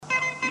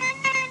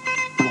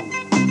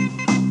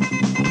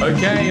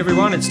Okay,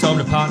 everyone, it's time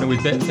to partner with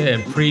Betfair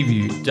and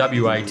preview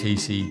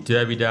WATC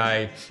Derby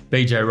Day.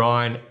 BJ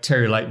Ryan,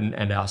 Terry Leighton,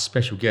 and our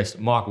special guest,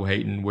 Michael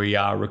Heaton. We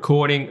are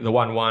recording the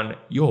 1-1,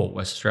 your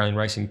West Australian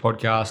Racing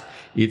podcast.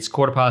 It's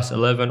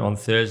 11:15 on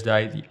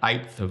Thursday, the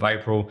 8th of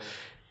April.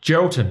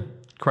 Geraldton,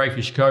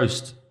 Crayfish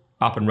Coast,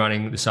 up and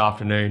running this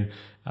afternoon.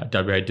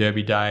 WA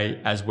Derby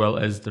Day, as well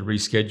as the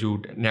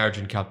rescheduled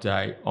Narrogin Cup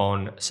Day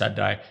on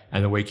Saturday.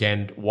 And the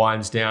weekend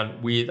winds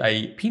down with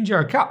a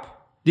Pinjarra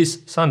Cup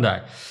this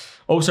Sunday.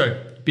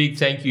 Also, big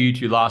thank you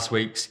to last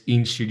week's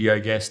in-studio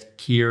guest,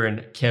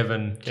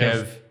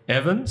 Kev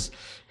Evans.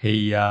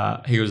 He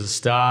was a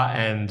star,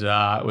 and we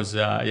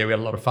had a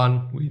lot of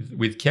fun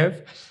with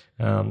Kev.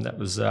 That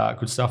was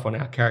good stuff on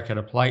our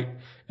Karrakatta Plate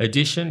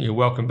edition. You're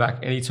welcome back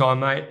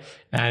anytime, mate.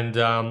 And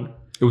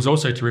it was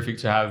also terrific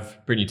to have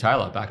Brittany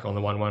Taylor back on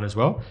the 1-1 as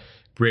well.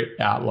 Britt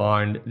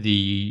outlined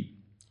the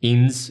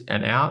ins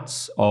and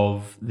outs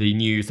of the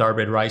new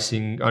Thoroughbred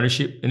Racing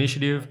Ownership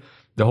Initiative,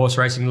 the Horse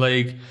Racing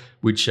League,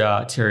 which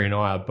Terry and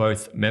I are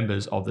both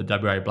members of the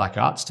WA Black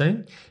Arts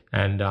team.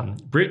 And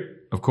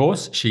Britt, of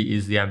course, she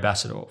is the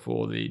ambassador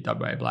for the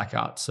WA Black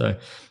Arts. So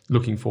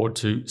looking forward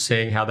to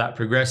seeing how that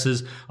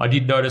progresses. I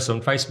did notice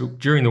on Facebook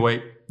during the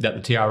week that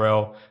the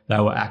TRL, they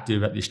were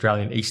active at the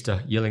Australian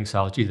Easter yearling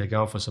sales. Gee, they're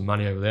going for some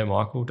money over there,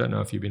 Michael. Don't know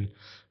if you've been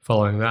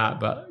following that,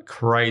 but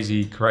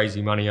crazy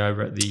money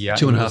over at the...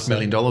 $2.5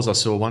 million I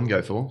saw one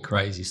go for.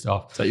 Crazy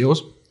stuff. Is that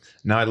yours?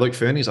 No, Luke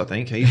Fernie's, I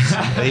think. He's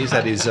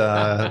had his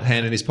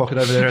hand in his pocket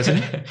over there,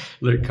 hasn't he?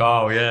 Luke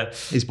Kyle, yeah.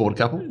 He's bought a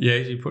couple. Yeah,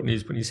 he's putting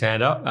his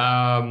hand up.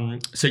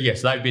 So,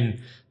 yes, they've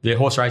been, the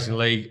Horse Racing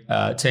League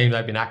team,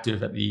 they've been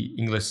active at the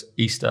English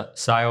Easter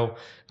sale,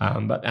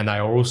 and they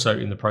are also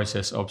in the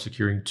process of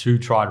securing 2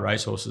 tried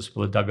racehorses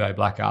for the WA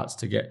Black Arts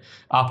to get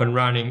up and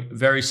running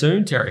very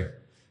soon, Terry.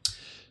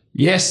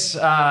 Yes,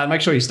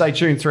 make sure you stay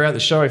tuned throughout the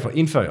show for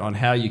info on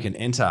how you can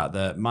enter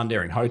the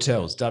Mundaring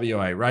Hotels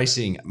WA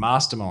Racing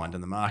Mastermind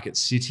and the Market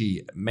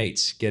City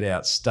Meets Get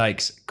Out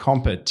Stakes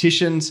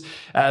competitions,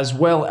 as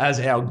well as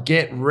our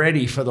Get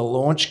Ready for the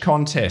Launch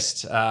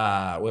contest,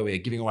 where we're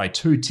giving away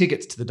 2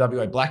 tickets to the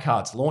WA Black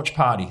Arts launch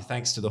party,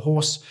 thanks to the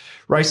Horse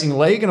Racing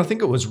League. And I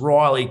think it was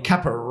Riley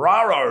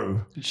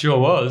Capararo. It sure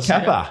was.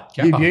 Kappa,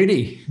 yeah. you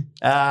beauty.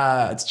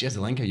 It's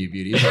Jesselenko, you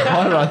beauty.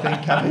 Why did I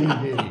think Kappa, you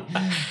beauty?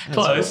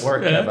 Close.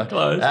 Kappa.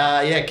 Close.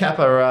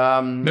 Kappa.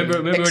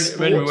 Remember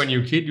when you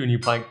were a kid, when you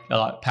played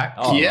pack?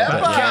 Oh, yeah.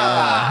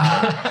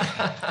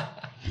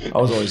 I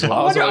was always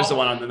the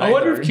one on the name. I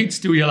wonder if kids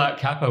still yell out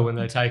Kappa when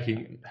they're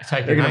taking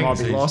They're going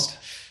to be lost.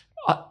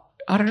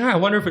 I don't know. I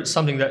wonder if it's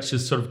something that's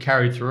just sort of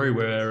carried through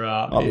where...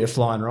 Might be a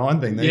flying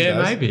Ryan thing these days.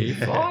 Yeah, maybe.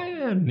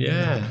 Flying,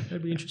 yeah.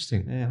 That'd be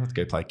interesting. Yeah, let's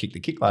go play Kick the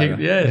Kick later.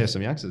 Yeah.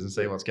 Some youngsters and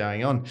see what's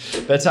going on.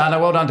 But no,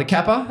 well done to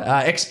Kappa.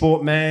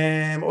 Export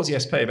man, what was the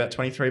SP? About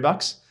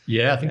 $23?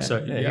 Yeah, I think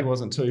so. Yeah, he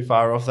wasn't too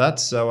far off that.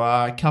 So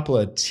a couple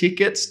of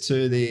tickets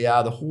to the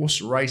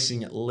Horse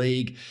Racing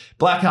League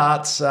Black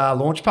Arts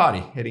launch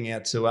party heading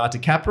out to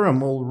Kappa,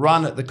 and we'll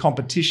run the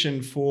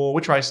competition for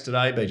which race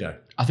today, BJ?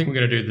 I think we're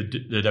going to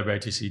do the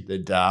WATC. The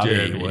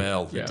Derby.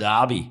 Well, the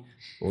Derby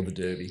or the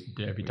Derby.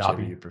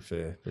 Derby. You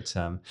prefer. But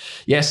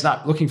yes, no,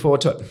 looking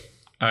forward to it.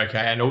 Okay,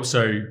 and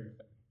also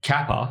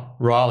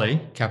Riley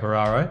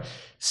Capararo,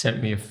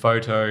 sent me a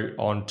photo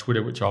on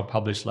Twitter, which I'll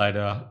publish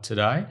later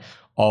today,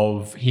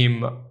 of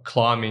him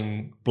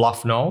climbing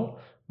Bluff Knoll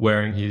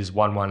wearing his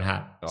 1-1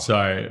 hat. Oh.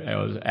 So it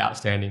was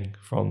outstanding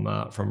from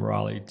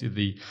Riley.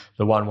 The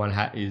 1-1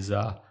 hat is,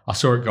 I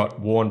saw it got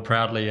worn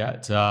proudly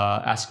at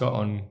Ascot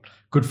on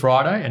Good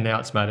Friday, and now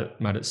it's made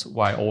its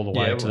way all the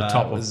way to the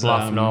top of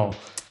Bluff Knoll.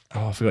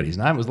 I forgot his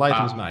name. It was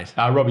Leighton's mate.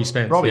 Robbie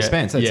Spence.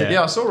 Spence. That's it.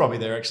 Yeah, I saw Robbie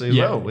there actually as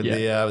well with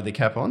the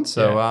cap on.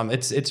 So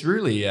it's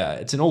really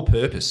it's an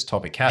all-purpose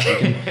type of cap.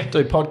 You can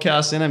do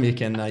podcasts in them. You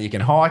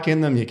can hike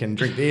in them. You can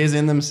drink beers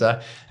in them. So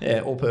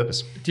yeah,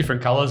 all-purpose.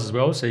 Different colours as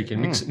well, so you can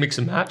mix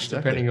and match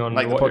depending on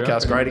make the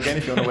podcast great again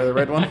if you want to wear the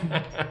red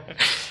one.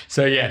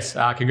 So yes,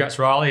 congrats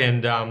Riley,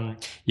 and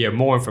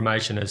more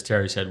information, as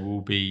Terry said,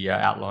 will be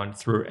outlined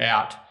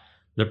throughout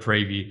the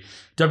preview.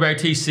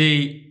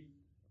 WATC.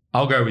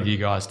 I'll go with you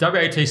guys.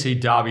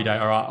 WATC Derby Day.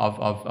 All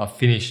right, I've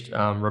finished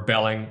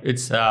rebelling.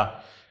 It's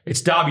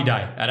Derby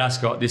Day at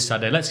Ascot this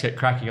Saturday. Let's get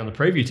cracking on the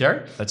preview,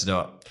 Terry. Let's do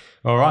it.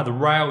 All right, the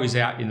rail is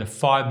out in the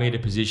 5 metre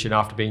position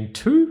after being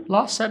 2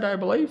 last Saturday, I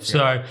believe. Yeah.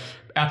 So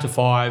out to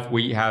 5,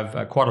 we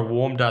have quite a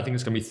warm day. I think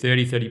it's going to be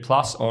 30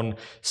 plus on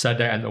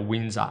Saturday, and the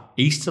winds are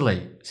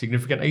easterly.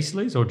 Significant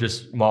easterlies or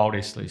just mild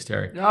easterlies,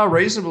 Terry? Oh,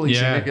 reasonably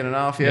significant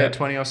enough,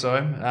 20 or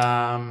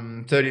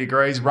so. 30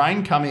 degrees.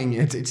 Rain coming.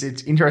 It's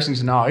interesting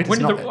to note.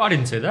 I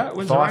didn't see that.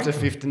 When's 5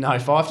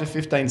 to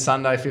 15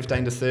 Sunday,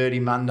 15 to 30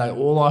 Monday.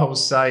 All I will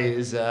say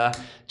is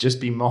just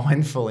be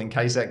mindful in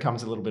case that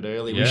comes a little bit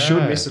early. We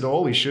should miss it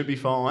all. We should be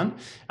fine.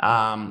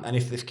 And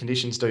if the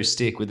conditions do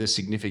stick with the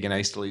significant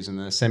easterlies and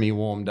the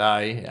semi-warm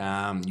day,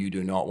 you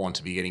do not want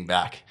to be getting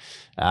back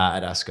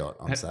at Ascot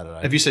on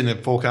Saturday. Have you seen the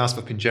forecast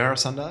for Pinjarra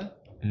Sunday?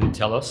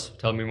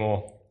 Tell me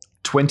more.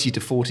 20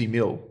 to 40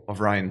 mil of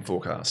rain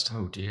forecast.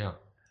 Oh dear.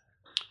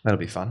 That'll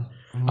be fun.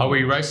 Are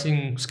we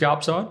racing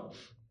Scalp side?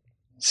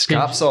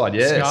 Scalp side,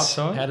 yes. Scalp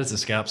side? How does the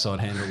Scalp side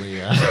handle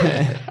the?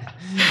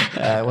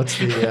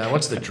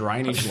 What's the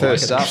drainage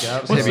First like up, at the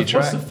Scalp heavy side?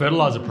 track. What's the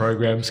fertilizer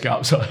program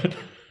Scalp side?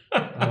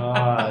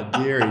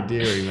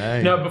 Deary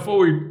me. No, before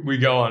we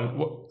go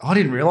on, I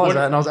didn't realise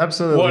that, and I was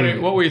absolutely.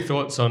 what were your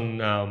thoughts on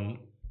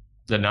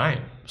the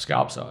name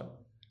Scalp side?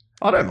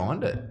 I don't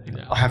mind it.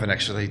 I haven't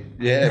actually,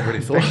 really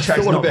thought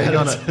not big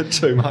on about it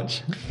too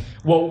much.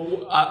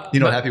 Well,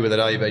 You're not happy with it,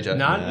 are you, BJ?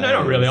 No,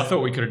 not really. I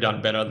thought we could have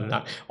done better than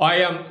that.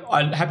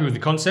 I'm happy with the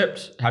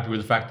concept. Happy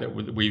with the fact that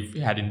we've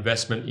had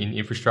investment in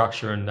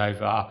infrastructure, and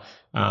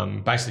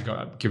they've basically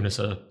given us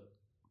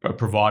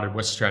provided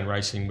West Australian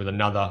Racing with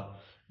another,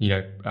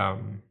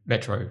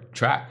 metro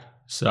track.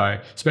 So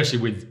especially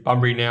with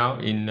Bunbury now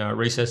in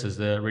recess as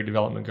the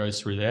redevelopment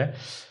goes through there.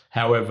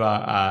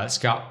 However,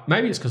 Scalp,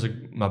 maybe it's because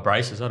of my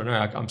braces. I don't know.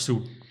 I'm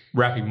still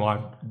wrapping my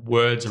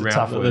words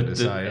around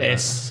the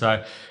S.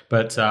 So,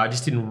 but I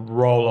just didn't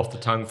roll off the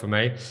tongue for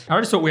me. I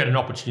just thought we had an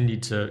opportunity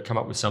to come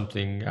up with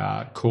something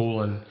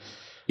cool and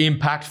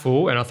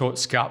impactful, and I thought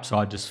Scalp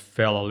side just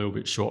fell a little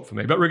bit short for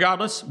me. But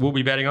regardless, we'll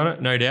be betting on it,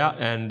 no doubt,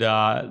 and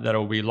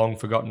that'll be long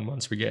forgotten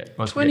once we get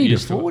 20 to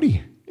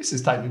 40. This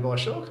has taken me by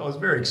shock. I was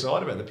very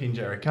excited about the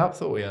Pinjarra Cup.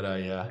 Thought we had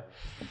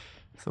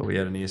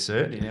a near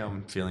certainty. Now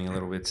I'm feeling a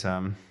little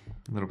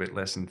bit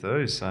less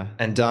enthused. So.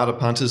 And data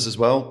punters as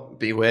well.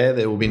 Beware,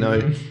 there will be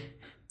no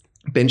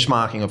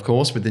benchmarking, of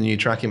course, with the new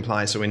track in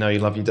place. So we know you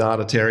love your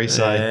data, Terry.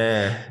 So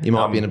you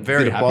might be in a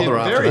bit of bother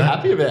after that. Very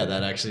happy about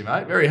that, actually,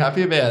 mate. Very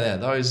happy about that.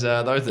 Those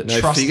that no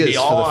trust figures the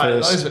for the eye,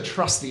 first. those that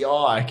trust the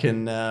eye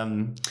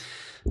can.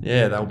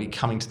 They'll be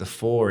coming to the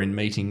fore in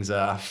meetings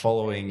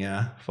following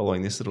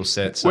this little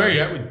set. So. Where are you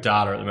at with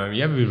data at the moment?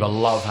 You have a bit of a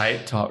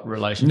love-hate type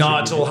relationship. No,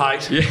 it's all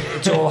hate. Yeah.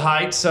 It's all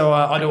hate. So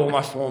I do all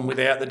my form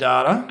without the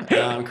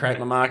data, create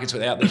my markets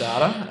without the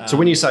data. So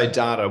when you say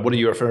data, what are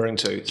you referring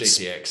to?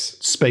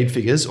 GTX. Speed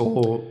figures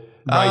or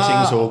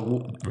ratings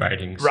or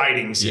ratings?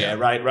 Ratings,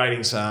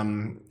 ratings.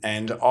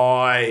 And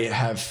I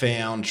have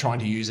found trying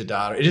to use the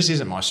data, it just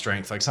isn't my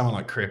strength. Like someone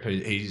like Crip,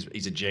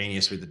 he's a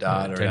genius with the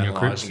data and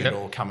analysing it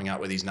all, coming up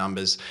with his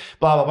numbers,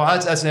 blah, blah, blah.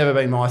 That's never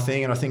been my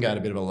thing. And I think I had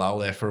a bit of a lull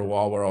there for a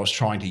while where I was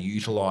trying to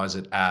utilise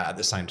it at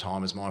the same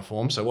time as my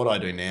form. So what I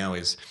do now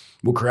is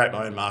we'll create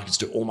my own markets,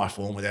 do all my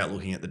form without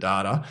looking at the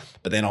data,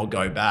 but then I'll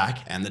go back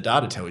and the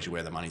data tells you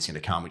where the money's going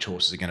to come, which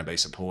horses are going to be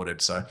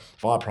supported. So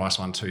if I price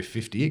one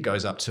 250, it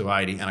goes up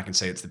 280 and I can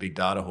see it's the big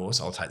data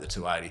horse, I'll take the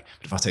 280.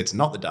 But if I see it's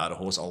not the data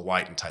horse, I'll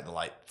wait and take the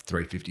late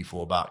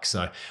 $354.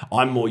 So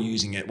I'm more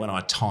using it when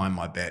I time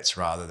my bets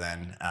rather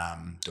than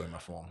doing my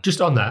form.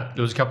 Just on that,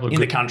 there was a couple of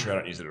the country, I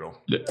don't use it at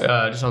all.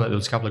 Just on that, there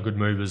was a couple of good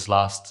movers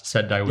last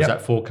Saturday. Was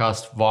that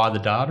forecast via the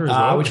data as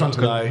well? Which ones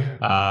were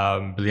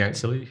they? Billy Ain't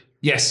Silly.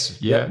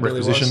 Yes. Yeah.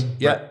 Requisition.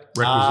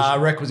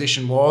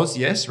 Requisition was.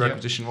 Yes.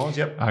 Requisition was.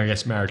 Yep. I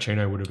guess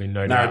Maraschino would have been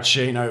no doubt.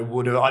 Maraschino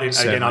would have. I don't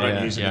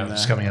use it in there.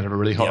 It's coming out of a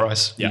really hot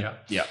race. Yeah.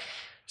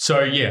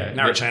 So, yeah.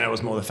 Maraschino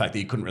was more the fact that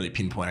you couldn't really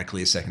pinpoint a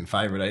clear second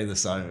favourite either.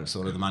 So,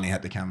 sort of the money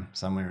had to come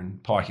somewhere.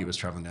 And Pikey was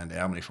travelling down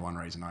to Albany for one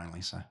reason only.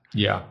 So,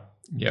 yeah.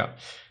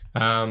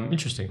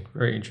 Interesting.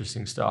 Very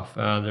interesting stuff.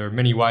 There are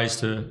many ways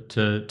to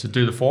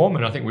do the form,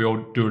 and I think we all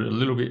do it a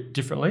little bit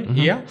differently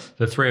here,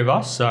 the three of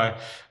us. So,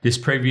 this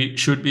preview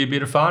should be a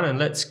bit of fun, and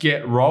let's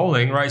get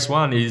rolling. Race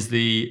 1 is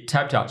the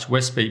Tab Touch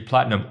West Speed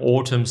Platinum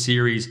Autumn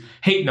Series,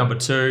 heat number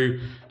 2,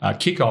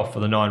 kickoff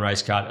for the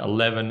 9-race card,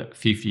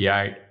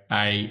 11:58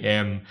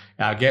 a.m.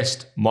 Our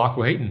guest,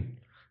 Michael Heaton.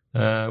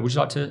 Would you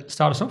like to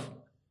start us off?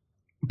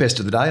 Best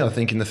of the day, I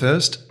think, in the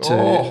first.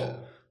 Dropping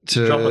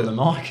the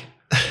mic.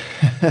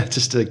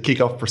 Just to kick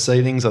off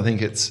proceedings, I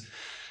think it's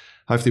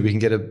hopefully we can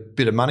get a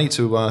bit of money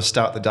to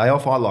start the day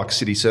off. I like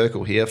City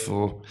Circle here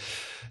for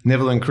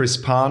Neville and Chris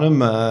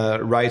Parnham,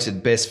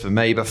 rated best for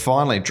me, but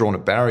finally drawn a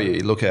barrier.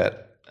 You look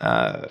at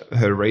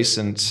her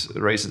recent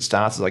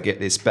starts as I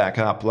get this back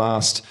up.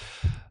 Last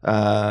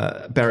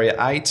barrier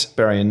 8,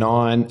 barrier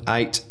 9,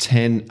 8,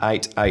 10,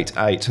 8, 8,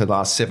 8. Her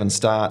last 7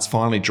 starts,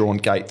 finally drawn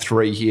gate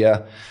 3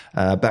 here.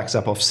 Backs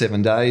up off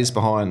 7 days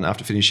behind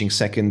after finishing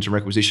second to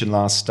Requisition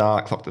last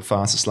start, clocked the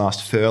fastest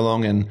last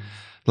furlong. And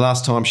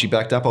last time she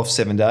backed up off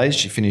 7 days,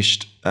 she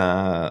finished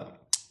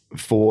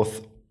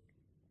 4th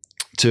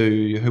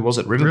to, who was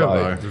it?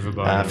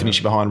 Riverbow.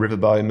 Finishing behind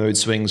Riverbow, Mood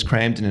Swings,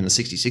 Cramden in a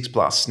 66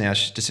 plus. Now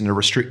she's just in a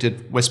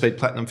restricted West Speed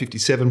Platinum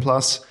 57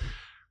 plus.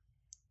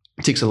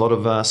 Ticks a lot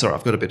of, sorry,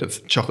 I've got a bit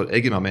of chocolate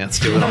egg in my mouth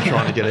still that I'm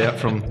trying to get out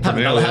from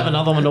earlier. Have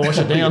another one to wash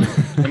it down.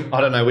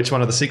 I don't know which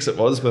one of the 6 it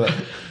was, but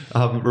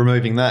I'm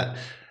removing that.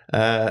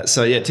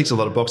 So, yeah, it ticks a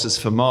lot of boxes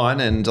for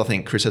mine, and I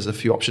think Chris has a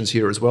few options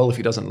here as well. If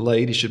he doesn't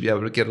lead, he should be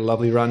able to get a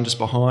lovely run just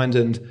behind.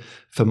 And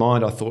for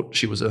mine, I thought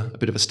she was a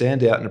bit of a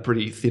standout in a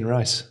pretty thin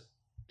race.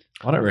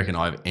 I don't reckon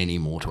I have any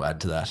more to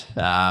add to that.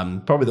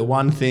 Probably the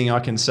one thing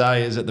I can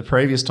say is that the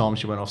previous time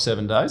she went off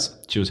 7 days,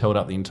 she was held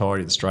up the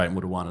entirety of the straight and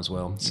would have won as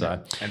well.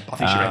 So, and I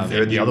think she ran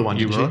third the other one,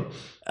 didn't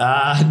she?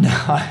 No,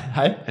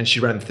 hey. And she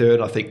ran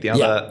third, I think, the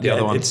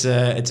other one. It's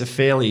a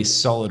fairly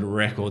solid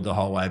record the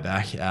whole way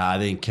back. I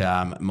think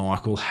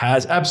Michael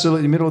has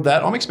absolutely middled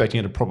that. I'm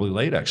expecting her to probably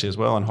lead actually as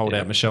well and hold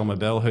out Michelle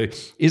Mabel, who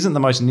isn't the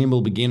most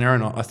nimble beginner,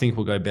 and I think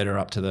will go better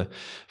up to the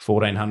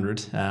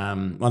 1400.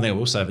 One thing I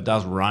will say, if it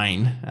does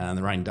rain, and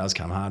the rain does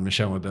come hard,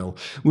 Michelle Mabel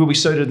will be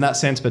suited in that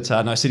sense. But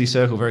no, City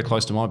Circle very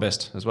close to my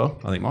best as well,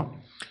 I think, Mike.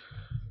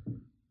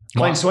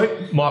 Clean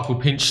sweep. Michael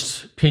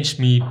pinched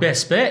me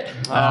best bet.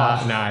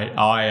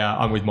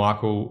 I'm with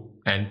Michael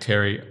and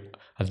Terry.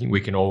 I think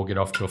we can all get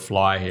off to a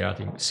flyer here. I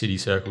think City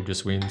Circle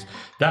just wins.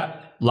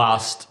 That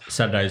last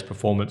Saturday's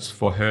performance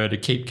for her to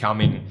keep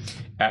coming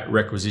at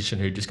requisition,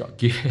 who just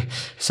got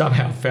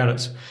somehow found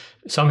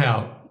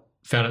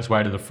its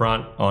way to the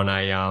front on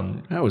a.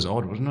 That was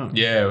odd, wasn't it?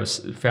 Yeah, it was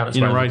found its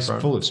in way a to race the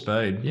front. Full of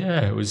speed.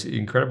 Yeah, it was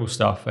incredible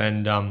stuff.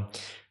 And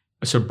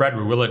so Brad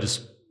Rawiller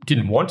just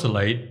didn't want to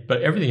lead,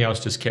 but everything else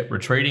just kept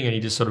retreating, and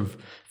he just sort of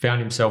found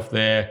himself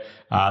there.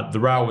 The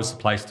rail was the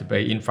place to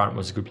be. In front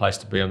was a good place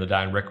to be on the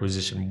day, and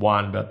requisition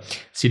won. But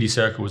City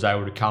Circle was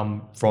able to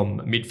come from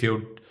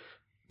midfield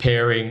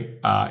pairing,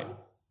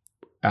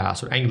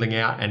 sort of angling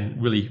out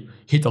and really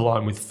hit the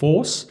line with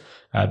force.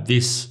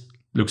 This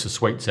looks a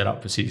sweet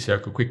setup for City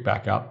Circle. Quick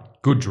back up.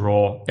 Good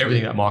draw.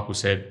 Everything that Michael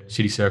said,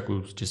 City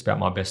Circle's just about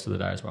my best of the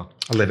day as well.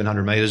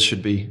 1,100 metres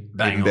should be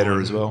even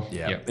better as well.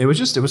 Yeah. It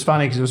was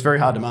funny because it was very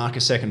hard to mark a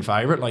second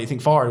favourite. Like, you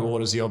think Fiery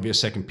Water's the obvious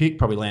second pick,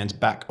 probably lands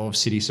back of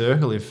City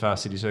Circle if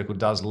City Circle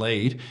does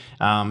lead.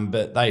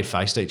 But they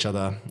faced each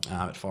other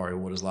at Fiery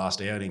Water's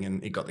last outing,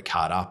 and it got the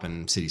card up,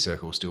 and City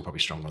Circle was still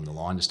probably stronger on the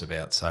line just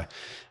about. So,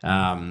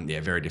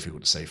 very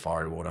difficult to see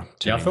Fiery Water.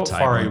 I thought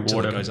Fiery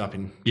Water goes up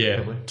in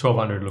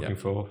 1,200 looking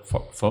for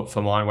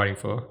mine, waiting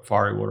for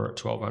Fiery Water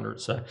at 1,200.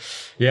 So,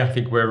 I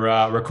think we're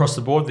across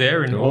the board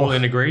there in all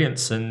in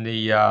agreeance in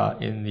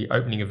the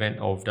opening event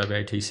of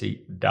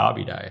WATC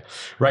Derby Day.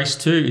 Race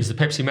 2 is the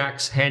Pepsi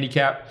Max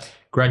Handicap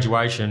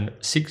Graduation,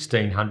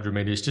 1,600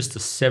 metres, just the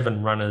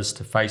 7 runners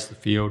to face the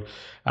field.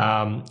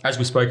 As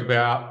we spoke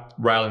about,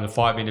 rail in the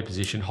 5-minute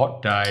position,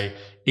 hot day,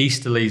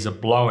 easterlies are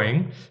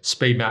blowing,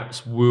 speed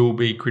maps will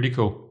be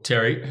critical.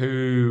 Terry,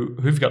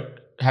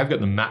 have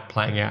got the map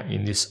playing out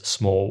in this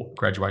small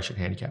graduation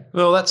handicap?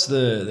 Well, that's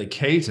the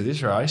key to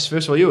this race.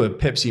 First of all, you a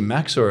Pepsi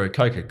Max or a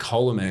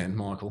Coca-Cola man,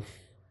 Michael?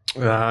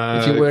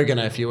 If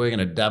you were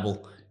gonna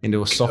dabble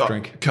into a soft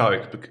drink,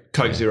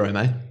 Coke Zero,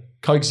 mate.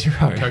 Coke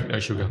Zero, Coke no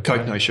sugar.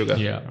 Coke no sugar.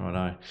 Yeah, I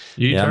know.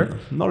 Terry?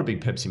 I'm not a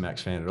big Pepsi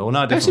Max fan at all.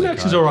 No, Pepsi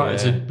Max is all right. Yeah.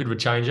 It's a bit of a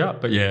change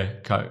up, but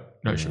Coke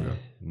no sugar.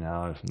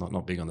 No,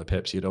 not big on the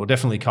Pepsi at all.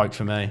 Definitely Coke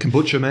for me.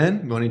 Kombucha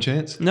man, by any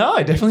chance? No,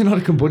 definitely not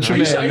a kombucha man.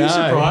 Are you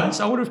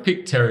surprised? I would have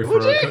picked Terry for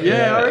a...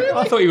 Yeah,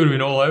 I thought you would have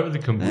been all over the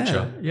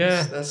kombucha.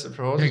 Yeah. That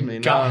surprises me.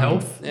 Gut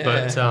health,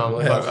 but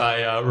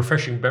a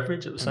refreshing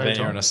beverage at the same time.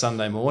 Here on a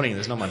Sunday morning,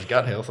 there's not much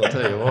gut health, I'll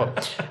tell you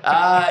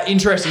what.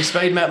 Interesting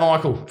speed map,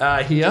 Michael,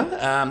 here.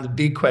 The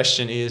big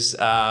question is,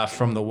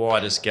 from the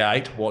widest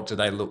gate, what do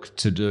they look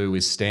to do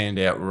with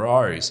standout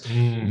rows?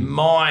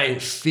 My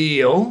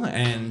feel,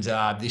 and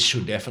this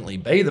should definitely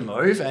be the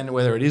move, and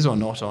whether it is or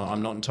not,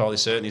 I'm not entirely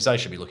certain, is they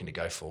should be looking to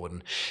go forward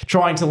and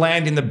trying to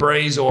land in the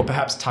breeze, or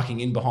perhaps tucking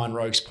in behind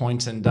Rogues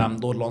Point and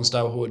Lord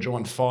Lonsdale, who are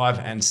joined 5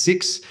 and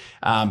 6.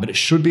 But it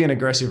should be an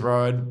aggressive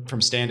road from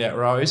standout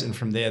rows, and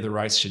from there the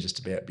race should just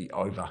about be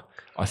over,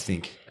 I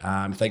think.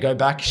 If they go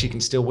back, she can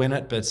still win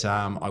it, but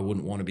I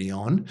wouldn't want to be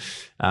on,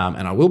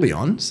 and I will be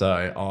on. So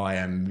I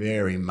am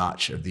very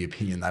much of the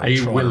opinion they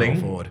will try to roll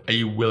forward. Are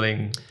you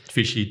willing,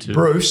 Fishy, to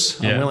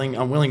Bruce? Yeah.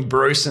 I'm willing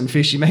Bruce and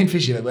Fishy. Me and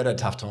Fishy, we've had a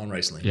tough time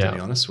recently, to be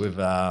honest. We've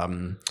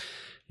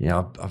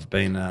I've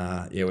been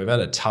we've had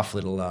a tough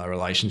little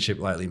relationship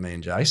lately, me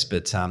and Jace.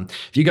 But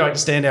if you go to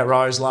standout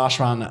rows, last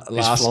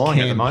campaign,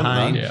 at the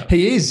moment, mate.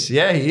 He is.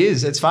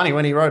 It's funny,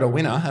 when he rode a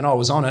winner and I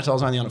was on it, I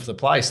was only on it for the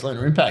place,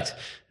 Lunar Impact,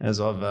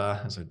 as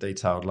I've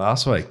detailed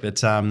last week. But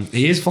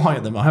he is flying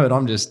at the moment.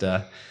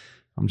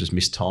 I'm just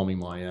mistiming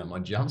my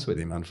jumps with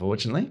him,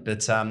 unfortunately.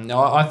 But no,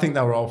 I think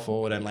they'll roll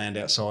forward and land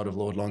outside of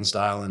Lord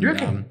Lonsdale. And you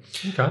reckon?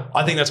 Okay.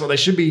 I think that's what they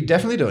should be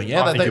definitely doing.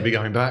 Yeah, I think he'll be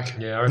going back.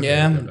 Yeah, I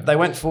reckon they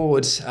went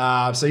forward.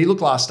 So you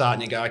look last start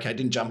and you go, okay,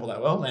 didn't jump all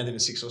that well, landed in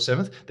 6th or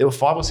 7th. There were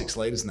 5 or 6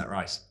 leaders in that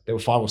race. There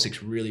were 5 or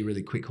 6 really,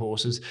 really quick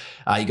horses.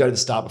 You go to the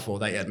start before,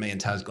 they had me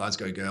and Taz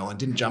Glasgow Girl, and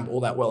didn't jump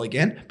all that well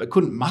again, but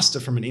couldn't muster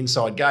from an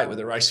inside gate with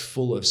a race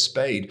full of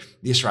speed.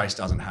 This race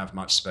doesn't have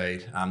much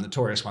speed.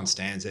 Notorious One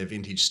stands there,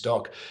 vintage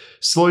stock.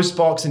 Sluice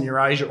Box and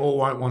Eurasia all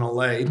won't want to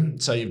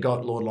lead. So you've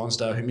got Lord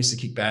Lonsdale, who missed the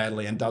kick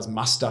badly and does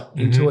muster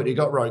into it. You've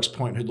got Rogues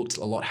Point, who looked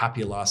a lot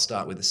happier last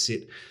start with a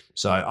sit.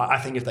 So I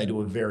think if they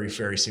do a very,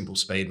 very simple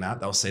speed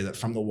map, they'll see that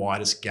from the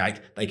widest gate,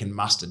 they can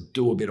muster,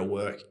 do a bit of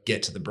work,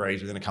 get to the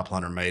breeze within a couple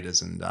hundred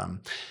metres, and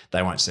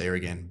they won't see her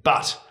again.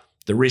 But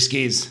the risk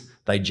is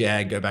they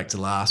jag, go back to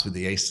last with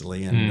the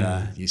easterly,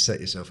 and you set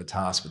yourself a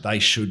task. But they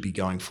should be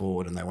going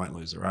forward, and they won't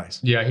lose the race.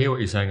 Yeah, I hear what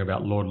you're saying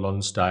about Lord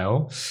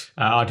Lonsdale.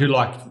 I do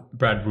like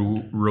Brad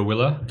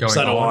Rawiller going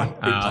So do on. I. Big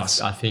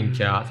plus. I think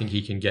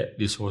he can get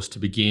this horse to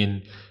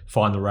begin,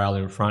 find the rail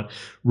in front.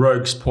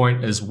 Rogue's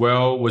Point as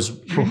well was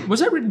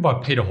that written by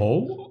Peter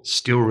Hall?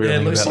 Still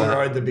reeling Lucy about that.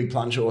 rode the big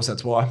plunge horse.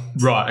 That's why.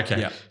 Right.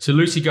 Okay. Yeah. So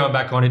Lucy going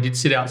back on. He did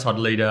sit outside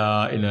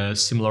leader in a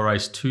similar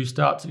race 2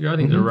 starts ago. I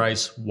think the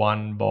race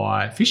won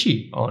by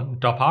Fishy on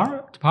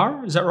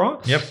Dapara. Is that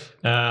right? Yep.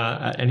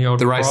 Any old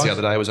The race price? the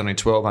other day was only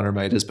 1,200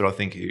 metres, but I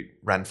think he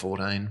ran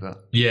 14.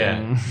 But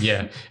Yeah.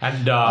 Yeah.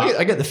 And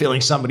I get the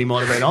feeling somebody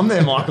might have been on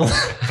there, Michael.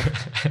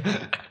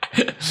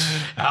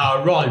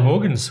 Riley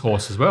Morgan's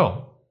horse as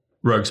well.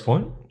 Rogue's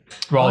Point.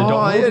 Riley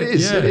Dot Morgan. it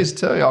is. Yeah. It is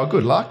too. Oh,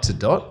 good luck to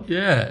Dot.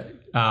 Yeah.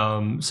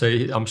 So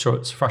I'm sure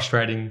it's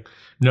frustrating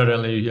not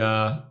only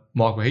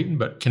Michael Heaton,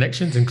 but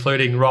connections,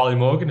 including Riley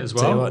Morgan as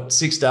well. Tell you what,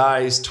 6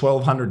 days,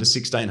 1,200 to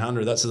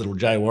 1,600. That's a little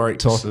Jay Warwick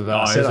type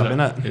of setup, isn't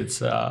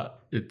it?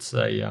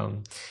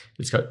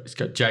 It's got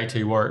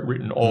JT Warwick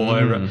written all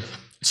over it.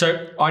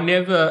 So I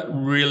never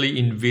really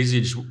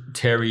envisaged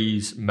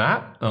Terry's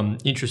map. I'm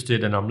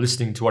interested and I'm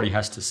listening to what he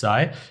has to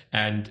say,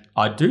 and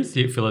I do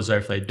feel as though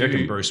if they Do you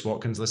reckon do, Bruce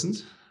Watkins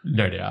listens?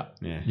 no doubt,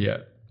 Yeah.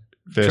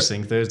 First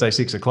thing, Thursday,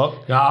 6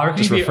 o'clock. No, I reckon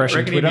Just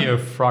refreshing he'd be Twitter. a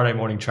Friday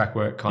morning track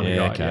work kind of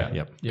guy. Okay. Yeah.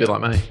 Yep. Yeah. Bit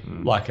like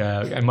me. Like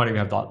I might even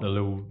have like the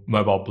little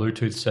mobile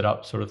Bluetooth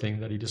setup sort of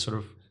thing that he just sort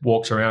of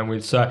walks around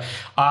with. So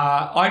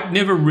I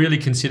never really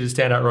considered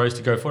Standout Rose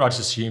to go forward. I just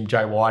assumed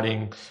Jay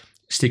Whiting,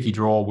 sticky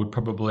draw, would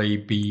probably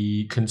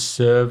be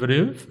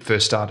conservative.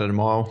 First started a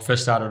mile.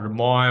 First started a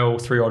mile,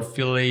 3-odd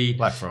filly.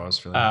 Blackfriars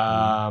for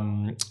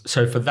that.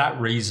 So for that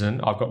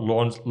reason, I've got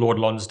Lord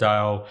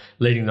Lonsdale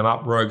leading them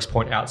up. Rogue's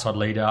Point outside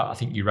leader. I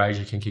think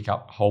Eurasia can kick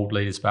up, hold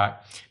leaders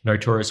back.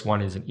 Notorious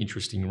One is an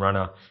interesting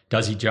runner.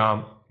 Does he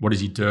jump? What does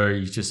he do?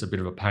 He's just a bit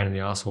of a pain in the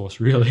ass horse,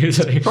 really,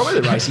 isn't he? Probably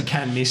the race he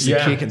can miss the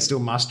Yeah. kick and still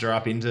muster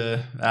up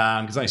into,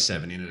 because only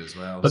 7 in it as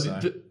well. But So.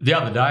 the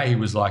other day, he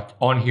was like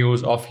on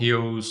heels, off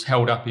heels,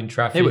 held up in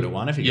traffic. He would have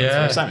won if he got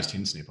Yeah. through. Same as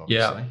Tin Snip,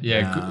 obviously.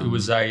 Yeah. It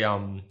was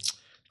a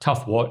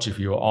tough watch if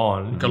you were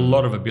on. Got a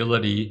lot of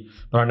ability,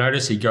 but I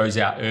noticed he goes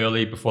out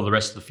early before the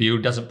rest of the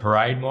field. Doesn't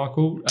parade,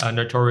 Michael.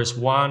 Notorious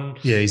One.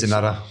 Yeah, he's a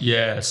nutter.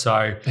 Yeah,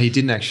 so He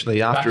didn't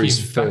actually back after him,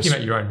 his back first him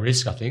at your own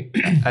risk, I think.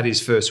 at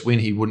his first win,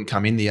 he wouldn't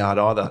come in the yard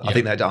either. I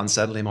think they'd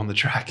unsaddle him on the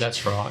track.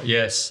 That's right,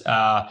 yes.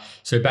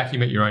 So back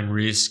him at your own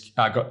risk.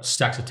 Got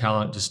stacks of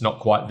talent, just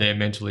not quite there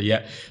mentally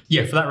yet.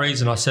 Yeah, for that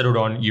reason, I settled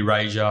on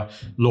Eurasia.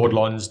 Lord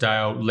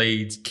Lonsdale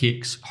leads,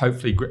 kicks,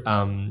 hopefully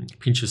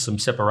pinches some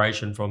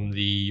separation from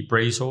the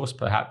breeze horse,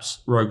 perhaps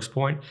Rogue's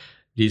Point.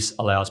 This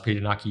allows Peter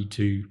Nucky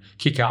to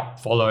kick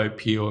up, follow,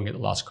 peel, and get the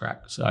last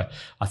crack. So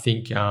I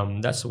think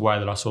that's the way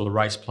that I saw the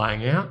race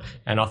playing out.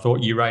 And I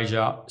thought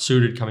Eurasia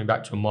suited coming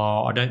back to a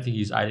mile. I don't think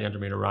his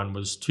 1,800-metre run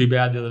was too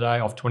bad the other day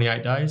off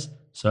 28 days.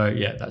 So,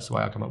 yeah, that's the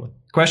way I come up with.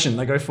 Question,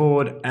 they go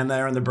forward and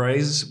they're in the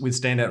breeze with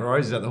Standout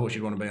Rose. Is that the horse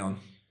you'd want to be on?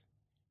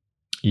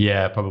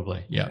 Yeah,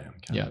 probably. Yeah.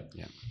 Okay.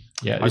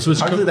 Yeah. This was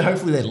Hopefully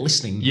they're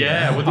listening.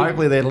 Yeah, well,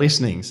 hopefully they're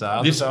listening.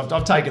 So This-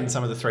 I've taken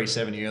some of the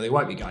 370 early.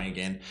 Won't be going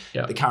again.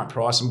 Yeah. The current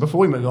price. And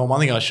before we move on, one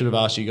thing I should have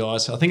asked you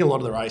guys. I think a lot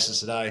of the races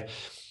today,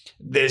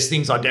 there's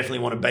things I definitely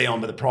want to be on,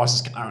 but the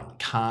prices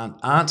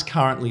aren't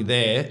currently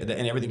there, and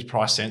everything's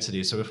price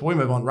sensitive. So before we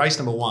move on, race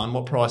number 1,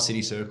 what price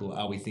City Circle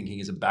are we thinking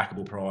is a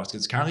backable price? Because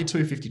it's currently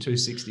 250,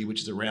 260,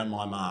 which is around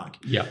my mark.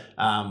 Yeah.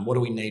 What do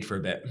we need for a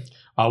bet?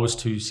 I was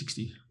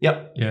 260.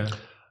 Yep. Yeah.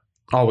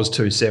 I was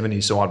 270,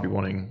 so I'd be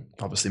wanting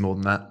obviously more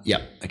than that.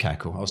 Yep. Okay,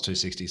 cool. I was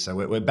 260. So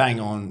we're bang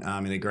on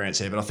in the grants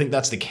there. But I think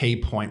that's the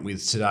key point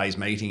with today's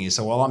meeting is,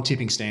 so while I'm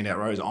tipping Standout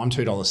Rose, I'm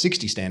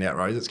 $2.60 Standout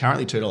Rose. It's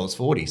currently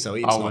 $2.40. So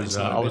it's I not. was It's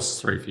not a I bet.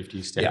 was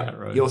 350 Standout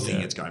Road. You're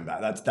thinking it's going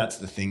back. That's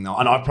the thing, though.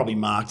 And I've probably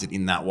marked it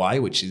in that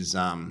way, which is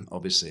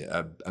obviously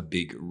a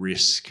big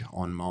risk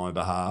on my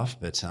behalf.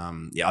 But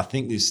I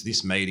think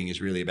this meeting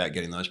is really about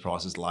getting those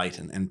prices late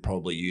and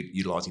probably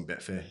utilising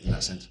Betfair in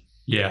that sense.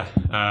 Yeah.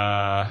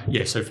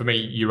 So for me,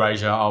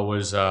 Eurasia, I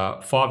was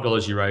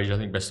 $5 Eurasia. I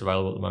think best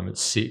available at the moment,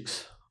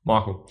 6.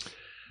 Michael.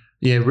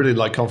 Yeah, really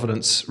low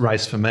confidence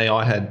race for me.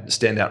 I had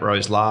Standout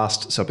Rose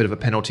last, so a bit of a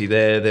penalty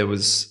there. There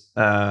was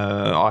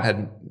I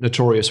had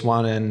Notorious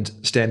One and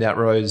Standout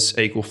Rose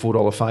equal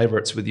 $4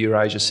 favourites with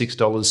Eurasia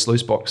 $6,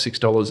 Sluice Box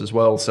 $6 as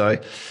well.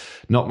 So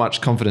not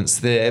much confidence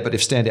there. But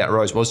if Standout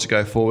Rose was to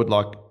go forward,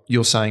 like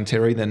you're saying,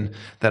 Terry, then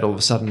that all of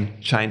a sudden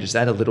changes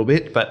that a little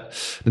bit. But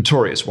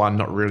Notorious One,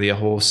 not really a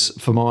horse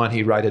for mine.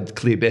 He rated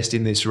clear best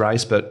in this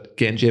race, but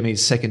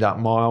Gangemi's second up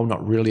mile,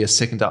 not really a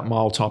second up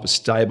mile type of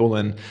stable,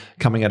 and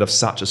coming out of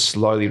such a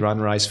slowly run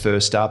race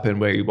first up and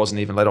where he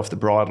wasn't even let off the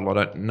bridle, I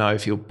don't know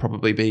if he'll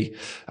probably be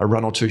a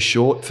run or two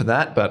short for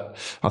that, but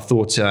I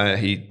thought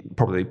he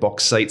probably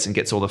box seats and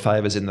gets all the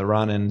favours in the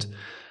run, and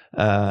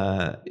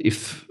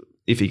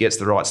if he gets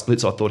the right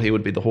splits, I thought he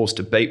would be the horse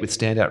to beat with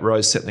Standout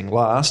Rose settling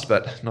last,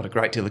 but not a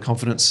great deal of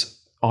confidence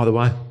either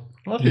way.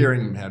 I love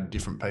hearing how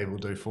different people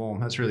do form.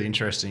 That's really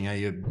interesting.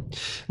 You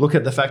look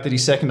at the fact that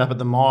he's second up at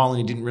the mile and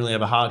he didn't really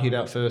have a hard hit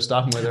out first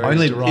up, and whether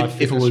only he's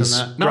derived if it was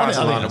from that. Grant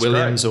I think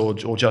Williams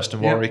or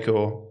Justin Warwick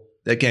or.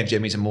 Again,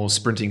 Jemmy's a more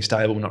sprinting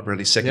stable, not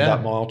really second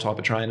up mile type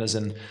of trainers,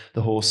 and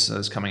the horse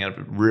is coming out of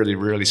a really,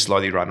 really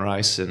slowly run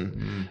race.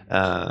 And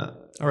I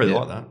really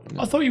like that.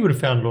 I thought you would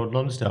have found Lord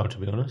Lonsdale, to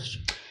be honest.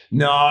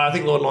 No, I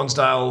think Lord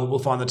Lonsdale will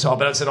find the top.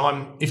 But I said,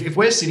 if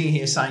we're sitting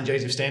here saying,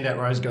 geez, if Standout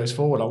Rose goes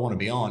forward, I want to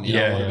be on.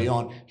 I want to be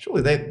on.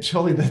 Surely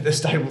the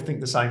stable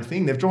think the same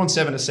thing. They've drawn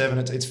 7 to 7.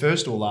 It's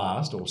first or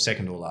last, or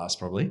second or last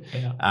probably,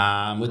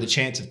 with a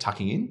chance of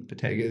tucking in.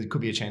 It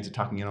could be a chance of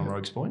tucking in on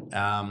Rogue's Point.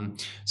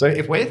 So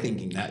if we're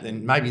thinking that,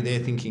 then maybe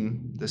they're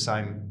thinking the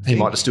same thing. He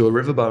might just do a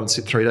riverbow and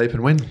sit 3 deep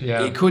and win.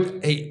 Yeah.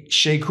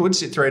 She could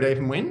sit 3 deep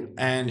and win,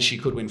 and she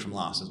could win from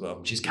last as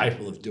well. She's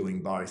capable of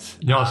doing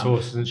both. Nice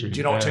horse, isn't she? Do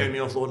you not turn me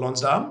off Lord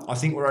Lonsdale? I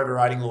think we're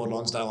overrating Lord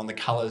Lonsdale on the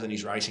colours and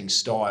his racing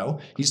style.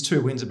 His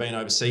 2 wins have been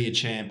over See Your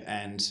Champ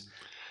and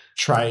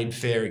Trade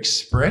Fair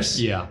Express.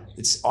 Yeah.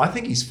 I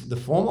think the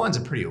form lines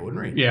are pretty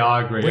ordinary. Yeah,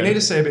 I agree. We need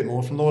to see a bit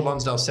more from Lord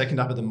Lonsdale, second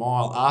up at the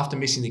mile after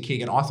missing the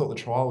kick, and I thought the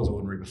trial was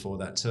ordinary before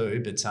that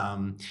too. But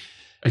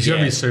he's going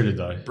to be suited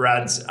though.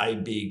 Brad's a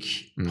big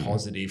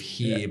positive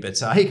here, but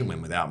he can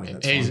win without me.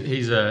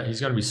 He's going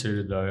to be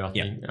suited though, I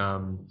think. I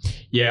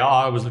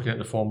was looking at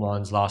the form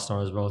lines last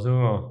time as well. I was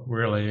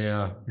really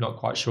not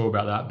quite sure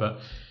about that, but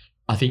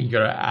I think you've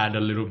got to add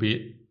a little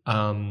bit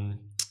on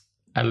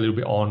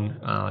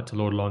to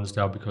Lord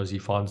Lonsdale because he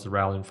finds the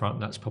rail in front,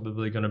 and that's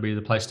probably going to be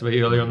the place to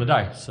be early on the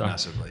day. So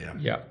massively,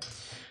 yeah.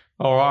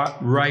 All right,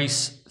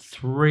 race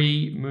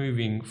 3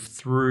 moving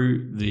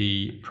through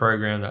the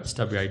program. That's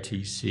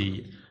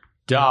WATC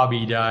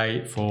Derby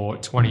Day for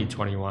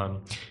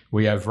 2021.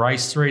 We have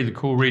race 3, the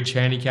Coolridge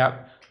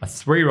Handicap, a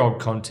 3-year-old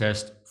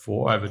contest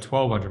for over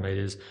 1,200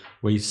 metres.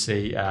 We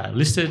see a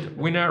listed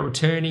winner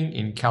returning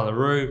in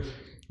Callaroo.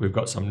 We've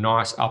got some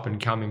nice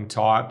up-and-coming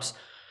types,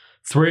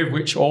 3 of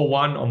which all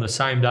won on the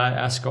same day at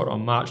Ascot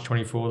on March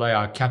 24. They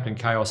are Captain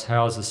Chaos,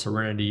 How's the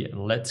Serenity,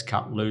 and Let's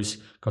Cut Loose.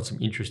 Got some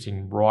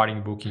interesting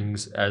riding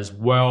bookings as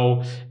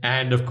well.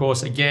 And, of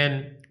course,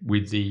 again,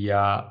 with the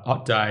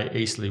hot day,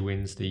 Easterly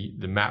wins, the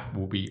map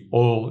will be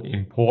all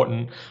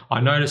important. I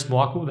noticed,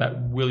 Michael,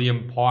 that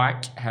William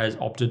Pike has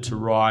opted to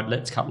ride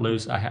Let's Cut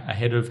Loose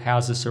ahead of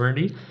How's the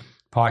Serenity.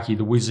 Pikey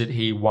the Wizard,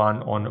 he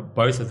won on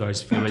both of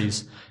those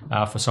fillies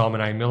for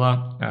Simon A. Miller.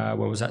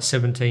 What was that,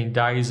 17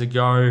 days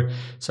ago?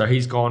 So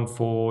he's gone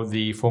for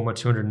the former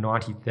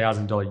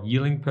 $290,000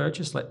 yearling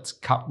purchase. Let's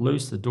Cut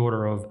Loose, the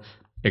daughter of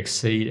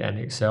Exceed and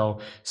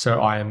Excel. So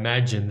I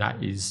imagine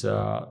that is,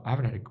 I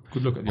haven't had a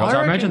good look at the odds.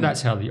 I imagine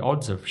that's how the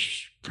odds have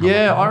come up.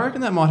 I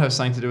reckon that might have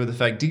something to do with the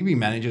fact Digby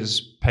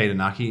manages Peter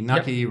Nucky.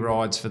 Nucky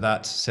rides for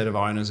that set of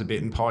owners a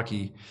bit, and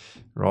Pikey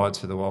rides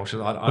for the Walsh.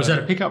 Was that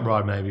a pickup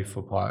ride maybe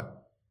for Pike?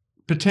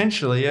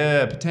 Potentially.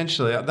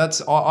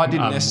 That's I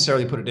didn't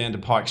necessarily put it down to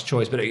Pike's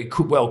choice, but it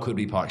could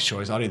be Pike's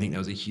choice. I don't think there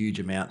was a huge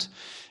amount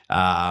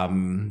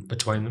between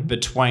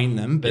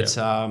them. But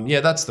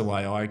that's the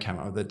way I came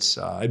up with it.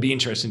 It'd be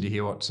interesting to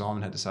hear what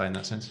Simon had to say in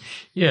that sense.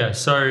 Yeah,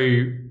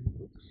 so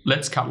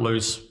Let's Cut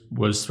Loose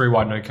was 3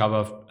 wide, no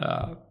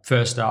cover.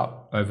 First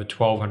up over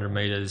 1,200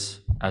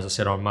 metres, as I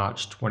said, on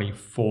March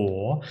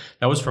 24.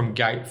 That was from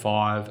gate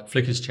 5.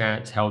 Flicker's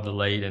Chance held the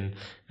lead, and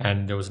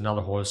there was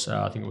another horse,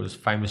 I think it was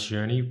Famous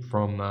Journey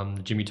from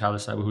the Jimmy Taylor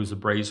stable, who was the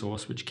breeze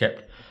horse, which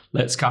kept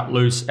Let's Cut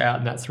Loose out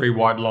in that 3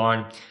 wide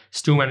line.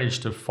 Still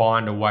managed to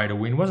find a way to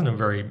win. Wasn't a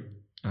very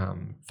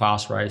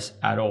fast race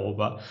at all,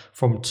 but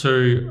from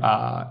 2,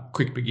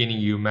 quick beginning,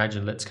 you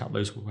imagine Let's Cut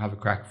Loose will have a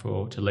crack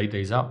to lead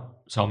these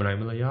up. Simon A.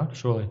 Miller yard,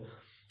 surely.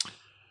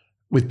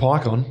 With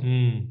Pike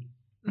on,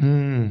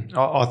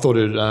 I thought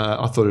it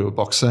was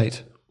box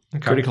seat.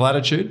 Okay. Critical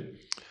attitude.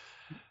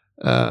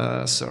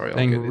 Sorry,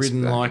 being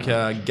ridden like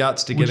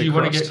guts to get across. Would you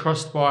want to get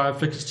crossed by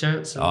Flicker's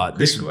Chance?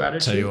 Critical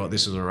attitude? Tell you what,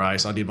 this was a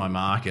race. I did my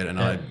market, and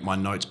my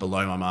notes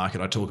below my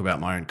market, I talk about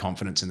my own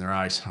confidence in the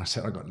race. I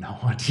said I got no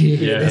idea.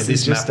 Yeah,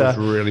 this map was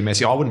really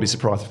messy. I wouldn't be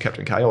surprised if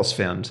Captain Chaos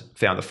found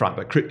the front,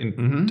 but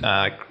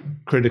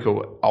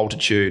critical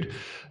altitude.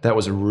 That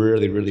was a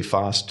really, really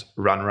fast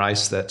run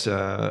race. That's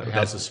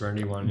the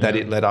Serenity one. That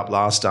it led up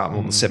last start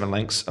more than 7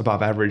 lengths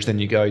above average. Then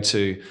you go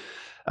to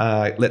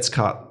Let's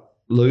Cut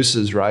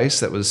Loose's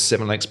race. That was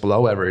 7 lengths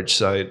below average.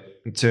 So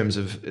in terms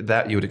of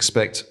that, you would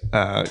expect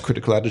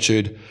critical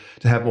attitude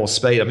to have more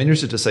speed. I'm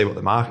interested to see what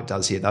the market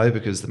does here, though,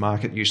 because the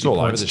market usually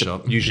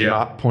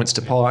points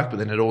to Pike, but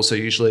then it also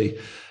usually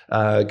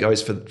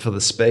goes for the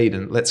speed.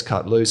 And Let's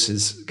Cut Loose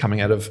is coming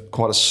out of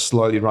quite a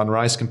slowly run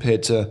race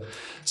compared to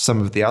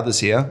some of the others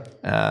here.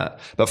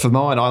 But for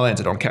mine, I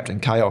landed on Captain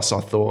Chaos.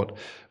 I thought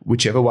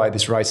whichever way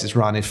this race is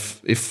run,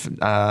 if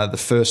the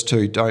first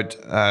 2 don't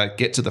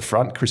get to the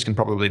front, Chris can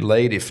probably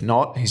lead. If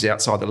not, he's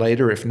outside the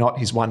leader. If not,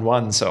 he's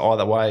 1-1. So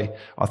either way,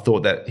 I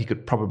thought that he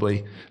could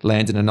probably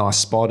land in a nice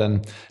spot,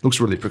 and it looks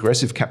really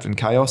progressive, Captain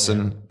Chaos.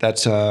 And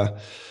that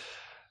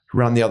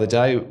run the other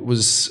day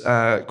was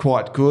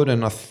quite good.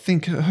 And I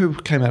think who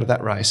came out of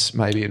that race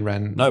maybe and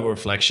ran? Noble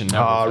Reflection.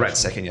 Ran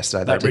second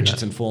yesterday. That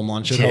Richardson form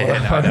line should Yeah,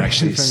 hold no,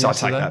 actually, I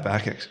take that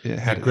back. Yeah,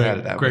 how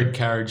did that Greg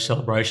Carriage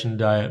celebration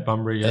day at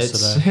Bunbury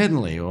yesterday. It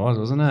certainly was,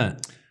 wasn't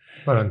it?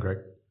 Well done, Greg.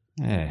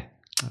 Yeah.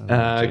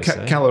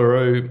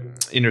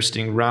 Callaroo,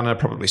 interesting runner,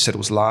 probably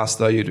settles last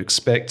though, you'd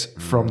expect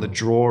from the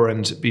draw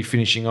and be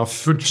finishing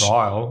off. Good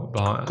trial.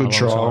 Good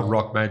trial.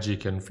 Rock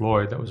Magic and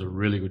Floyd. That was a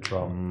really good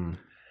trial.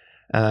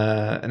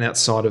 And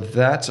outside of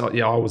that,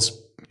 I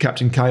was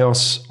Captain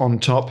Chaos on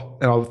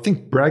top. And I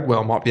think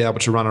Bragwell might be able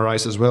to run a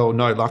race as well.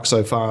 No luck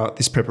so far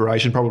this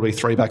preparation, probably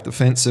 3 back the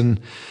fence and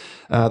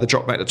the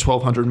drop back to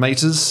 1,200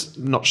 metres.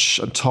 Not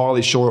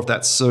entirely sure if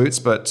that suits,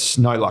 but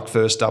no luck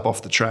first up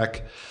off the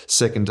track.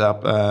 Second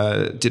up,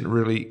 didn't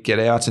really get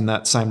out in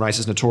that same race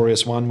as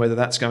Notorious One. Whether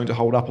that's going to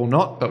hold up or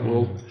not, but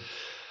we'll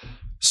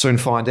soon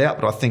find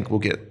out. But I think we'll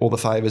get all the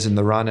favours in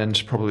the run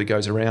and probably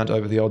goes around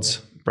over the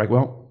odds.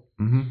 Bragwell.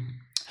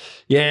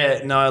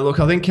 Yeah, no, look,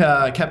 I think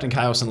Captain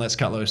Chaos and Let's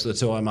Cut Loose are the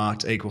two I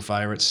marked equal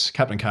favourites.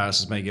 Captain Chaos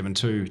has been given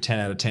 2 10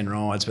 out of 10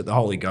 rides, but the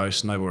Holy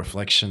Ghost, Noble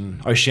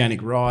Reflection,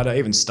 Oceanic Rider,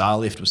 even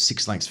Starlift was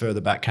 6 lengths further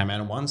back, came out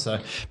and won. So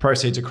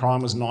Proceeds of Crime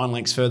was 9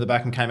 lengths further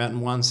back and came out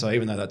and won. So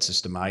even though that's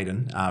just a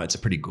maiden, it's a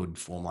pretty good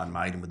form line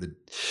maiden with the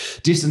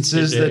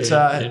distances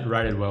it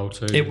rated well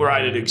too. It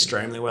rated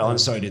extremely well,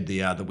 and so did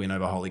the win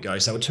over Holy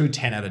Ghost. They were 2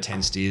 10 out of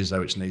 10 steers, though,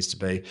 which needs to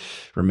be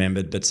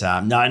remembered. But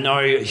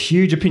no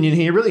huge opinion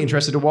here. Really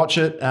interested to watch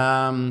it.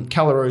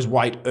 Callaroo's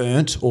weight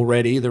earned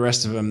already. The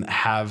rest of them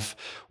have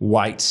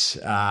weight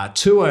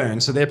to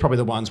earn, so they're probably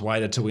the ones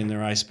weighted to win the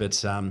race.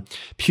 But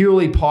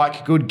purely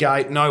Pike, good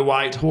gate, no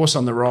weight, horse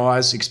on the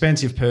rise,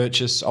 expensive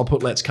purchase. I'll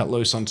put Let's Cut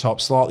Loose on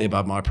top, slightly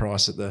above my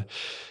price at the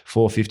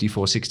 450,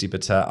 460,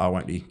 but I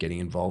won't be getting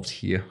involved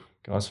here,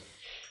 guys.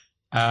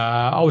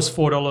 I was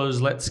 $4.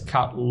 Let's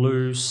Cut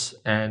Loose,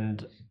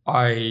 and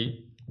I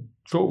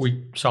thought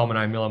Solomon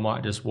A. Miller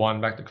might just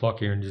wind back the clock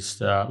here and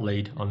just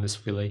lead on this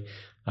filly.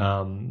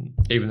 Even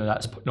though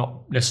that's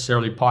not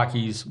necessarily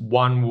Pikey's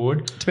one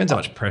wood. Depends how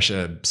much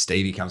pressure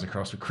Stevie comes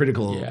across. With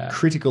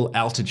critical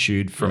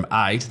altitude from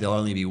 8, there'll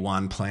only be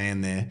one plan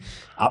there.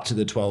 Up to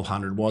the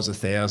 1,200 was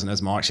 1,000.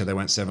 As Mike said, they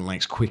went 7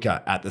 lengths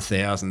quicker at the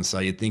 1,000, so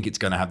you'd think it's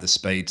going to have the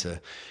speed to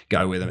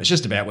go with them. It's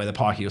just about whether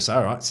Pikey will say,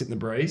 all right, sit in the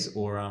breeze,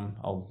 or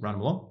I'll run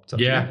him along.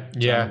 Yeah.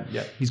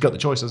 He's got the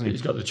choice, hasn't he?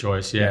 He's got the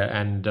choice, yeah.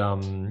 And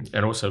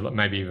also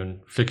maybe even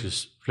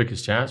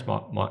Flicker's chance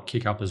might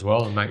kick up as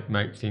well and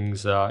make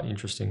things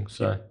interesting.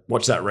 So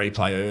watch that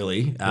replay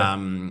early.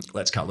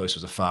 Let's Cut Loose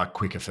was a far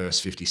quicker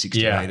first 50,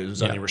 60 metres. It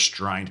was only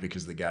restrained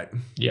because of the gate.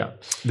 Yeah.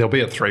 There'll be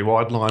a 3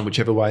 wide line,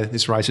 whichever way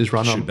this race is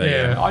run on. Should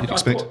be. I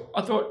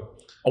thought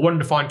I wanted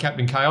to find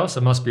Captain Chaos. I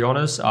must be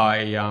honest.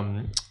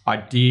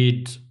 I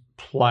did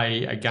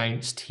play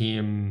against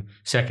him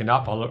second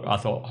up. I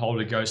thought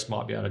Holy Ghost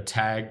might be able to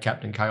tag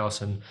Captain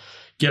Chaos and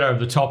get over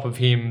the top of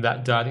him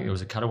that day. I think there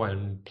was a cutaway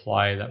in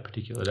play that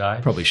particular day.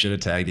 Probably should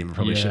have tagged him.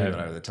 Probably should have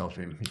got over the top of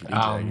him if you did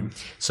tag him.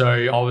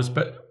 So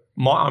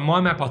on my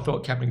map, I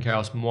thought Captain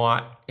Chaos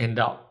might end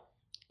up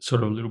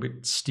sort of a little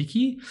bit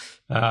sticky.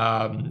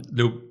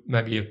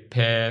 Maybe a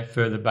pair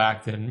further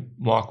back than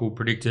Michael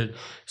predicted.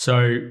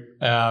 So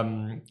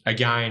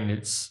again,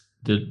 it's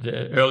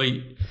the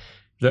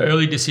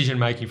early decision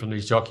making from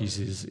these jockeys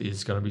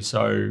is going to be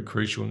so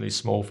crucial in these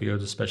small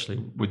fields, especially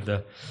with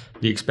the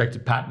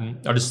expected pattern.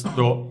 I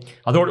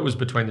thought it was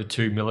between the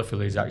 2 Miller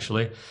fillies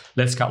actually.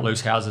 Let's Cut Loose,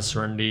 House of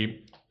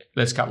Serenity.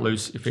 Let's Cut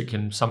Loose if it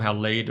can somehow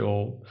lead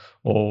or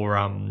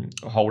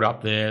hold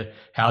up there.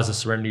 House of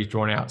Serenity is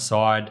drawn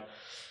outside.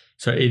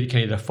 So it can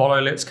either follow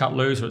Let's Cut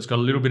Loose, or it's got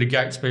a little bit of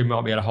gate speed,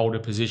 might be able to hold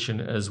a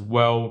position as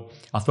well.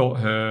 I thought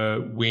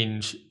her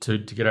win to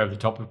get over the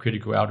top of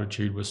critical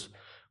altitude was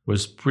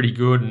pretty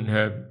good, and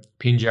her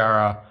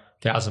Pinjarra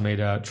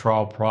 1,000-metre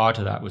trial prior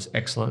to that was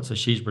excellent. So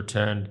she's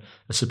returned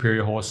a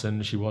superior horse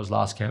than she was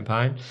last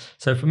campaign.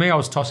 So for me, I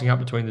was tossing up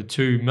between the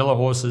 2 Miller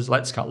horses,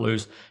 Let's Cut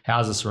Loose,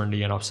 House of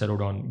Serenity, and I've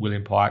settled on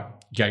William Pike,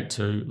 Gate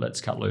 2, Let's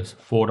Cut Loose,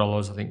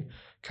 $4. I think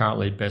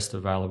currently best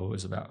available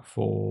is about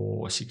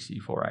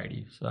 $4.60,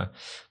 $4.80. So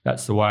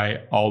that's the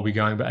way I'll be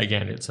going. But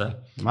again, it's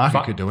a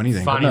market could do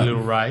anything. Funny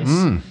little race.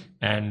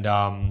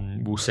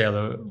 And we'll see how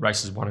the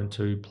races 1 and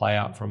 2 play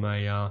out from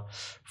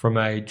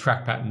a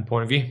track pattern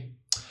point of view.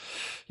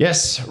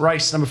 Yes,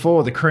 race number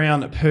 4, the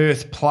Crown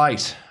Perth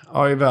Plate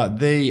over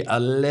the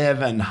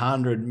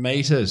 1,100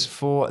 metres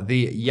for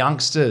the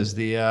youngsters,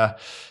 the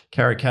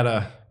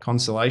Karrakatta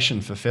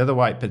consolation for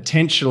featherweight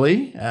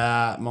potentially.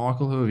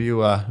 Michael, who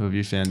have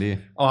you found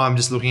here? Oh, I'm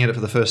just looking at it for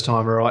the first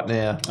time right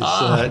now.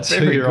 It's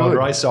 2-year-old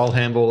race. I'll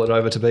handball it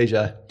over to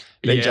BJ.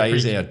 BJ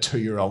is our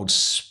 2-year-old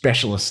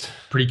specialist.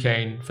 Pretty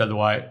keen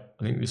featherweight.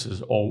 I think this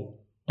is all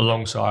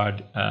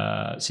alongside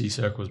City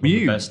Circle was one of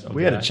the best.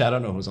 We had a chat. I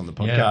don't know if it was on the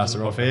podcast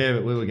or off air,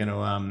 but we were going to.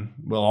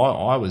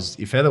 I was.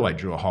 If featherweight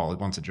drew a hole,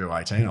 once it drew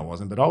 18, I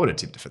wasn't, but I would have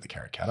tipped it for the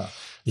Karrakatta.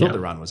 I thought the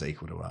run was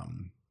equal to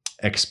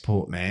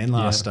Export Man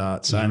last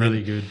start. So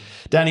really good.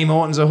 Danny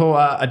Morton's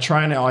a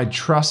trainer I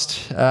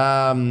trust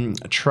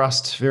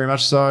very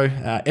much so.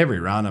 Every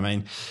run, I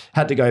mean,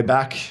 had to go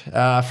back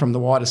from the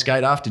widest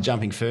gate after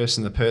jumping first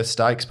in the Perth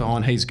Stakes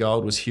behind He's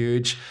Gold was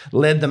huge.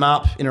 Led them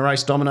up in a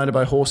race dominated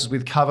by horses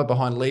with cover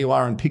behind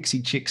Leewar and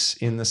Pixie Chicks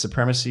in the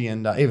Supremacy,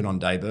 and even on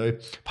debut,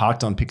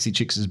 parked on Pixie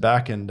Chicks'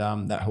 back, and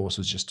that horse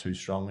was just too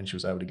strong when she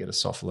was able to get a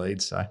soft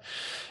lead. So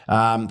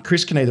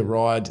Chris can either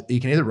ride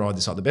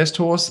this like the best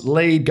horse,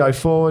 lead, go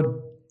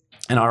forward,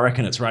 and I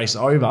reckon it's race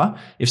over.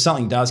 If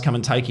something does come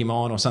and take him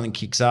on, or something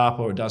kicks up,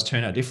 or it does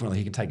turn out differently,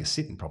 he can take a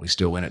sit and probably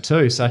still win it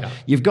too. So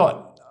you've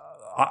got,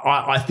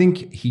 I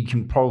think he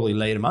can probably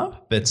lead him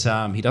up, but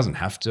he doesn't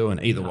have to.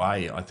 And either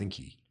way, I think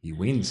he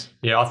wins.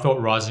 Yeah, I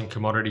thought Rising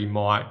Commodity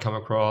might come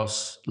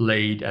across,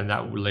 lead, and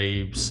that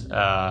leaves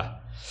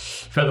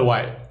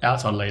featherweight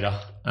outside leader.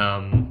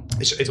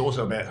 It's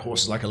also about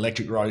horses like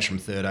Electric Rose from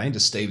 13.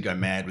 Does Steve go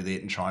mad with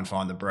it and try and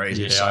find the breeze?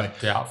 Yeah,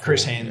 so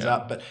Chris hands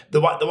up. But the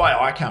way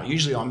I can't,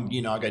 usually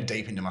I go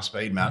deep into my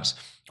speed maps.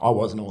 I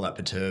wasn't all that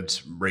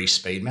perturbed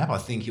re-speed map. I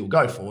think he'll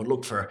go forward,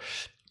 look for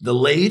the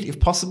lead if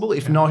possible.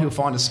 If not, he'll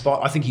find a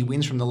spot. I think he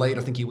wins from the lead.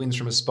 I think he wins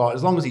from a spot.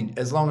 As long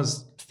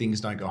as things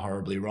don't go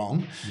horribly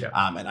wrong,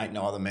 and Ain't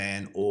No Other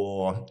Man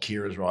or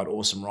Kira's Ride,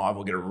 Awesome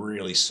Rival get a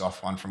really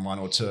soft one from 1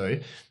 or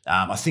 2.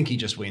 I think he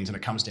just wins, and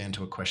it comes down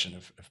to a question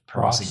of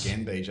price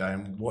again, BJ.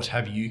 And what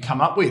have you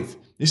come up with?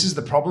 This is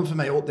the problem for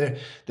me.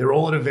 They're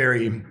all at a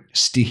very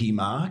sticky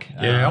mark.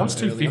 I was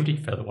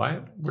 250 featherweight.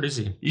 What is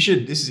he?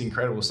 This is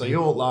incredible. So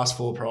your last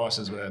 4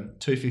 prices were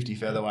 250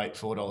 featherweight,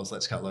 $4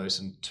 Let's Cut Loose,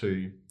 and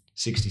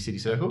 260 City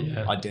Circle.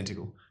 Yeah.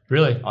 Identical.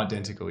 Really?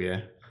 Identical,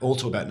 yeah. All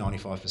to about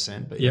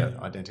 95%, but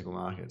identical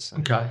markets. So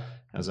okay.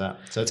 How's that?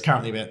 So it's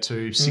currently about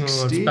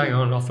 260. It's bang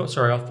on. I thought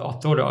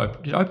it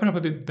did it open up a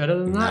bit better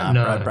than that?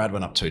 No. Brad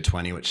went up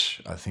 220, which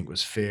I think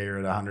was fair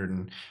at 100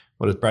 and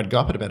what does Brad go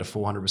up at about a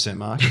 400%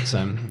 market? So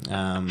I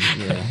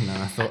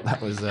thought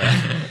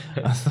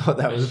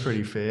that was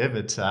pretty fair,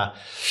 but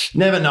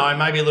never know.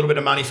 Maybe a little bit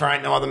of money for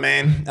Ain't No Other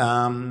Man.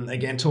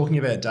 Again, talking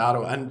about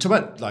data and go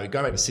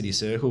back to City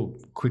Circle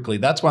quickly.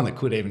 That's one that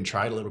could even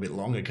trade a little bit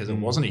longer because it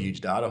wasn't a huge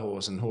data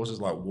horse, and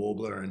horses like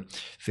Warbler and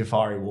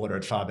Fiery Water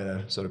had far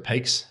better sort of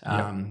peaks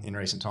in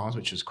recent times,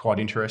 which is quite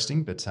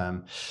interesting. But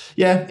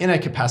in a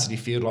capacity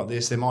field like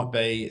this, there might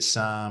be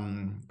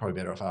some, probably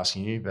better off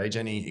asking you, BJ,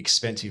 any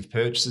expensive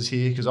purchases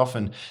here, because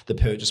often the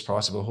purchase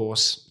price of a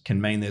horse can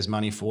mean there's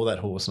money for that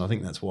horse, and I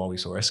think that's why we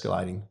saw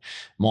Escalating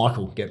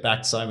Michael get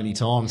backed so many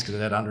times, because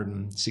it had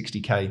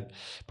 160k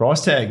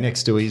price tag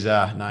next to his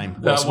name.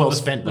 Well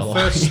spent.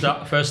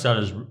 The first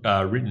starter's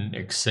written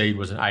exceed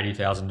was an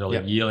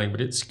 $80,000 yearling, but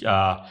its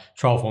trial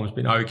form has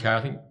been okay.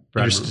 I think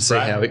interested to see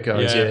how it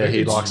goes. Yeah,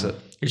 he likes it.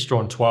 It's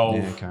drawn 12.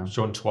 Yeah, okay. It's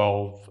drawn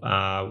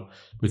 12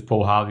 with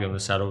Paul Harvey in the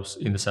saddle,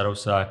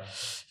 so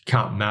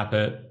can't map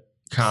it.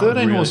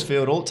 13 horse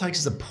field, all it takes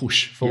is a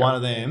push for one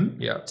of them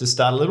to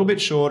start a little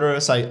bit shorter.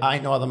 Say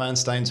Ain't No Other Man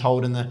stays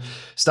firm in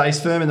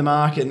the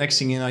market. Next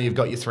thing you know, you've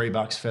got your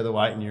 $3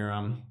 featherweight and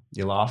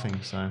you're laughing.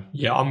 So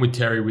I'm with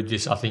Terry with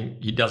this. I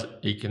think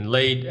he can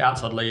lead,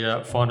 outside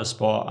leader, find a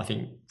spot. I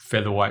think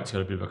featherweight's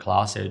got a bit of a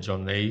class edge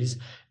on these.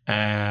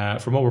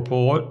 From all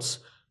reports,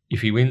 if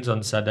he wins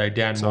on Saturday,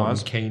 Dan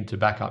Morton's keen to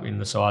back up in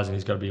the size, and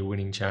he's got to be a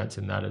winning chance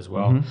in that as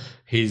well. Mm-hmm.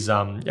 His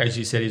as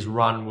you said, his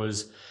run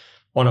was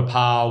on a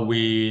par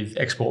with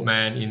Export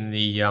Man in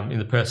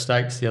the Perth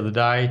Stakes the other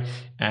day,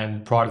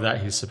 and prior to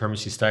that, his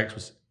Supremacy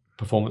Stakes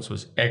performance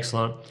was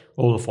excellent.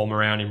 All the form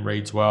around him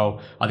reads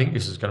well. I think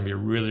this is going to be a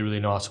really, really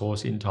nice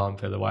horse in time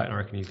featherweight, and I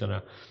reckon he's going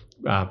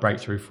to break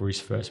through for his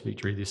first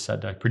victory this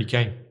Saturday. Pretty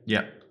keen.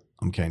 Yeah,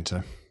 I'm keen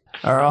too.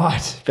 All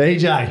right,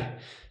 BJ.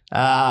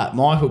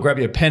 Michael, grab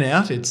your pen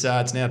out. It's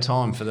now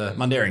time for the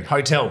Mundaring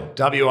Hotel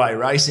WA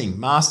Racing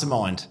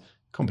Mastermind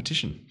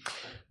competition.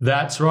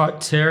 That's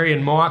right, Terry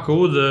and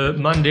Michael. The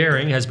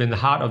Mundaring has been the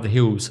heart of the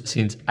hills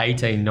since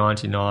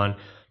 1899,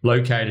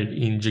 located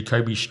in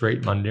Jacoby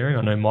Street, Mundaring.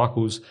 I know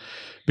Michael's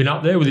been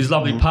up there with his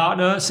lovely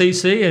partner,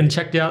 CC, and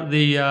checked out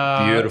the...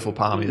 beautiful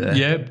palmy there.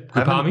 Yeah,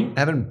 good palmy.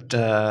 Haven't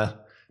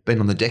been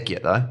on the deck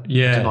yet, though.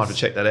 Yeah. Tonight to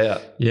check that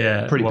out.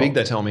 Yeah. Pretty big,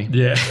 they tell me.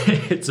 Yeah,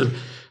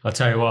 I'll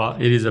tell you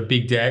what, it is a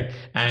big deck,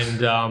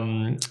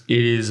 and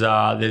it is...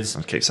 there's.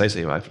 I'll keep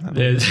CC away from that.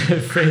 There's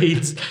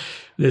feeds...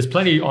 There's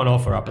plenty on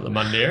offer up at the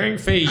Mundaring.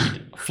 Feed,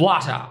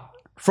 flutter,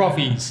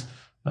 frothies,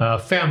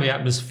 family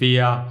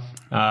atmosphere.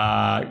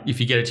 If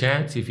you get a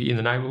chance, if you're in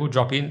the neighbourhood,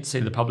 drop in, see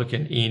the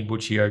publican Ian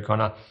Butchie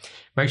O'Connor.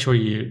 Make sure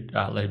you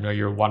let him know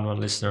you're a 1-1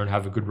 listener and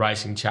have a good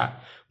racing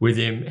chat with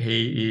him.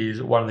 He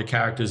is one of the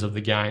characters of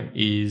the game,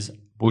 is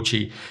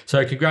Butchie.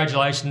 So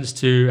congratulations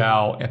to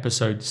our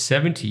episode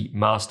 70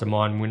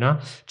 mastermind winner,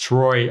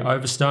 Troy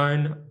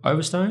Overstone.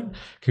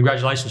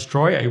 Congratulations,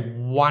 Troy. A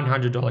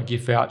 $100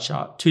 gift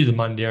voucher to the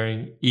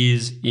Mundaring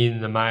is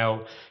in the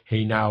mail.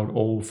 He nailed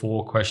all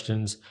 4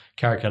 questions,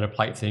 Karrakatta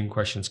plate theme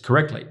questions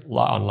correctly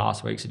on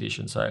last week's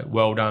edition. So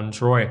well done,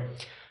 Troy.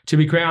 To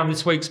be crowned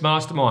this week's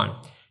mastermind,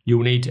 you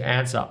will need to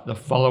answer the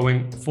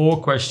following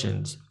 4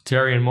 questions.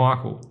 Terry and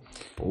Michael.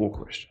 4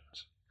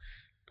 questions.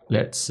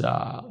 Let's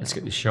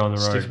get this show on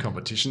the road. Stiff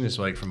competition this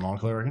week from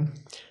Michael, I reckon.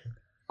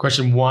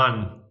 Question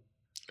 1.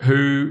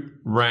 Who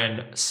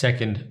ran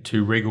second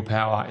to Regal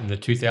Power in the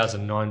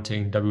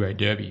 2019 WA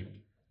Derby?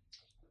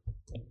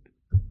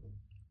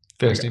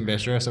 First in,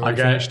 best dress. I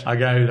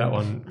gave that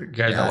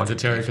one to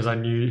Terry because I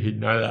knew he'd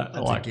know that.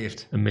 That's a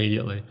gift.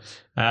 Immediately.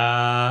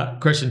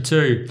 Question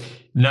 2.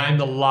 Name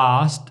the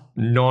last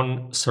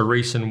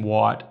non-Saracen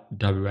White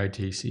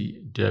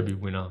WATC Derby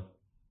winner.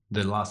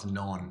 The last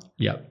non.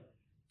 Yep.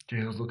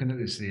 Gee, I was looking at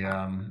this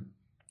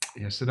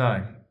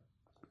yesterday.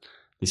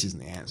 This isn't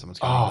the answer. I'm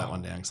just going to write that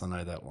one down because I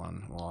know that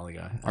one a while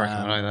ago. I reckon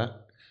I know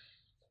that.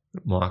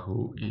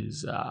 Michael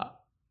is,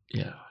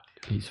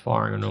 he's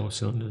firing on all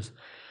cylinders.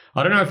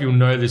 I don't know if you'll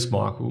know this,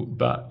 Michael,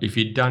 but if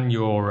you've done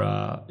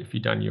your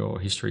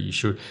history, you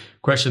should.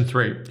 Question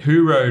 3: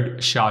 Who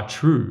rode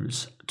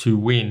Chartreuse to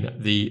win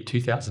the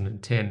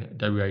 2010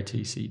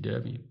 WATC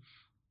Derby?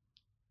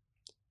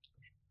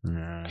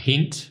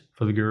 Hint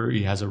for the Guru: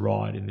 he has a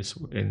ride in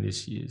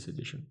this year's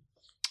edition.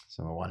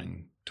 So a 1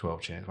 in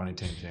 12 chance, 1 in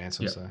 10 chance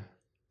or so.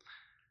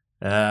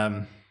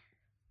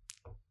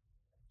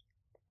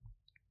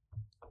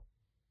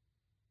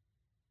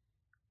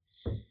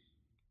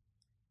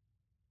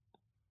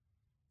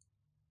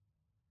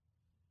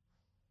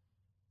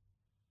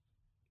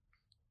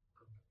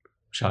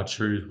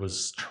 Chartreuse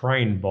was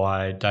trained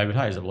by David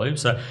Hayes, I believe.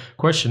 So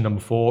question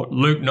number 4,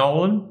 Luke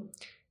Nolan,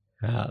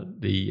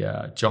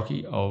 the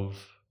jockey of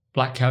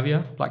Black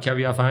Caviar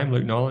fame,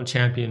 Luke Nolan,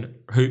 champion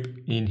hoop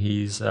in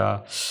his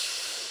day.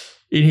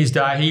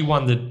 He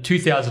won the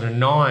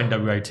 2009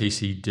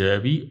 WATC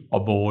Derby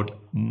aboard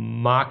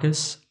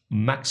Marcus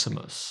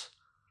Maximus.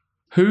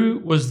 Who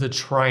was the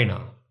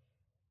trainer?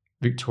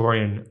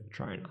 Victorian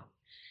trainer.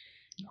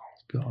 Oh,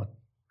 God.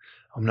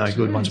 I'm no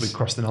good once we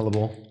cross the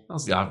Nullarbor. I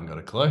haven't got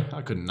a clue.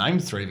 I couldn't name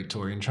 3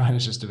 Victorian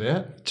trainers just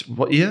about.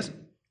 What year?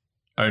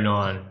 09.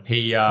 I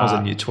was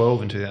in year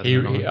 12 in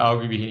 2009. I'll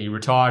give you a hint. He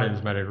retired and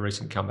has made a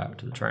recent comeback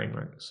to the training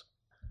ranks.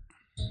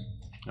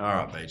 All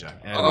right, BJ.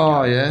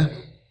 Oh, yeah.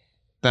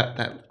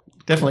 That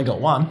definitely got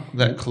 1.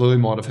 That clue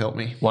might have helped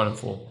me. 1 and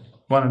 4.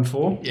 1 and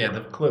 4? Yeah, the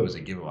clue was a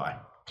giveaway.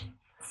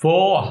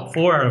 4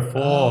 out of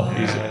 4.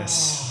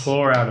 Yes.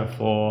 4 out of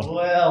 4.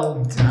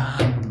 Well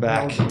done.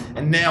 Back.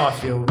 And now I've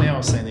seen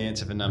the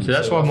answer for number 2.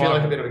 That's why I feel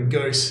like a bit of a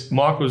goose.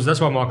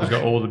 That's why Michael's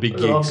got all the big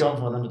gigs. I've gone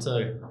for number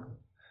 2.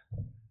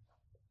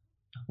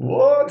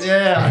 What?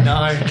 Yeah, I know.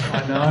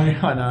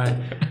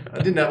 I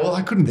didn't know. Well,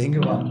 I couldn't think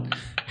of one.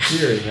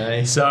 Deary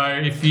me. So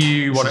if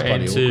you want to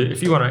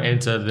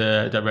enter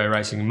the WA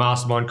Racing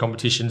Mastermind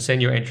competition,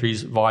 send your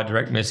entries via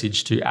direct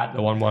message to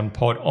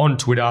 @the11pod on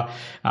Twitter.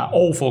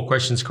 All 4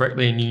 questions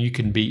correctly, and you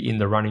can be in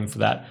the running for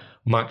that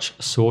much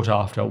sought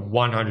after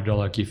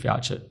 $100 gift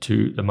voucher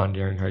to the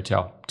Mundaring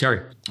Hotel. Terry.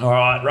 All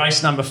right,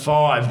 race number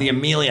 5, the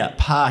Amelia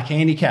Park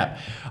Handicap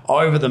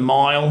over the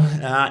mile.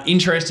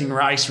 Interesting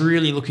race.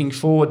 Really looking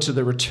forward to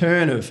the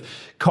return of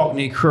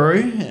Cockney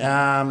Crew.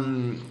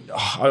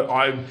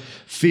 I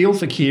feel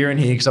for Kieran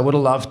here because I would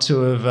have loved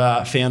to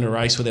have found a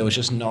race where there was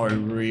just no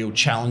real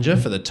challenger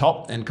for the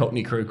top, and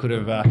Cockney Crew could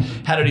have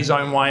had it his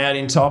own way out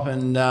in top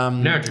and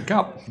Narragansett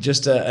Cup.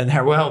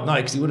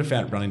 Because he would have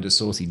found it run into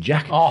Saucy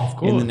Jack of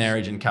course. in the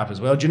Narragansett Cup as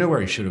well. Do you know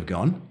where he should have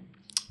gone?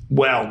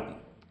 Well,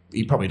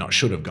 he probably not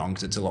should have gone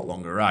because it's a lot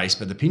longer race,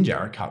 but the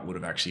Pinjarra Cup would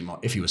have actually,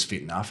 if he was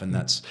fit enough, and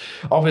that's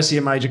obviously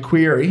a major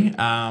query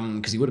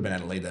because he would have been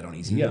able to leave that on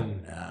his ear.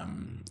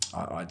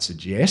 I'd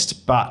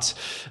suggest. But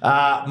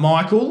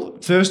Michael,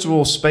 first of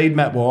all, speed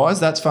map wise,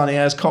 that's funny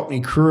as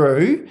Cockney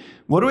Crew.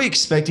 What are we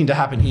expecting to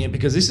happen here?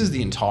 Because this is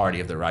the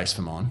entirety of the race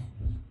for mine.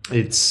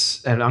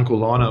 And Uncle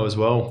Lino as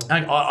well.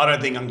 I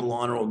don't think Uncle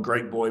Lino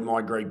or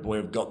my Greek boy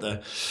have got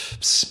the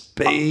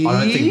speed.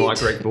 I don't think my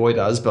Greek boy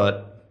does,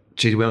 but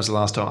gee, when was the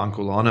last time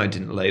Uncle Lino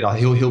didn't lead?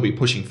 He'll be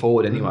pushing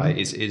forward anyway,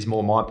 is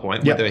more my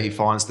point. Whether he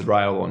finds the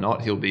rail or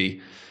not, he'll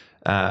be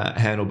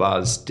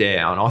handlebars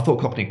down. I thought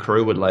Cockney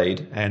Crew would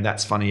lead, and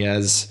that's funny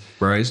as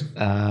Breeze.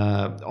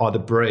 Either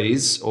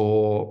Breeze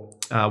or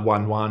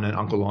 1-1 and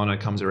Uncle Lino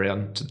comes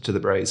around to the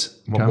Breeze.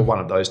 Okay. One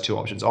of those 2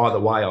 options. Either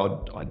way,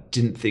 I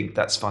didn't think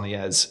that's funny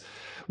as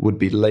would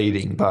be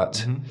leading,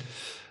 but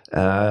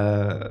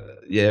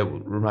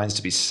remains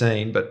to be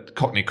seen. But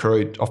Cockney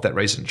Crew, off that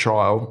recent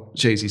trial,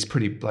 geez, he's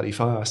pretty bloody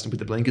fast and with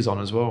the blinkers on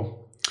as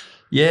well.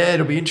 Yeah,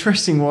 it'll be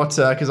interesting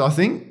because I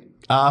think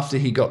after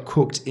he got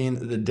cooked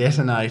in the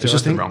detonator, it was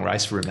just the wrong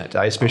race for him that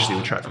day, especially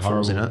with track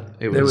performance in it.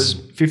 There was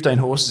 15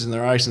 horses in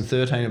the race and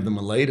 13 of them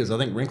were leaders. I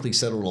think Wrinkley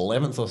settled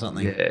 11th or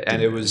something. Yeah,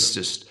 and it was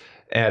just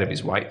out of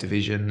his weight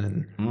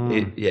division,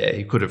 and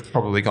he could have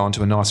probably gone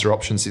to a nicer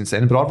option since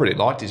then. But I've really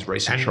liked his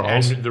recent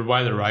trials. And the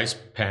way the race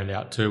panned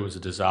out too was a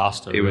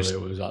disaster. It was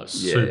like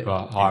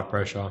super high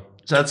pressure.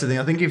 So that's the thing.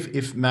 I think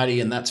if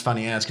Maddie and That's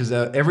Funny As, because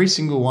every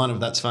single one of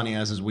That's Funny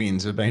As's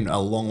wins have been a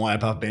long way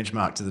above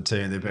benchmark to the two,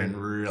 and they've been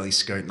really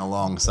scooting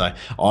along. So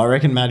I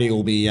reckon Maddie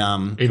will be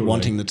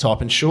wanting the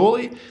top, and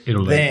surely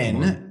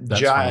then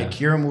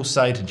Kieran will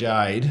say to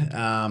Jade,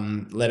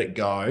 let it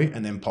go,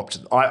 and then pop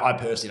to. I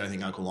personally don't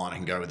think Uncle Lionel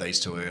can go with these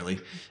too early.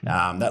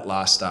 That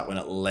last start when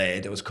it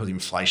led, it was because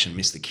Inflation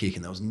missed the kick,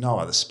 and there was no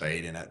other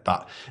speed in it.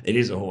 But it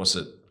is a horse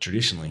that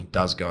traditionally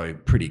does go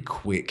pretty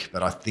quick,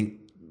 but I think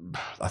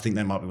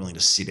they might be willing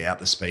to sit out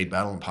the speed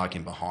battle and park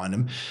in behind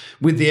them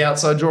with the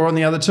outside draw on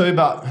the other two.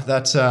 But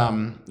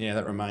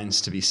that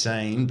remains to be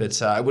seen.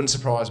 But it wouldn't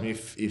surprise me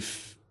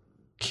if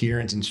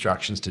Kieran's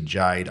instructions to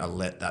Jade are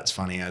let That's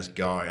Funny As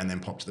go and then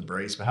pop to the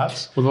breeze,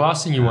 perhaps. Well, the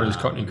last thing you want is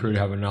Cockney Crew to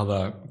have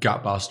another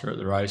gut buster at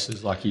the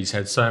races. Like, he's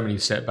had so many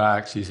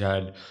setbacks. He's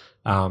had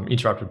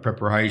interrupted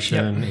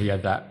preparation. Yep. He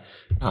had that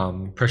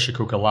pressure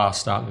cooker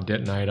last start in the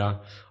detonator.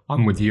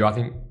 I'm with you. I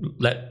think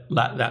let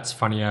That's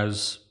Funny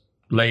As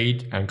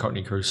lead and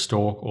Cockney Crew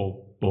stalk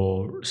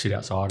or sit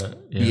outside it.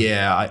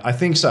 Yeah, I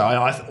think so.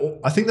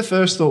 I think the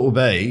first thought will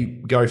be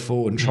go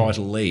forward and try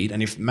to lead.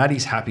 And if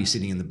Maddie's happy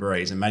sitting in the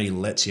breeze and Maddie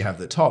lets you have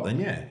the top,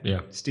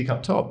 then stick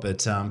up top.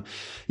 But and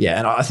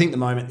I think the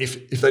moment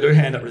if they do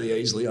hand up really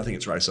easily, I think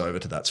it's race over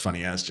to That's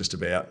Funny As just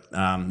about.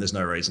 There's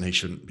no reason he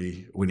shouldn't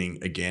be winning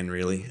again,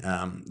 really.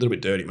 A little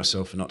bit dirty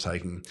myself for not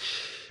taking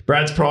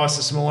Brad's price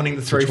this morning,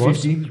 the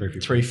 350.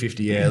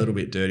 350, yeah, a little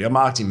bit dirty. I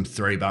marked him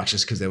 $3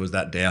 just because there was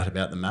that doubt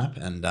about the map.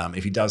 And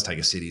if he does take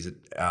a city,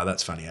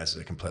 That's Funny As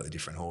is a completely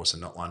different horse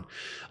and not one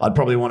I'd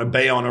probably want to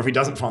be on. Or if he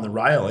doesn't find the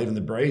rail, even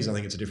the breeze, I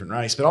think it's a different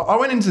race. But I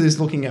went into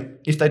this looking at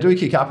if they do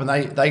kick up and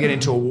they get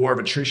into a war of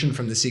attrition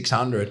from the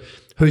 600,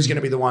 who's going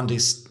to be the one to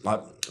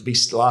be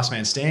last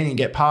man standing and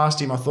get past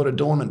him? I thought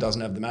Adornment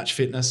doesn't have the match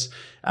fitness.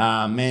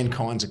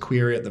 Mankind's a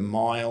query at the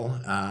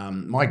mile.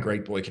 My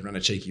Greek boy can run a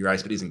cheeky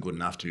race, but isn't good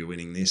enough to be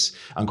winning this.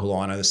 Uncle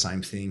Lino, the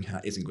same thing,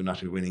 isn't good enough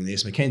to be winning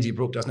this. Mackenzie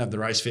Brook doesn't have the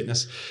race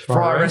fitness.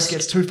 Friar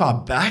gets too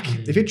far back.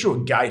 If it drew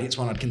a gate, it's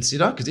one I'd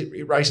consider because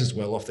it races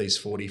well off these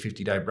 40,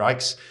 50-day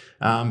breaks.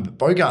 But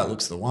Bogart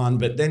looks the one.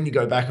 But then you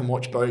go back and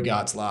watch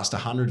Bogart's last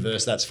 100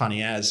 versus That's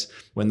Funny As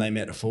when they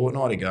met a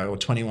fortnight ago or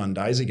 21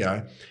 days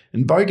ago.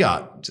 And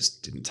Bogart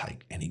just didn't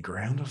take any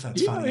ground off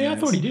That's Funny As. Yeah, I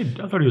thought he did.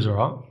 I thought he was all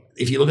right.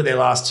 If you look at their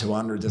last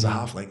 200, there's a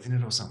half length in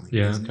it or something.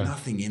 Yeah, there's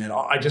nothing in it.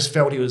 I just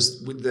felt he was,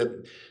 with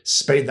the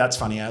speed That's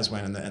Funny As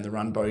went and the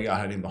run Bogart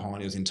had in behind,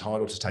 he was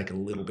entitled to take a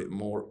little bit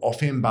more off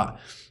him. But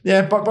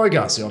yeah,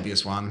 Bogart's the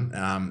obvious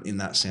one in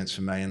that sense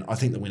for me. And I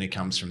think the winner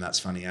comes from That's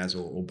Funny As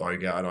or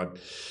Bogart.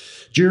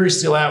 Jury's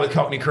still out with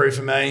Cockney Crew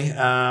for me.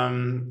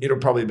 It'll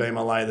probably be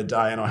my lay of the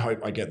day, and I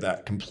hope I get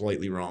that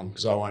completely wrong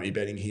because I won't be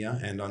betting here.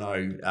 And I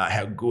know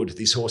how good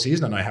this horse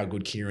is, and I know how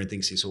good Kieran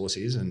thinks his horse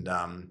is. And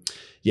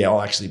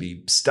I'll actually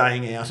be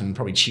staying out and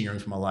probably cheering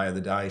for my lay of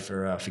the day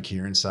for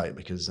Kieran's sake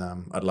because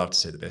I'd love to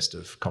see the best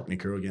of Cockney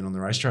Crew again on the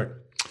racetrack.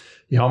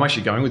 Yeah, I'm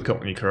actually going with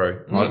Cockney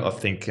Crew. I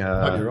think.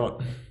 Hope you're right.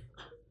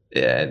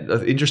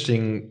 Yeah,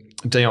 interesting.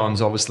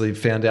 Dion's obviously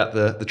found out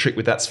the trick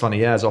with That's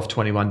Funny As off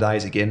 21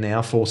 days again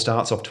now. 4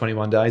 starts off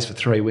 21 days for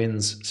 3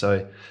 wins.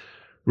 So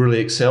really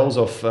excels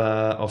off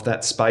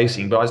that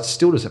spacing. But I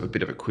still just have a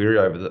bit of a query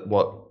over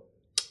what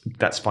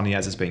That's Funny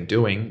As has been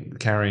doing,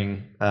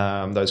 carrying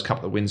those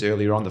couple of wins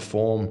earlier on. The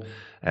form,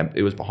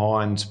 it was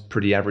behind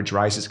pretty average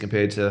races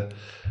compared to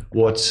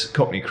what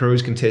Cockney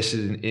Crew's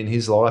contested in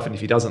his life. And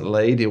if he doesn't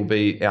lead, he'll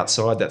be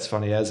outside That's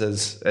Funny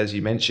as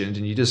you mentioned.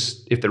 And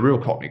if the real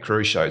Cockney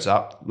Crew shows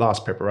up,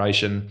 last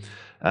preparation,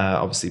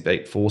 obviously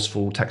beat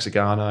Forceful,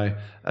 Taxigano,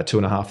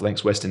 2.5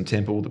 lengths Western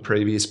Temple. The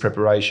previous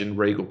preparation,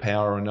 Regal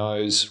Power and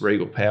Nose,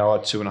 Regal Power,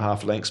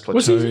 2.5 lengths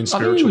Platoon, Spiritual Warrior.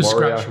 I think he was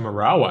scratched from a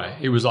railway.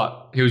 He was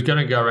going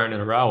to go around in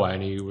a railway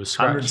and he was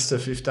scratched. Hundreds to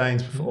 15s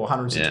before,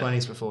 hundreds to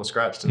 20s before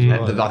scratched as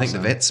well. I think the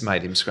vets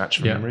made him scratch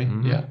from memory.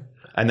 Mm-hmm. Yeah.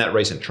 And that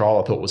recent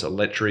trial I thought was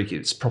electric.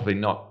 It's probably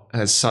not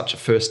as such a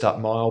first up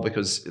mile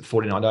because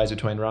 49 days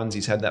between runs.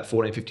 He's had that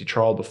 1450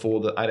 trial before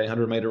the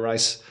 1800 metre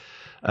race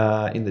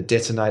in the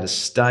Detonator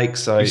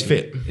Stakes. So he's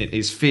fit.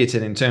 He's fit.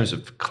 And in terms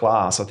of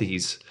class, I think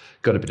he's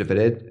got a bit of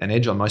an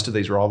edge on most of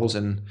these rivals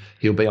and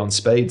he'll be on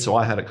speed. So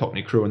I had a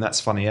Cockney Crew and That's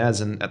Funny As.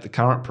 And at the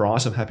current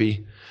price, I'm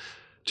happy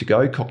to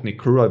go Cockney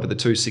Crew over the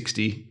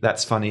 260.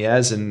 That's Funny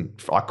As.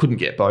 And I couldn't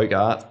get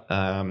Bogart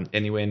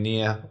anywhere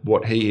near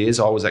what he is.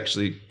 I was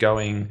actually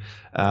going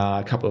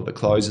a couple of the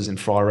closers in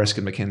Friaresque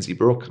and Mackenzie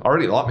Brook. I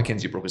really like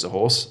Mackenzie Brook as a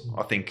horse.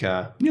 I think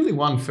nearly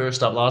won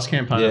first up last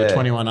campaign at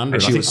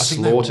 2100. She was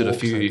slaughtered a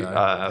few,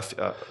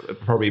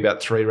 probably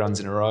about 3 runs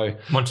in a row.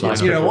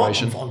 You know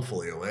what? I'm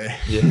fully aware.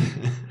 Yeah,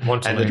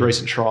 and the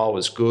recent trial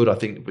was good. I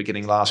think we're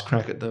getting last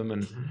crack at them,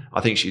 and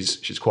I think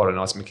she's quite a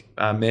nice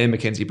mare,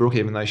 Mackenzie Brook,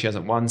 even though she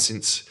hasn't won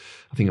since.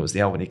 I think it was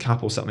the Albany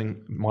Cup or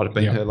something. Might have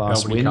been her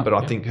last Albany win, Cup, but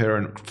I think her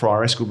and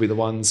Friaresque will be the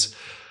ones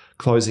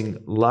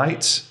closing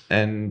late.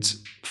 And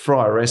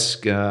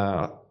Friaresque,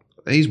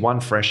 he's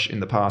won fresh in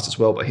the past as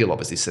well, but he'll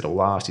obviously settle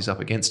last. He's up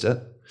against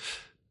it.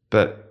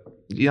 But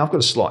yeah, I've got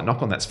a slight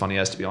knock on That's Funny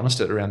As, to be honest,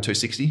 at around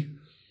 260.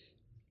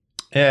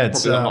 Yeah,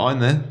 it's probably not mine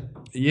there.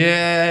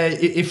 Yeah,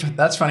 if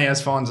that's funny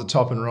as finds the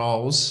top and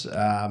rolls.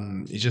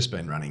 He's just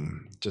been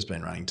running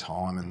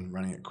time and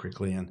running it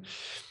quickly, and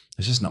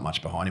there's just not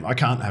much behind him. I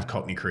can't have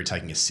Cockney Crew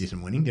taking a sit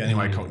and winning. The only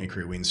way Cockney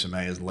Crew wins for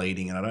me is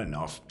leading, and I don't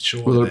know if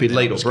sure. Well, it'll be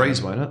lead or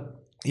breeze, won't it?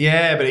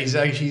 Yeah, but he's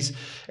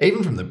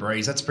even from the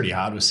breeze, that's pretty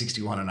hard with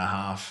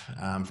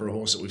 61.5 for a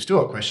horse that we've still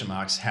got question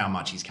marks how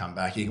much he's come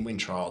back. You can win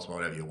trials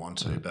whatever you want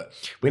to, but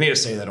we need to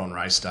see that on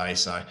race day.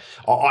 So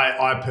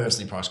I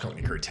personally price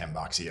Cockney Crew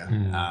 $10 here.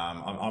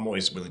 I'm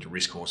always willing to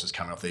risk horses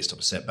coming off these type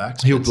of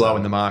setbacks. He'll blow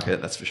in the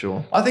market, that's for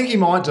sure. I think he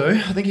might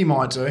do.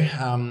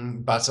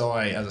 But as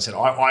I said,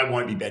 I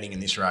won't be betting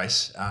in this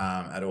race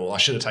at all. I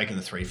should have taken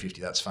the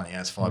 350. That's funny.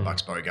 It's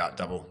 $5 Bogart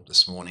double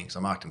this morning. So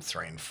I marked him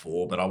 3 and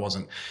 4, but I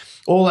wasn't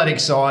all that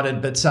excited.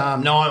 But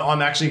no,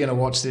 I'm actually going to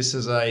watch this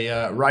as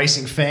a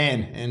racing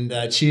fan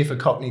and cheer for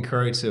Cockney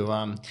Crew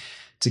to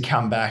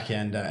come back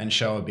and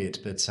show a bit.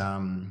 But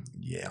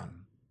yeah,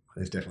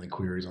 there's definitely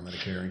queries on that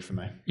occurring for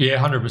me.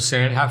 Yeah,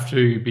 100%. Has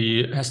to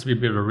be a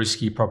bit of a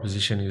risky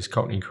proposition, is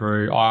Cockney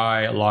Crew.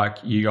 I, like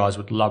you guys,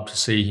 would love to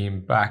see him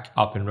back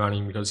up and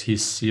running because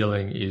his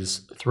ceiling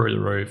is through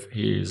the roof.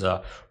 He is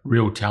a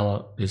real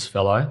talent, this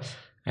fellow.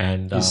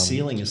 And his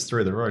ceiling is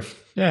through the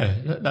roof. Yeah,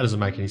 that doesn't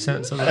make any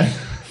sense, does it?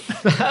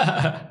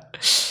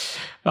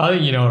 I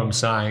think you know what I'm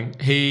saying.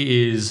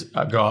 He is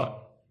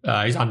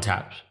he's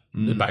untapped,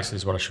 basically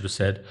is what I should have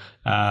said.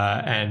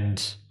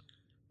 And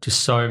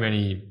just so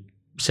many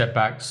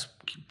setbacks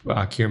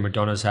Kieran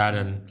McDonough's had,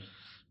 and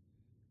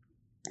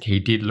he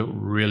did look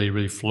really,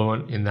 really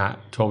fluent in that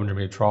 1,200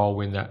 metre trial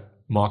win that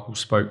Michael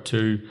spoke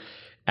to.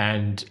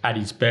 And at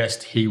his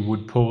best, he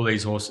would pull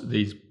these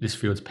horses, this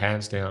field's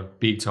pants down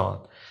big time.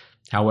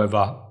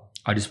 However,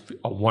 I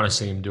want to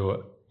see him do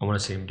it. I want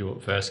to see him do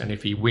it first. And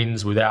if he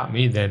wins without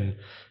me, then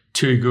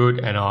too good.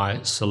 And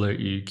I salute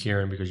you,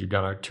 Kieran, because you've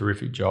done a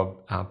terrific job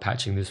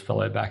patching this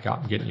fellow back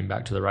up and getting him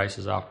back to the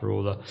races after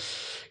all the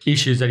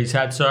issues that he's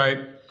had.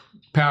 So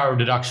power of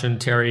deduction,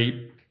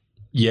 Terry.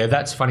 Yeah,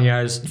 that's funny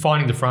as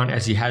finding the front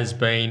as he has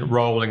been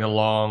rolling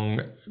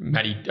along.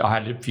 Matty, I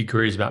had a few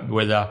queries about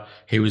whether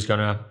he was going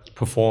to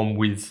perform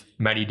with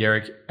Matty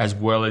Derrick as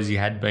well as he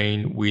had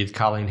been with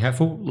Carleen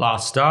Heffel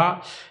last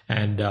start.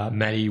 And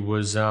Matty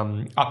was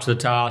up to the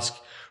task,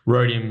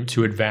 rode him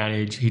to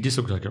advantage. He just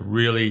looked like a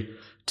really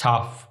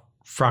tough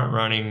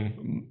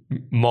front-running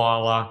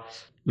miler.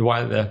 The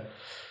way that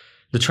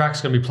the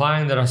track's going to be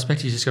playing, that I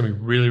expect he's just going to be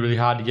really, really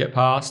hard to get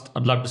past.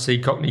 I'd love to see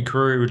Cockney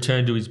Crew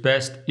return to his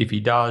best. If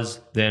he does,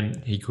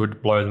 then he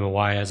could blow them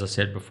away, as I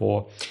said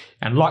before.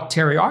 And like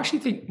Terry, I actually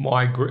think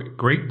my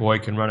Greek boy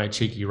can run a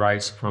cheeky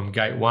race from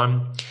gate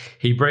one.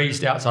 He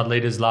breezed outside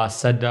leaders last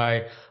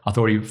Saturday. I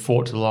thought he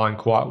fought to the line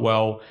quite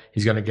well.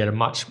 He's going to get a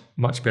much,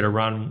 much better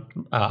run.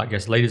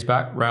 Leaders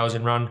back, rails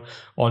in run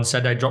on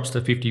Saturday, drops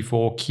to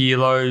 54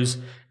 kilos.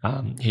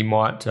 He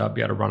might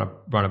be able to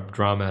run a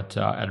drum at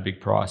a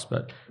big price,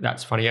 but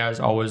that's funny as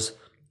I was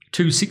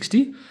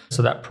 260.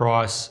 So that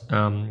price,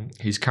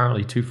 he's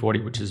currently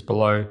 240, which is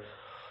below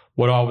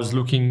what I was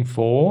looking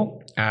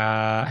for.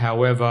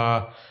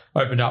 However,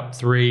 opened up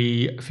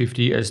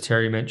 350 as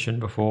Terry mentioned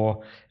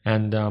before,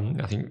 and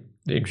I think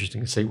it's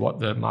interesting to see what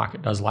the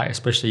market does late,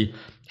 especially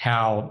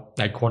how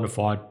they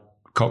quantified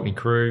Cockney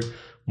Crew.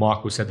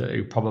 Michael said that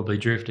he'll probably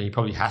drift, and he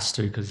probably has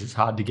to because it's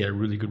hard to get a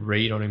really good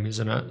read on him,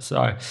 isn't it?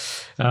 So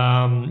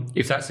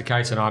if that's the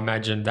case, and I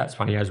imagine that's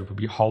funny as will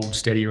probably hold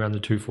steady around the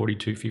 240,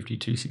 250,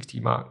 260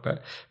 mark.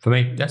 But for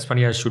me, that's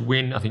funny as should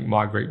win. I think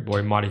my Greek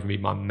boy might even be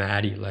my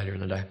Maddie later in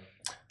the day.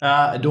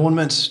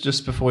 Adornments,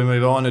 just before we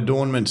move on,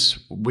 adornments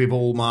we've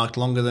all marked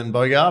longer than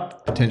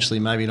Bogart, potentially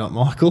maybe not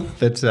Michael,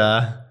 but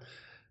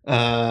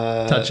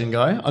touch and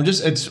go.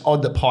 It's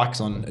odd that Pike's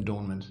on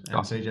adornment and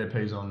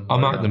CJP's on I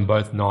marked them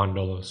both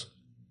 $9.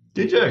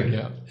 Did you?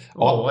 Yeah.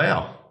 Oh,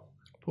 wow.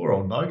 Poor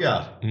old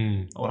Bogart.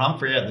 Old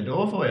Humphrey out the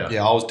door for you.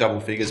 Yeah, I was double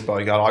figures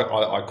Bogart.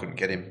 I couldn't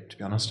get him, to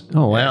be honest.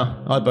 Oh,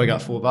 wow. I had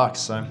Bogart $4,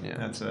 so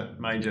that's a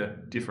major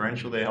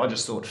differential there. I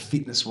just thought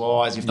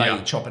fitness-wise, if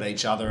they chop at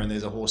each other and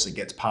there's a horse that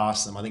gets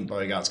past them, I think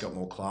Bogart's got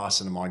more class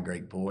than my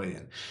Greek boy,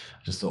 and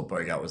I just thought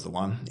Bogart was the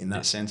one in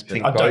that sense.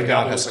 But I think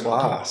Bogart has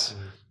class.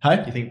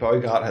 Hey? You think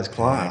Bogart has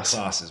class? Yeah,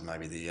 class is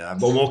maybe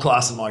more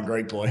class than my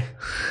Greek boy.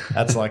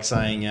 That's like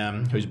saying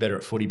who's better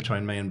at footy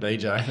between me and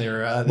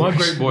BJ. My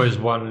Greek boy has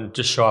won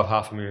just shy of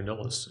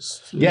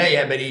 $500,000.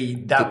 Yeah, but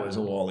that was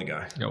a while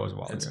ago. That was a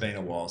while It's ago. been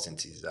a while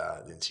since he's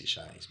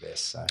shown his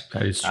best. So.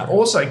 That is true.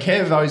 Also,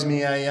 Kev owes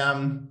me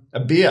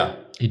a beer.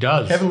 He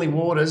does. Heavenly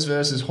Waters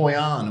versus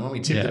Hoyan. And when we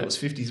tipped it was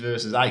 50s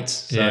versus 8s.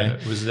 So. Yeah,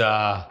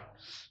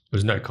 it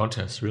was no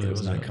contest, really. It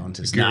was no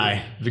contest.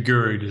 The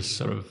guru just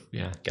sort of,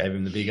 gave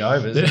him the big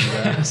overs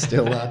and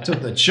still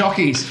took the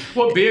chockies.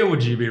 What beer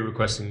would you be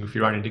requesting if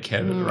you run into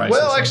Kev at the race?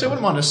 Well, actually, I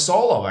wouldn't mind a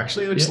solo,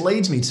 which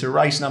leads me to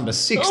race number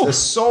 6, the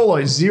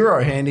Solo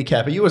Zero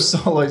handicap. Are you a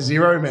Solo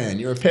Zero man?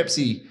 You're a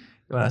Pepsi...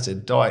 Well, that's a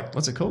diet.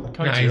 What's it called?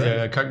 Coke he's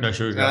a Coke no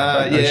sugar.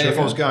 If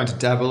I was going to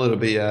dabble, it'll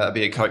be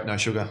a Coke no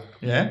sugar.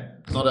 Yeah?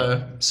 Not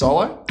a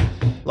solo?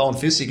 Low on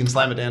fist, you can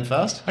slam it down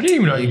fast. I didn't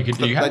even know you could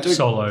do. You They had do-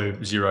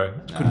 solo zero.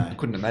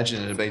 Couldn't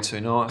imagine it'd be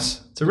too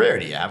nice. It's a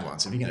rarity you have one,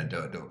 so if you're going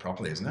to do it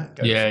properly, isn't it?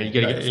 Yeah,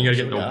 you got to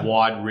get the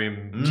wide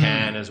rim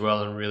can as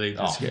well, and really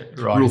just get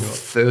right Real into it.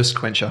 thirst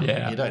quencher.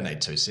 Yeah. You don't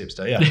need 2 sips,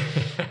 do you?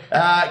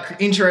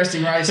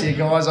 Interesting race here,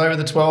 guys. Over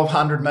the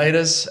 1,200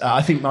 metres.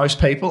 I think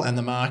most people and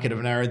the market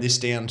have narrowed this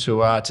down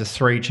to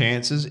 3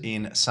 chances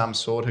in some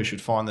sort who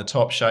should find the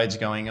top shades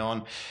going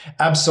on.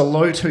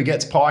 Absolute, who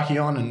gets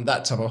Pikey on, and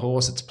that type of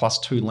horse, it's plus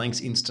 2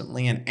 lengths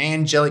instantly. And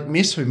Angelic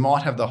Miss, who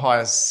might have the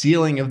highest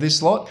ceiling of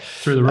this lot.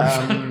 Through the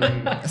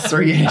roof.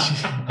 3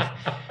 inches.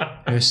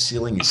 Her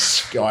ceiling is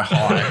sky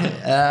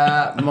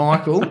high.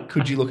 Michael,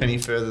 could you look any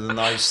further than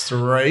those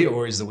 3,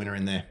 or is the winner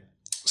in there?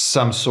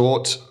 Some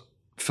Sort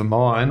for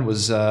mine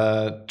was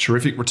a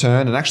terrific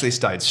return and actually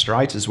stayed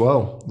straight as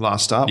well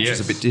last up, which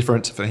is a bit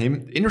different for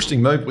him.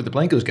 Interesting move with the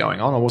blinkers going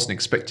on. I wasn't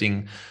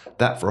expecting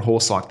that for a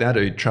horse like that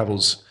who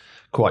travels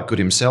quite good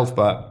himself,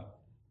 but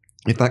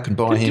if that can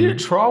buy him... Did it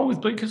trial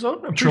with blinkers on?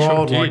 I'm pretty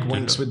Trialled sure it like did,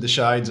 Winks didn't it? with the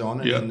shades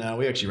on, Yeah. and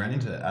we actually ran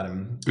into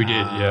Adam. We did,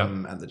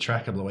 at the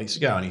track a couple of weeks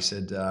ago, and he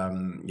said,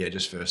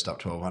 just first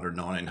up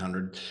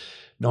 1,200,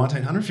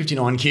 1,900,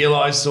 59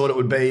 kilos. Thought it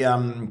would be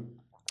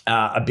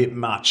a bit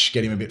much,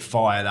 get him a bit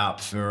fired up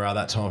for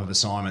that type of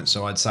assignment.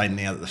 So I'd say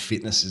now that the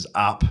fitness is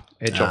up,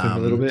 Edge off him a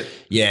little bit.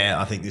 Yeah,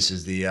 I think this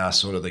is the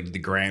sort of the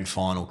grand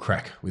final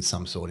crack with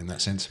Some Sort in that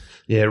sense.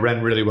 Yeah,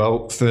 ran really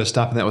well first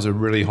up, and that was a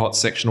really hot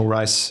sectional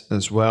race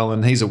as well.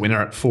 And he's a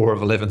winner at 4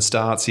 of 11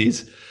 starts.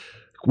 He's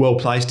well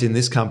placed in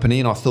this company,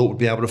 and I thought we'd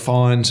be able to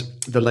find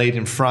the lead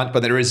in front,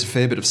 but there is a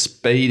fair bit of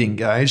speed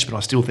engaged, but I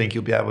still think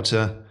he'll be able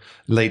to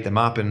lead them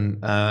up,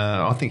 and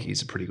I think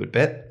he's a pretty good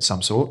bet,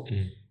 Some Sort.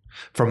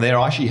 From there,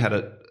 I actually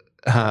had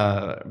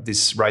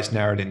this race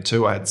narrowed in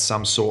 2. I had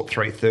Some Sort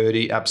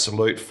 330,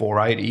 Absolute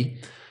 480,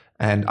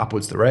 and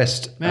upwards the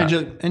rest.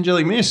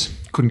 Angelic Miss.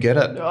 Couldn't get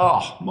it.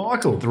 Oh,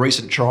 Michael. The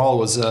recent trial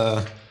was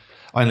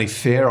only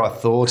fair, I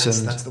thought.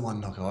 That's the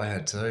one knock I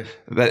had too.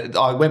 But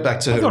I went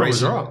back to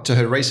thought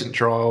her recent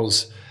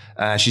trials.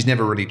 She's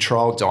never really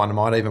trialled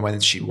Dynamite, even when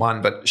she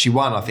won. But she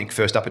won, I think,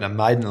 first up in a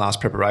maiden last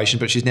preparation.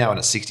 But she's now in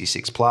a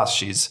 66 plus.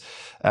 She's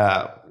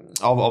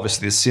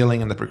obviously the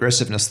ceiling and the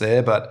progressiveness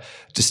there, but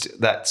just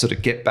that sort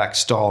of get back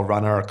style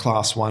runner, a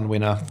Class 1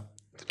 winner,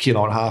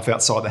 kilo and a half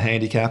outside the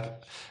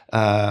handicap.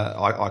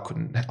 I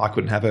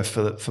couldn't have her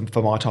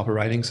for my type of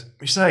ratings.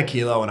 You say 1.5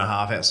 kilos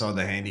outside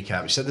the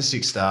handicap. You said the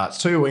 6 starts,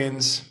 2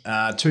 wins,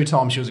 2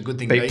 times she was a good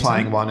thing. Beat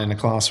playing 1 in a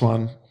Class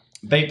 1.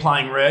 Beat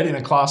playing red in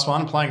a Class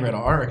 1. Playing red,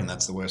 I reckon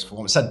that's the worst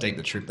form. It's had deep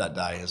the trip that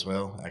day as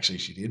well. Actually,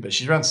 she did. But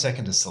she's run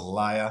second to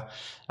Soleil.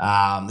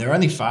 Their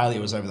only failure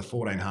was over the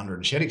 1,400.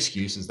 And she had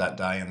excuses that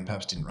day and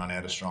perhaps didn't run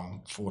out a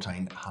strong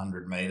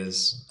 1,400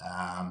 metres.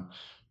 I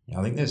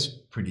think there's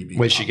pretty big...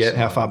 Where'd she get?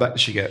 How far back did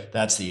she get?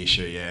 That's the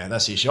issue, yeah.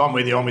 That's the issue. I'm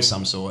with you. I'm with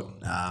Some Sort.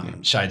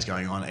 Shades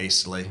going on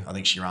easterly. I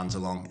think she runs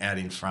along out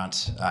in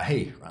front.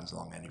 He runs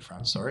along out in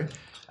front, sorry.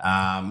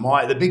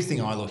 The big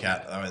thing I look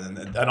at,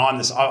 and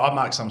I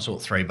mark Some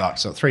Sort $3,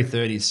 so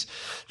 330 is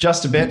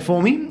just a bet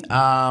for me.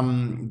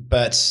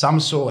 But Some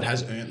Sort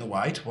has earned the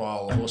weight,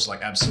 while a horse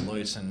like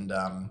Absolute and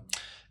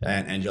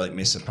Angelic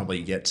Miss have probably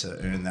yet to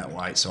earn that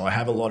weight. So I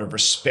have a lot of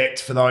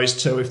respect for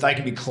those two. If they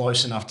can be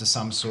close enough to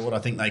Some Sort, I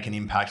think they can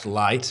impact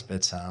late.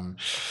 But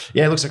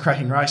it looks a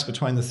cracking race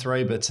between the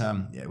 3. But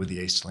with the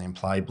easterly in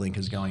play,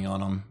 blinkers going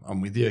on,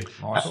 I'm with you,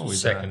 Michael.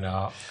 Second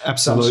up.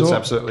 Absolute's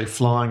absolutely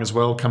flying as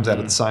well. Comes out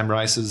of the same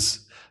race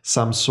as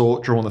Some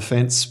Sort, drawn the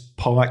fence.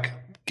 Pike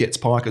gets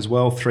Pike as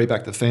well. 3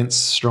 back the fence,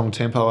 strong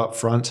tempo up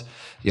front.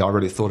 Yeah, I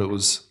really thought it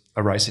was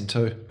a race in 2.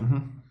 Mm-hmm.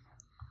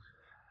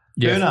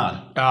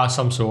 Yeah, Bernard.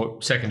 Some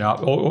Sort, second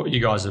up. All you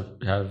guys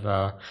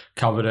have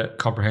covered it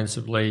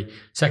comprehensively.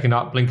 Second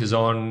up, blinkers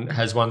on,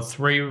 has won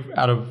 3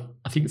 out of,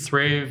 I think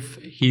 3 of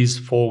his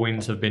 4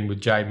 wins have been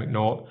with Jade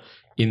McNaught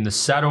in the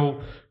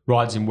saddle.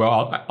 Rides him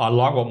well. I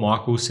like what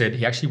Michael said.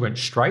 He actually went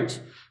straight,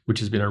 which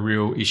has been a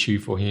real issue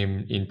for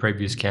him in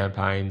previous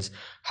campaigns.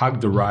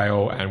 Hugged the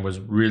rail and was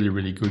really,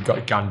 really good.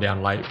 Got gunned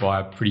down late by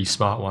a pretty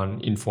smart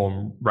one,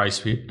 informed race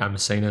fit,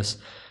 Amacinas.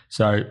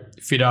 So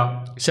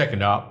fitter,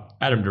 second up,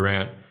 Adam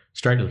Durant,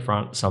 straight to the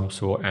front, Some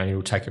Sort, and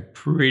he'll take a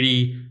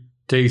pretty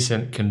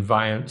decent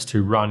conveyance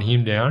to run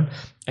him down.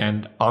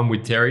 And I'm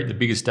with Terry. The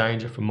biggest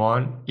danger for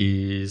mine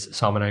is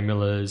Simon A.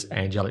 Miller's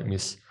Angelic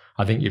Miss.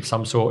 I think if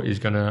Some Sort is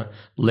going to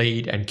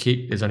lead and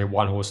kick, there's only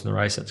one horse in the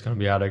race that's going to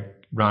be able to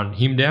run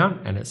him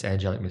down, and it's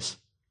Angelic Miss.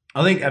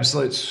 I think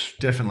Absolute's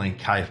definitely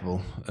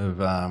capable of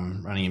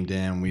running him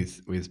down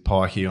with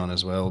Pikey on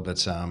as well,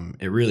 but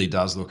it really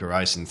does look a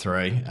race in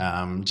 3.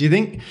 Do you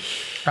think?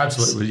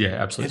 Absolutely,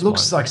 yeah, absolutely. It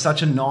looks like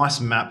such a nice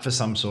map for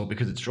Some Sort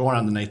because it's drawn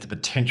underneath the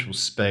potential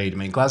speed. I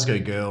mean, Glasgow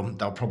Girl,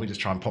 they'll probably just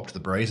try and pop to the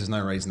breeze. There's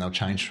no reason they'll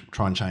try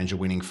and change a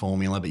winning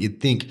formula, but you'd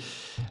think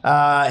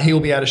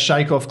he'll be able to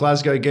shake off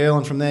Glasgow Girl,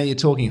 and from there you're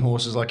talking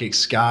horses like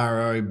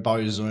Excaro,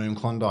 Beau Zoom,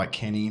 Klondike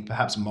Kenny,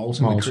 perhaps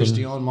Molten with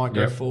Christian might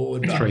go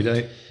forward.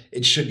 3D.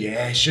 He should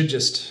get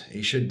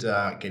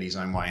his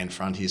own way in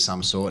front here,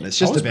 Some Sort. And it's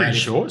just I was about pretty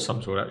short,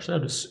 Some Sort,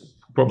 actually.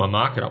 brought my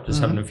market up,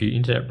 just having a few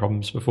internet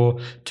problems before.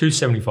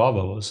 275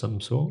 I was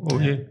some sort. What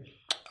were you?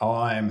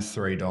 I am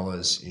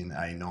 $3 in a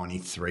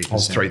 93%. I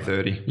was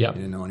 330. Yeah.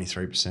 In a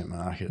 93%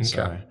 market. Okay.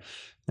 So,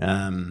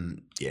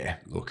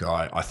 look,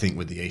 I think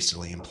with the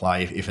Easterly in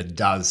play, if it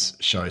does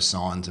show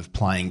signs of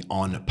playing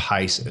on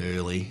pace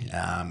early,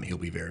 he'll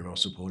be very well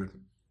supported.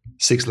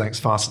 6 lengths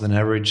faster than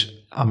average.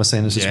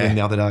 Amasena's win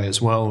the other day as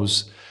well. It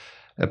was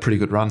a pretty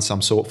good run,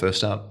 some sort,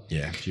 first up.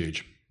 Yeah,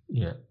 huge.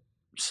 Yeah.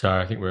 So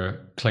I think we're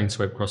clean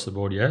sweep across the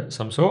board, yeah?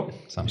 Some sort?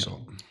 Some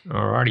sort.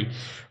 Alrighty.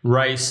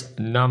 Race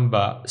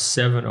number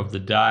 7 of the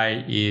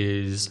day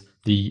is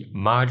the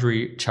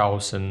Marjorie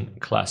Charleston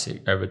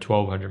Classic over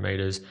 1,200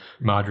 metres.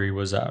 Marjorie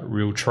was a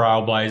real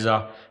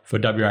trailblazer for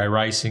WA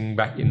racing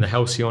back in the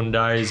Halcyon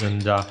days,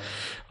 and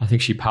I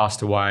think she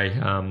passed away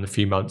a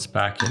few months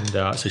back,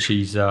 and so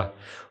she's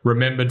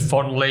remembered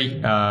fondly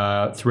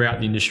throughout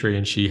the industry,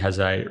 and she has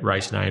a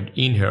race named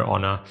in her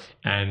honour,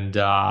 and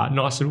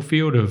nice little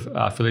field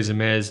of fillies and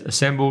mares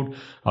assembled.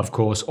 Of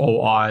course,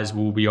 all eyes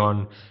will be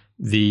on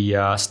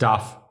the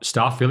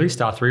star filly,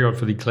 star 3-year-old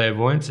for the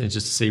Clairvoyance, and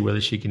just to see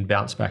whether she can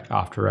bounce back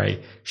after a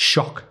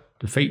shock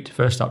defeat,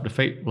 first up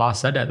defeat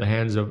last Saturday at the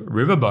hands of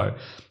Riverbow.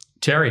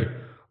 Terry,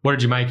 what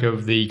did you make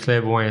of the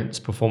Clairvoyance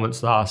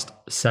performance last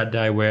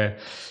Saturday, where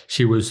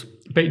she was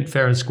beaten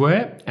fair and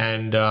square?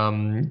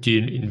 And do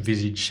you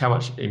envisage, how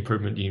much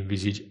improvement do you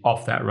envisage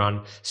off that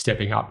run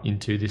stepping up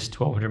into this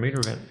 1,200 metre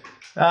event?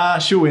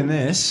 She'll win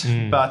this,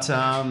 but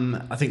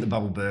I think the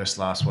bubble burst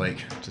last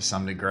week to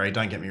some degree.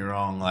 Don't get me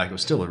wrong; like it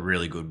was still a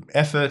really good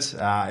effort.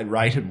 It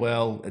rated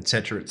well,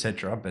 etc.,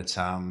 etc. But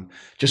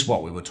just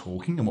what we were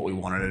talking and what we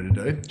wanted her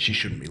to do, she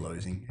shouldn't be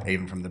losing,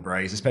 even from the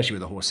breeze, especially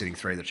with the horse sitting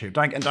 3 the tube.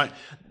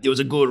 It was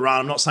a good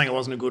run. I'm not saying it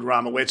wasn't a good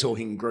run, but we're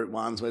talking Group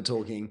 1s. We're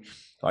talking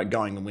like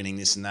going and winning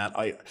this and that.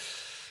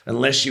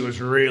 Unless she was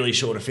really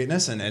short of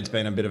fitness and it's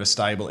been a bit of a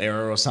stable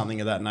error or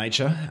something of that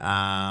nature.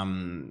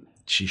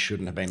 She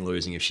shouldn't have been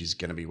losing if she's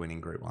going to be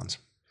winning Group 1s.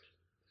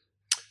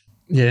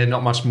 Yeah,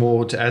 not much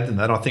more to add than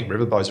that. I think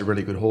Riverbow's a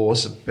really good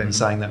horse. I've been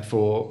saying that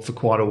for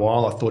quite a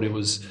while. I thought it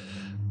was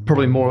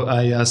probably more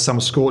a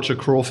Summer Scorcher,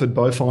 Crawford,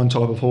 Bowfine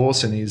type of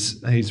horse, and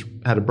he's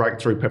had a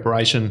breakthrough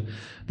preparation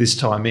this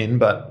time in,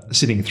 but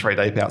sitting 3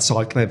 deep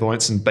outside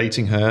Clairvoyance and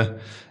beating her,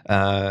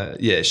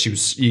 she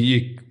was.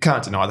 You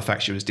can't deny the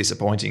fact she was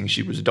disappointing.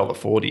 She was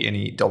 $1.40.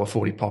 Any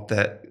 $1.40 pop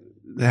that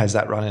has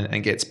that run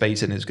and gets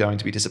beaten is going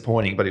to be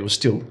disappointing, but it was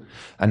still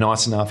a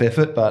nice enough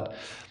effort. But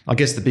I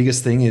guess the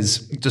biggest thing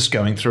is just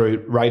going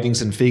through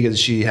ratings and figures.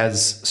 She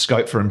has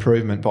scope for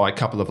improvement by a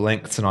couple of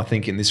lengths, and I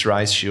think in this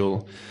race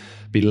she'll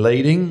be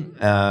leading,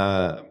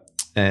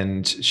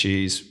 and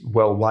she's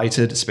well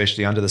weighted,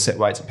 especially under the set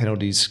weights and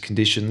penalties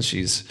conditions.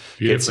 She's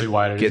beautifully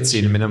weighted, gets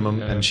in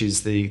minimum, and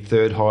she's the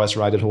 3rd highest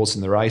rated horse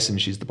in the race,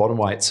 and she's the bottom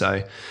weight.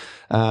 So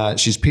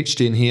she's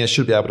pitched in here,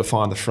 should be able to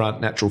find the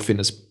front, natural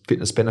fitness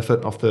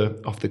benefit off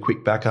the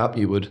quick back up.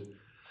 You would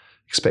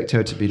expect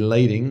her to be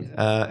leading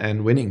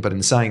and winning, but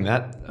in saying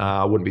that,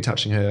 I wouldn't be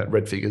touching her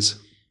red figures.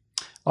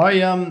 I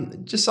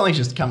just something's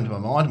just come to my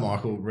mind,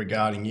 Michael,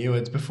 regarding you.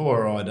 It's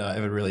before I'd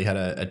ever really had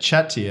a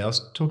chat to you. I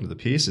was talking to the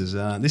Pierces.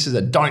 This is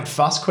a don't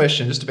fuss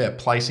question, just about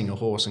placing a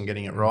horse and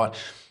getting it right.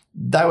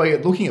 They were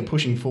looking at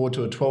pushing forward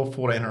to a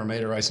 1,200-1,400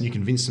 metre race, and you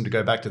convinced them to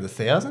go back to the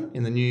 1,000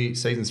 in the new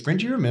season sprint.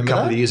 Do you remember that? A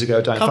couple of years ago,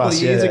 don't fuss. A couple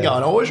of years ago,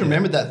 and I always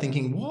remembered that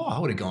thinking, wow, I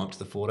would have gone up to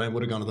the 14,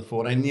 would have gone to the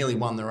 14, nearly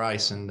won the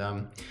race, and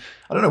I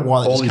don't know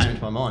why that just came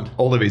into my mind.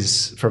 All of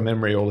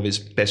his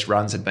best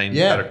runs had been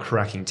at a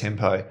cracking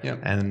tempo,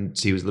 and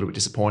he was a little bit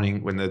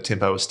disappointing when the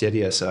tempo was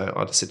steadier, so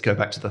I just said go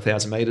back to the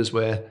 1,000 metres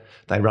where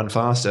they run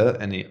faster,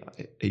 and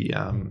he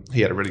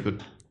had a really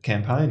good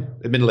campaign.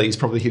 Admittedly, he's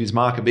probably hit his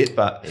mark a bit,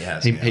 but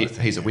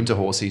he's a winter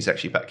horse. He's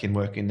actually back in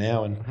working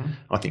now, and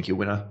I think he'll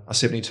win a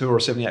 72 or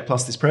a 78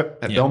 plus this prep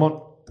at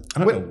Belmont. I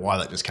don't know why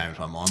that just came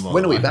into my mind.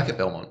 When are we back at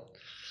Belmont?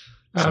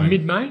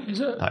 Mid-May, is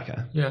it?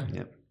 Okay. Yeah.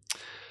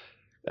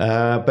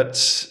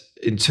 But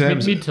in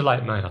terms mid to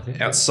late May, I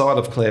think. Outside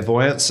of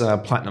Clairvoyance,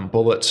 Platinum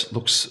Bullet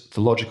looks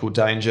the logical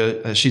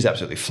danger. She's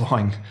absolutely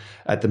flying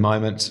at the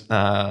moment. You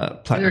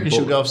reckon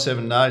she'll go off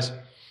 7 days?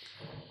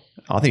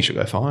 I think she'll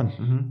go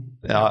fine.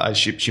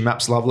 She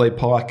maps lovely.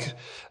 Pike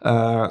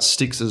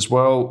sticks as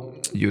well.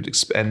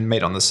 And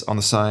meet on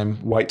the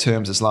same weight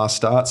terms as last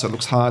start, so it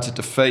looks hard to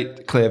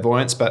defeat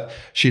Clairvoyance, but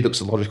she looks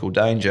a logical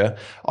danger.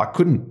 I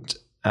couldn't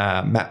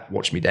map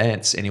Watch Me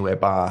Dance anywhere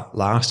bar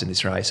last in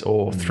this race,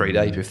 or 3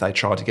 deep if they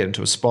tried to get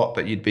into a spot,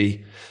 but you'd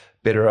be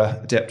better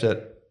adept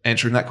at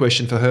answering that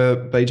question for her,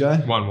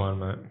 BJ. 1-1,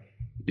 mate.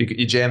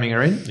 You're jamming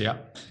her in? Yeah.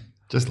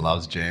 Just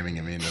loves jamming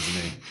him in,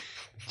 doesn't he?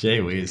 Gee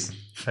whiz.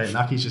 Hey,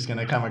 Nucky's just going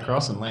to come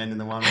across and land in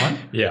the 1-1?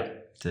 Yeah.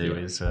 Gee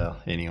whiz. Well,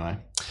 anyway.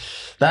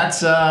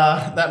 That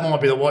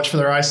might be the watch for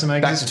the race,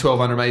 Back to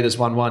 1,200 metres,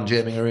 1-1,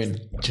 jamming her in.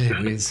 Gee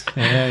whiz.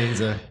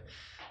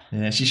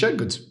 She showed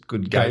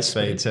good gate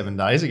speed 7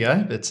 days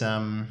ago, but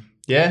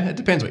Yeah, it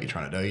depends what you're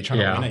trying to do. You're trying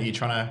to win it. You're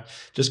trying to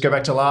just go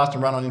back to last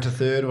and run on into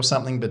third or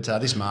something. But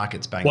this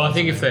market's bang. Well, I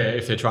think if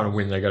they're trying to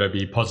win, they got to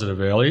be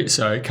positive early.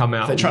 So come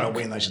out. If they're trying to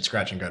win, they should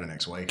scratch and go to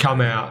next week.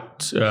 Come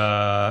out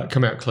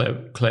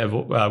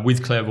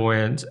with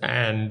Clairvoyant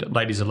and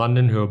Ladies of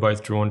London, who are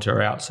both drawn to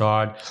our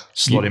outside.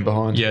 Slot in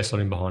behind. Yeah,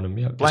 slot in behind them.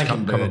 Yeah, Blank just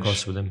and come Burge.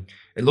 across with them.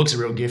 It looks a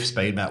real gift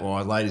speed, Matt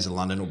Wise. Ladies of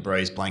London will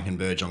breeze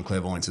Blankenburge on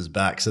Clairvoyance's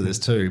back. So there's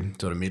two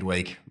sort of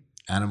midweek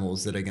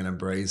animals that are going to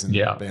breeze and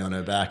be on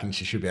her back, and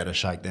she should be able to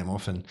shake them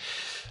off and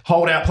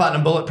hold out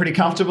Platinum Bullet pretty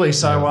comfortably.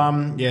 So,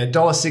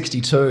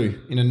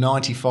 $1.62 in a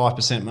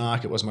 95%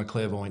 market was my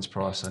Clairvoyance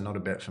price. So not a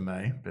bet for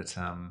me. But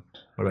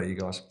what about you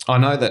guys? I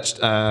know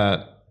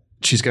that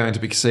she's going to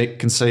be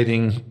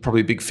conceding probably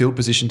a big field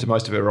position to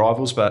most of her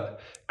rivals, but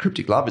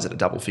Cryptic Love is at a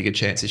double-figure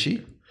chance, is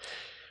she?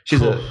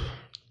 She's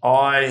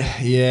I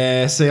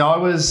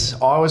was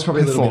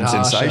probably a little bit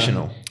harsher.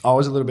 Sensational. I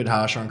was a little bit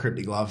harsher on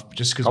Cryptic Love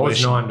just because I was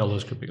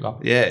 $9 Cryptic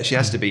Love. Yeah, she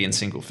has to be in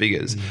single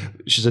figures.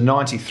 She's a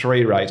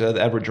 93 rater.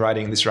 The average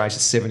rating in this race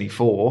is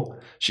 74.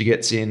 She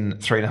gets in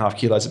 3.5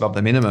 kilos above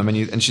the minimum,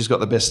 and she's got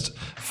the best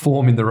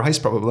form in the race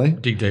probably.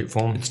 Dig deep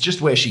form. It's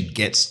just where she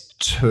gets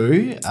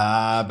to.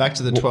 Back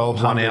to the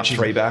 1200. 1 out,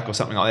 3 back or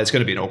something like that. It's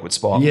going to be an awkward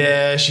spot.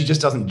 Yeah, she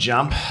just doesn't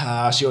jump.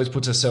 She always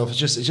puts herself, it's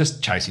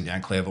just chasing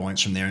down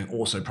Clairvoyance from there, and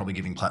also probably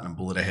giving Platinum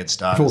Bullet a head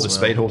start. If all the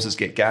speed horses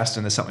get gassed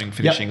and there's something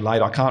finishing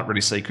late, I can't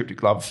really see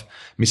Cryptic Love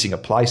missing a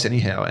place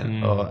anyhow.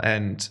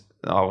 And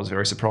I was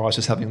very surprised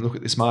just having a look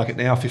at this market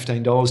now.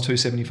 $15,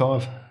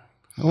 $2.75.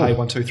 Pay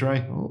 1, 2,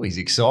 3. Oh, he's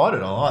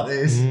excited. I like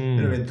this.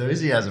 Bit of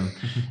enthusiasm.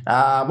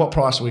 What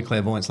price are we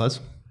Clairvoyance, lads?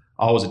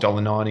 I was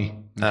 $1.90.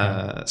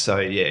 Okay. So,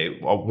 yeah,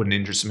 I wouldn't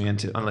interest me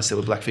unless there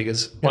were black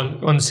figures.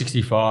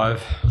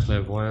 165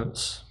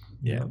 Clairvoyance.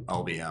 Yeah,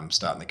 I'll be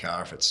starting the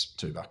car if it's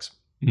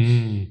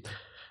 $2.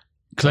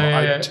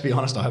 Claire, to be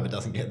honest, I hope it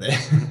doesn't get there.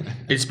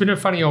 It's been a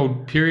funny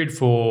old period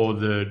for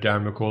the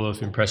Darren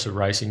McAuliffe Impressive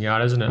Racing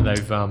Yard, isn't it?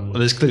 They've well,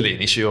 there's clearly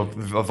an issue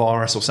of a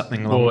virus or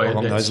something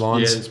along those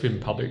lines. Yeah, it's been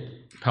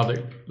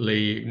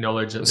publicly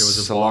acknowledged that there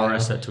was a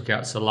virus that took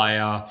out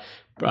Soleil,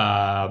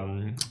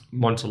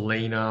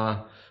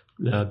 Montalina,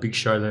 the big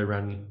show they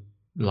ran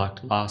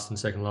like last and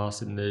second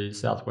last in the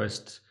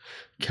Southwest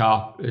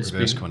Cup. It's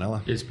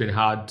been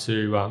hard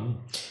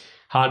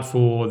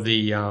for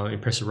the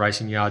Impressive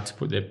Racing Yard to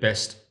put their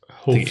best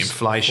horse. The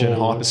Inflation,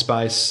 forward.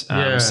 Hyperspace,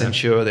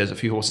 Censure. There's a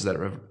few horses that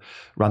have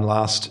run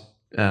last,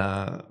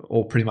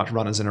 all pretty much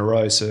runners in a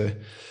row. So,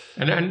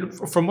 and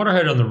from what I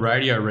heard on the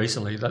radio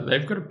recently, that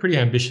they've got a pretty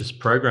ambitious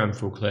program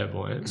for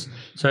Clairvoyance.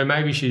 So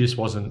maybe she just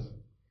wasn't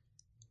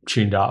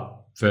tuned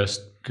up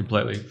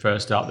completely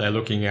first up. They're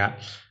looking at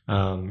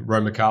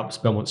Roma Cups,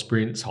 Belmont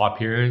Sprints,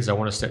 Hyperions. They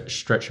want to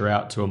stretch her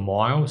out to a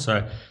mile.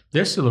 So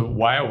they're still a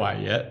way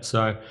away yet.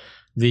 So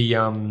the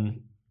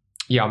I'm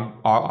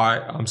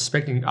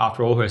suspecting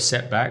after all her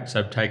setbacks,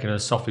 they've taken a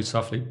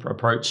softly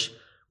approach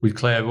with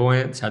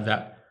Clairvoyance, had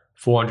that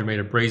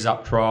 400-metre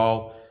breeze-up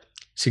trial,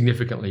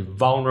 significantly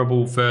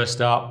vulnerable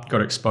first up,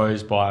 got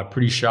exposed by a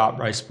pretty sharp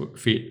race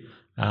fit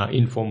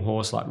inform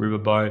horse like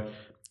Riverboat,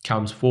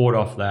 comes forward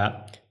off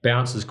that,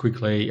 bounces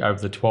quickly over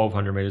the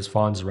 1,200 metres,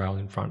 finds the rail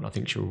in front. I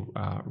think she'll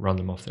run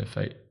them off their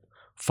feet.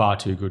 Far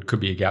too good.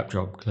 Could be a gap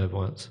job,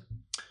 Clairvoyance.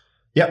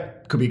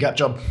 Yep, could be a gap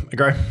job.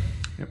 Agree.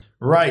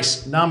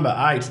 Race number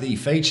 8, the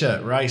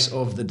feature race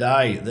of the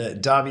day, the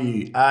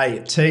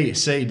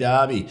WATC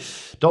Derby.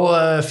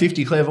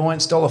 $1.50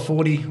 Clairvoyance,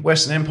 $1.40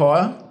 Western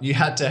Empire. You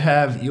had to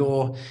have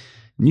your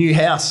new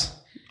house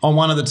on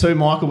one of the two,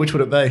 Michael. Which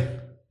would it be?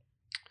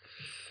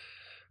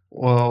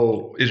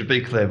 Well, it would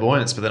be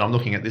Clairvoyance, but then I'm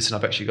looking at this and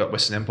I've actually got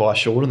Western Empire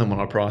shorter than when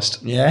I priced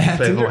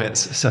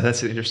Clairvoyance. So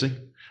that's interesting.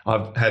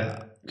 I've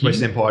had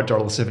Western Empire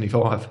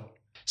 $1.75.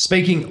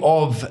 Speaking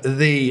of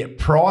the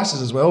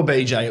prices as well,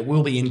 BJ, it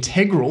will be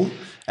integral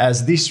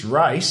as this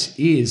race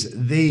is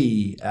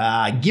the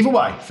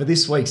giveaway for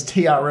this week's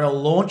TRL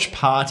launch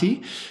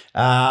party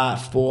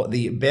for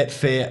the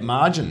Betfair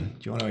margin.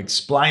 Do you want to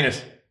explain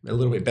it a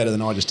little bit better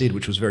than I just did,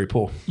 which was very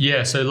poor?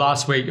 Yeah, so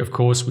last week, of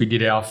course, we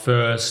did our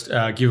first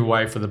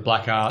giveaway for the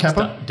Black Arts,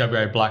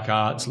 WA Black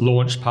Arts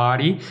launch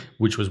party,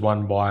 which was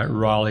won by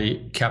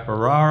Riley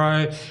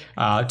Caporaro.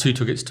 2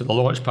 tickets to the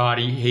launch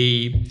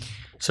party.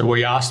 So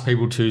we asked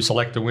people to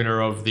select the winner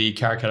of the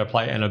Karrakatta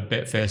Plate and a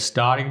Betfair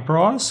starting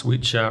price,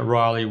 which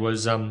Riley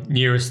was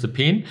nearest the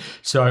pin.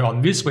 So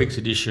on this week's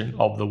edition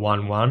of the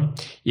 1-1,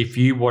 if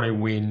you want to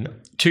win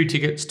 2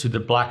 tickets to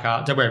the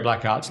WA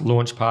Black Arts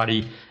launch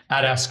party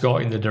at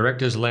Ascot in the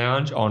Directors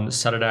Lounge on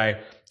Saturday,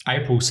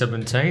 April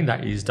 17,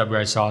 that is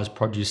WA Size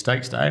Produce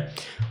Stakes Day,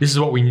 this is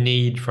what we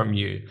need from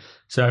you.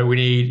 So we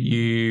need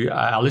you,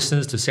 our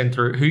listeners, to send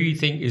through who you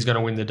think is going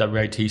to win the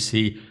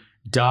WATC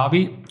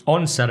Derby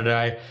on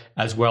Saturday,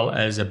 as well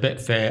as a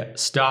Betfair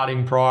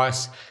starting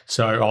price.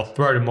 So I'll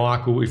throw to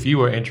Michael. If you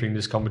were entering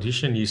this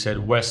competition, you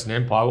said Western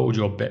Empire, what would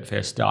your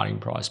Betfair starting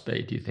price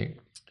be, do you think?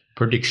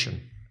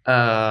 Prediction.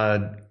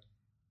 $1.50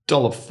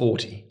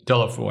 $1.40.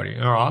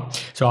 $1.40. All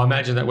right. So I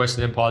imagine that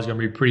Western Empire is going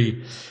to be a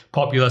pretty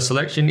popular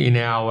selection in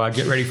our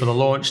Get Ready for the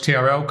Launch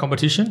TRL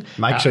competition.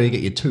 Make sure you get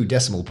your 2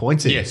 decimal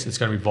points in. Yes, it's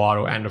going to be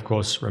vital. And of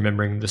course,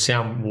 remembering the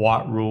sound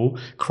white rule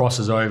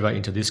crosses over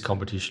into this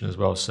competition as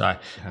well. So it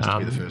has to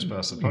be the first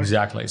person.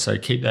 Exactly. So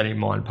keep that in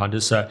mind,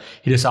 punters. So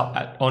hit us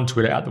up on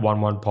Twitter at the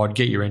 11 Pod.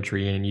 Get your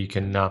entry in, and you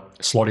can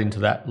slot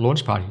into that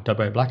launch party.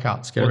 WA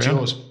Blackhearts. What's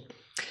yours?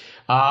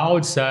 I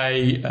would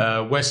say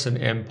Western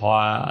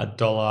Empire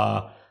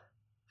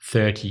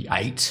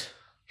 $1.38.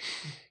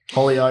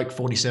 Hollyoak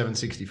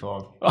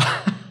 47.65.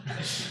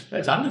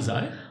 That's unders,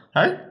 eh?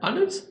 Hey?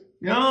 Unders?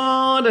 No,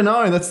 I don't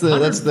know. That's the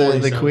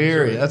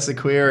query. Sorry. That's the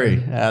query.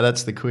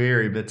 That's the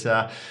query. But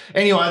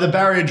anyway, the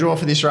barrier draw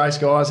for this race,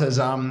 guys,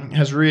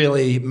 has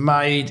really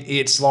made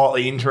it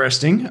slightly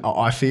interesting.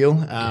 I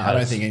feel. I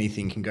don't think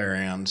anything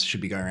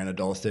should be going around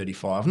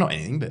 $1.35. Not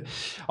anything, but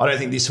I don't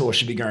think this horse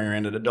should be going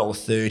around at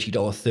 $1.30,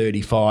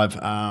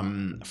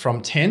 $1.35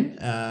 from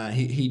 10.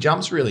 He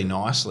jumps really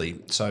nicely,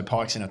 so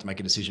Pike's gonna have to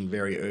make a decision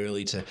very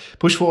early to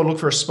push forward, look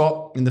for a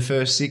spot in the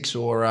first 6,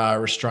 or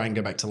restrain,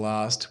 go back to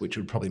last, which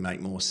would probably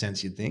make more sense,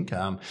 you'd think,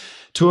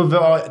 to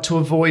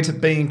avoid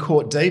being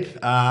caught deep.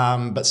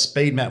 But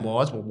speed map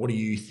wise, what are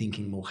you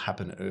thinking will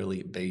happen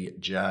early,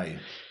 BJ?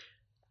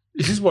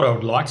 This is what I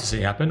would like to see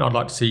happen. I'd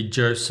like to see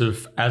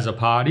Joseph as a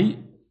party,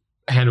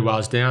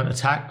 handlebars down,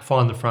 attack,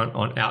 find the front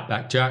on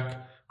Outback Jack,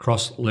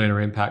 cross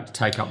Lunar Impact,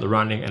 take up the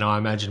running, and I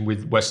imagine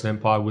with Western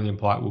Empire, William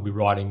Pike will be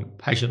riding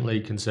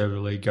patiently,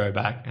 conservatively, go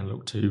back and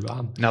look to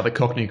another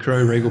Cockney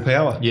crew, Regal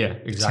Power. Yeah,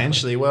 exactly.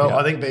 Potentially. Well,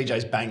 I think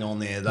BJ's bang on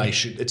there. They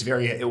should.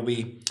 It'll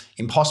be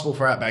impossible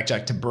for Outback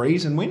Jack to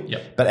breeze and win.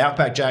 Yep. But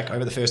Outback Jack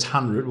over the first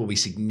 100 will be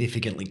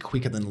significantly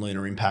quicker than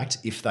Lunar Impact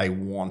if they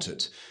want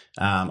it.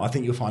 I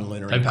think you'll find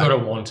Lunar Impact. They've got to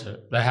want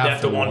it. They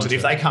have to want it.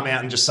 If they come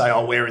out and just say,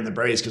 "Oh, we're in the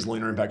breeze because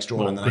Lunar Impact's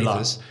drawn underneath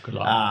us," good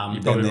luck.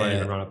 You probably won't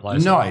even run a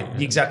place. No,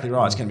 exactly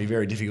right. It's going to be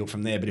very difficult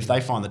from there. But if they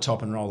find the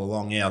top and roll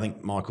along, I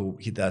think Michael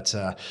hit that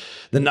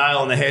the nail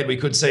on the head. We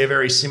could see a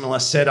very similar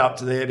setup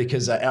to there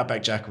because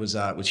Outback Jack was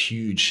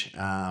huge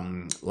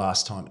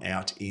last time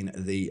out in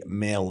the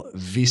Mel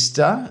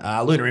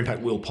Vista. Lunar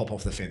Impact will pop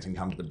off the fence and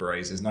come to the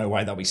breeze. There's no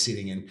way they'll be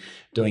sitting and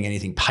doing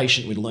anything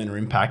patient with Lunar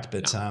Impact.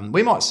 But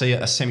we might see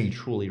a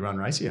semi-truly run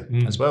race here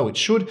as well, which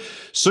should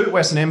suit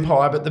Western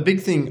Empire. But the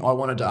big thing I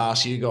wanted to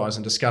ask you guys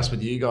and discuss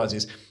with you guys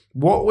is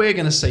what we're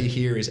going to see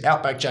here is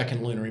Outback Jack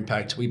and Lunar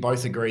Impact. We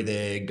both agree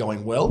they're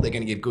going well. They're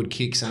going to give good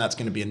kicks, and that's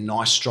going to be a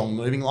nice, strong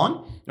moving line.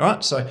 All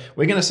right, so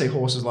we're going to see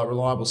horses like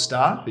Reliable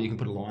Star, but you can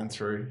put a line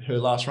through her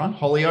last run.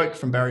 Hollyoak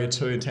from Barrier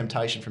 2 and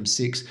Temptation from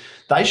 6.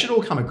 They should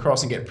all come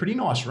across and get pretty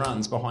nice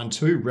runs behind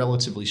 2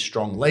 relatively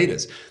strong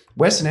leaders.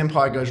 Western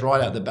Empire goes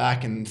right out the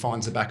back and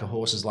finds the back of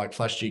horses like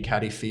Flash G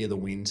Caddy, Fear the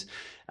Wind.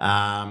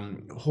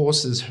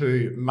 Horses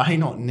who may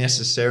not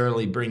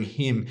necessarily bring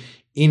him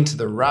into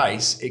the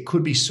race. It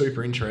could be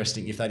super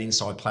interesting if that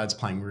inside plaid's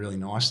playing really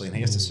nicely and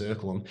he has to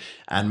circle them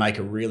and make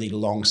a really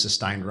long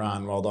sustained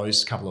run while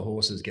those couple of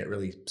horses get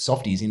really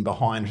softies in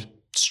behind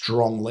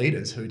strong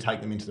leaders who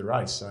take them into the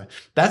race. So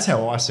that's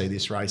how I see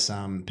this race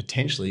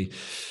potentially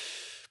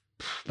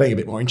being a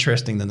bit more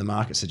interesting than the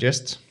market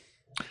suggests.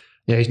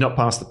 Yeah, he's not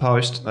past the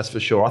post, that's for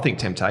sure. I think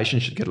Temptation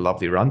should get a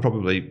lovely run,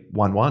 probably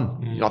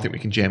 1-1. I think we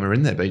can jam her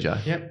in there,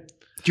 BJ. Yep.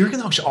 Do you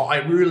reckon they'll I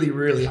really,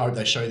 really hope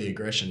they show the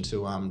aggression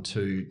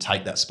to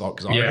take that spot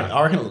because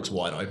I reckon it looks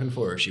wide open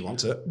for her if she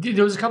wants it.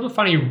 There was a couple of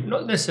funny,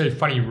 not necessarily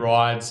funny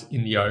rides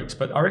in the Oaks,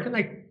 but I reckon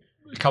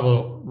a couple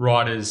of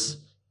riders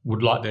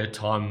would like their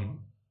time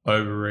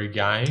over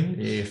again.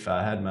 If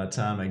I had my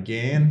time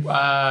again.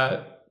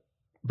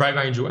 Brave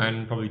Angel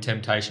and probably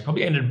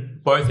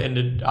Temptation both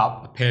ended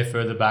up a pair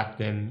further back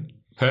than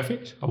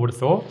Perfect, I would have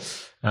thought.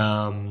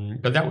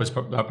 But that was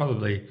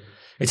probably...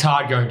 It's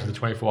hard going to the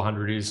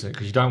 2400, isn't it?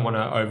 Because you don't want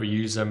to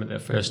overuse them at their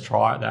first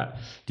try at that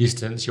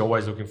distance. You're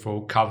always looking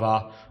for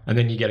cover. And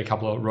then you get a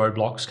couple of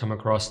roadblocks come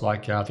across,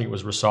 like I think it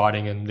was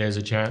Reciting and There's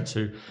a Chance,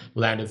 who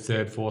landed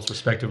 3rd, 4th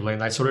respectively.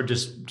 And they sort of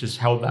just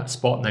held that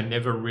spot and they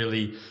never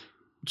really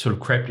sort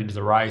of crept into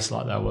the race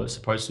like they were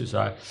supposed to.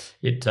 So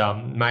it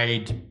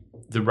made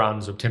the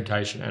runs of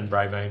Temptation and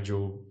Brave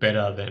Angel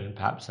better than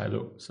perhaps they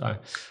look. So,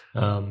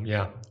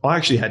 I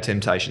actually had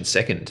Temptation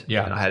 2nd.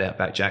 Yeah. And I had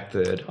Outback Jack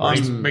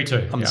 3rd. Me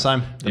too. I'm the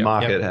same. The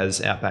market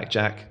has Outback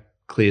Jack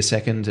clear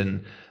 2nd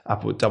and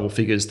up with double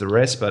figures the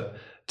rest. But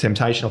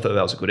Temptation, I thought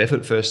that was a good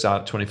effort. First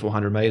start at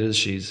 2,400 metres.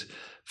 She's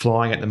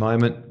flying at the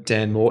moment.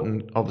 Dan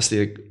Morton,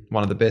 obviously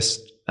one of the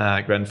best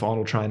grand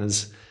final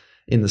trainers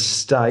in the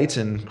state,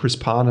 and Chris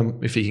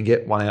Parnham, if he can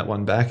get one out,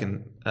 one back,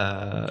 and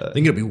I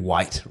think it'll be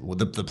weight. Well,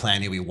 the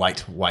plan will be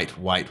weight.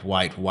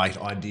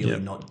 Ideally,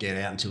 not get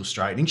out until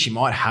straightening. She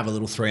might have a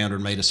little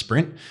 300-metre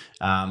sprint.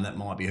 That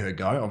might be her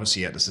go.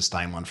 Obviously, you had to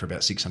sustain one for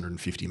about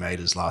 650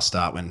 metres last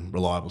start when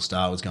Reliable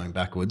Star was going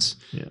backwards.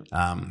 Yeah.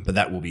 But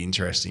that will be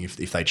interesting if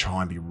they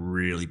try and be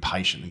really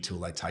patient until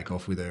they take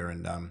off with her.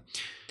 And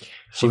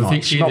She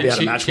might be able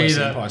to match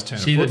Western Empire's turn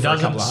of foot for a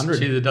couple of hundred.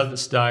 She either doesn't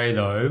stay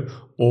though,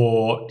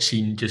 or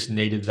she just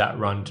needed that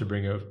run to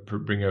bring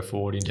her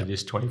forward into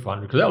this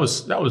 2500.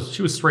 Because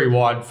she was 3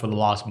 wide for the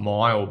last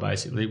mile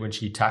basically when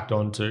she tacked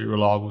on to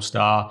Reliable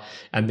Star,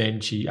 and then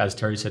she, as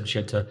Terry said, she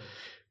had to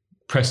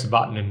press the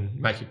button and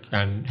make it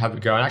and have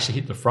it go and actually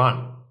hit the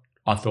front.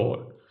 I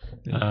thought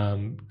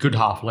good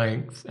half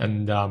length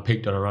and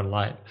peaked on a run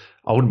late.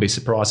 I wouldn't be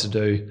surprised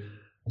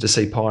to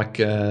see Pike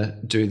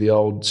do the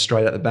old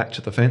straight at the back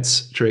to the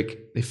fence trick.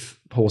 If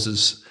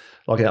horses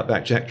like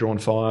Outback Jack drawn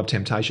 5,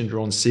 Temptation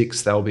drawn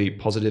 6, they'll be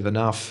positive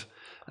enough.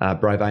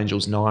 Brave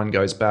Angels 9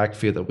 goes back,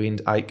 Fear the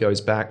Wind 8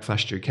 goes back,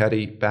 Flash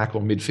Ducati back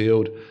or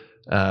midfield.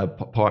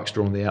 Pike's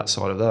drawn the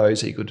outside of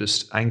those. He could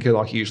just anchor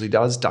like he usually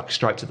does, duck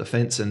straight to the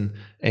fence and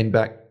end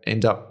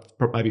up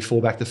maybe fall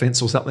back the fence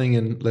or something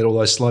and let all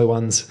those slow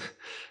ones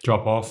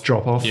drop off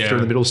through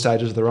the middle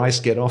stages of the race,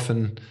 get off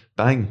and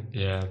bang.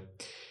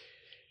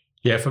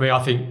 Yeah, for me,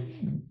 I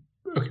think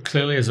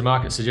clearly, as the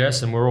market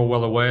suggests, and we're all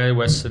well aware,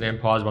 Western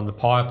Empire's won the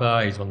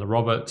Piper, he's won the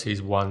Roberts,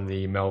 he's won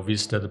the Mel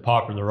Vista. The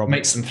Piper and the Roberts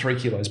makes them 3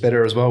 kilos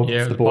better as well.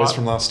 For the boys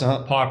from last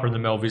start. Piper and the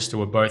Mel Vista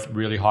were both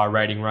really high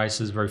rating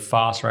races, very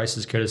fast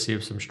races, courtesy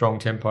of some strong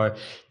tempo.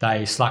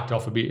 They slacked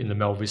off a bit in the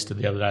Mel Vista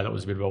the other day. That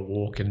was a bit of a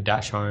walk and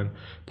dash home.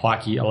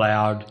 Pikey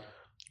allowed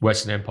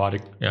Western Empire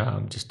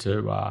to just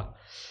to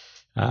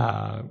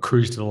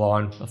cruise to the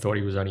line. I thought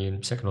he was only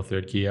in 2nd or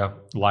 3rd gear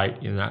late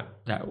in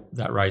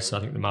that race. So I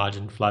think the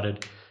margin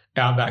flattered.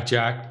 Outback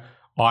Jack,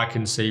 I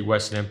can see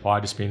Western Empire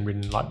just being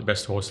ridden like the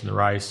best horse in the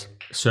race,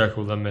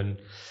 circle them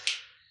and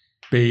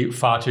be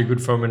far too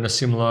good for them in a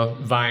similar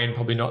vein,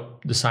 probably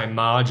not the same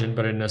margin,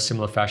 but in a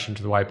similar fashion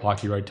to the way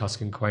Pikey rode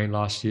Tuscan Queen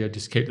last year.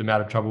 Just keep them out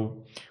of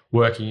trouble,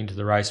 working into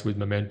the race with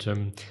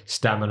momentum,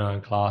 stamina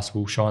and class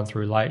will shine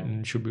through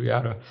Leighton. Should be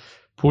able to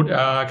put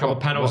a couple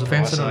of panels of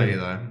fence on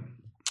it.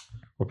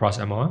 What price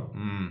am I?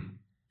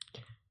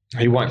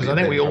 He won't. Because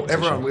I think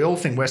we all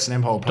think Western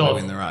Empire will probably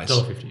win the race.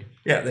 $1.50.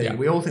 Yeah,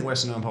 we all think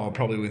Western Empire will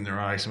probably win the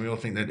race, and we all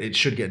think that it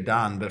should get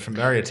done. But from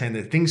barrier 10,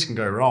 that things can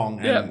go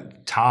wrong, and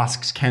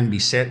tasks can be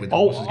set with.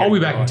 I'll be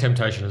backing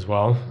Temptation as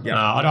well. Yeah,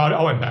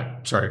 I won't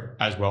back. Sorry,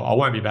 as well. I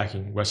won't be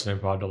backing Western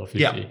Empire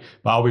 $1.50,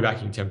 but I'll be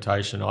backing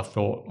Temptation. I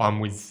thought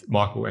I'm with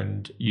Michael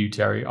and you,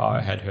 Terry.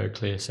 I had her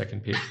clear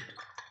second pick,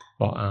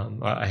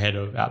 ahead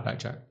of Outback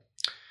Jack.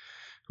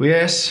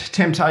 Yes,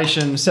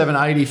 Temptation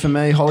 $7.80 for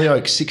me.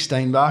 Hollyoak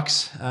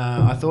 $16.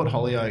 I thought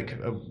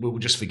Hollyoak, we'll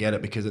just forget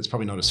it because it's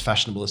probably not as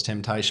fashionable as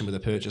Temptation with a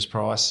purchase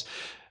price.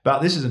 But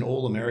this is an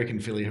all-American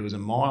filly who was a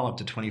mile up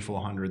to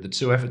 2,400. The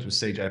 2 efforts with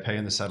CJP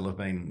in the saddle have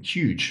been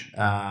huge.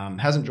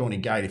 Hasn't drawn a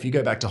gate. If you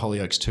go back to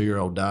Hollyoak's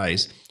 2-year-old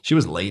days, she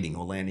was leading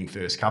or landing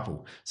first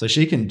couple. So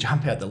she can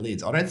jump out the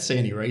lids. I don't see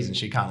any reason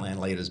she can't land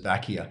leaders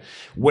back here.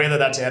 Whether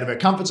that's out of her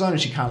comfort zone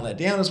and she can't let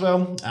down as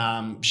well.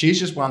 She's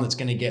just one that's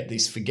going to get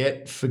this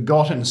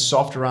forgotten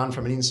soft run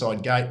from an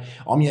inside gate.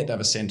 I'm yet to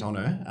have a cent on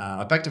her.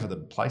 I backed her for the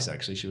place,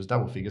 actually. She was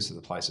double figures for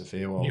the place a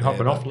fair while. You're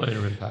hopping off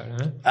Lunar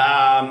Impact,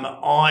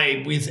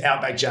 eh? With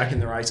Outback Jack in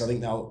the race, I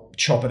think they'll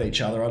chop at each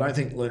other. I don't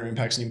think Lunar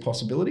Impact's an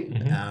impossibility.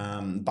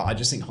 But I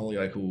just think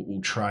Hollyoak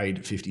will trade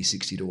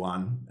 50-60 to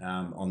 1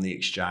 on the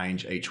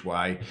exchange each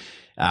way.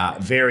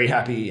 Very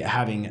happy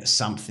having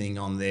something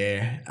on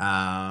there.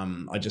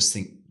 I just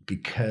think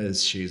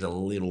because she's a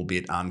little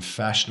bit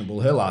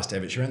unfashionable. Her last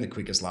effort, she ran the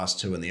quickest last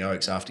 2 in the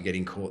Oaks after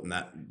getting caught in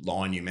that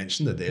line you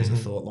mentioned, that there's a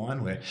thought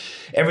line where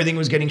everything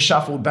was getting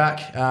shuffled back.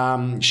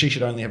 She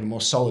should only have a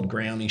more solid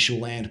grounding. She'll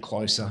land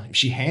closer. If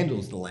she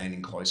handles the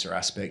landing closer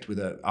aspect with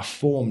a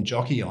form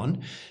jockey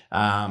on,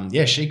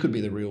 she could be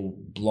the real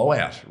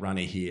blowout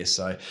runner here.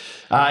 So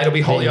it'll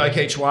be Hollyoak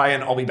each way,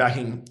 and I'll be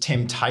backing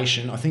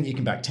Temptation. I think you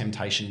can back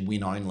Temptation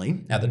win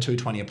only. Now, the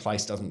 220 a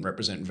place doesn't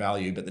represent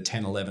value, but the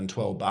 10, 11,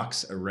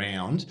 $12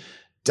 around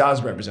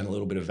does represent a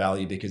little bit of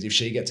value, because if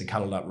she gets a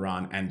cuddled up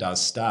run and does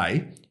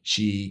stay,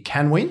 she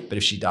can win. But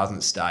if she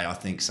doesn't stay, I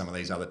think some of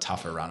these other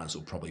tougher runners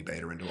will probably beat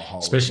her into a hole.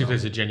 Especially if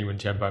there's a genuine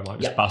tempo,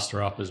 might just bust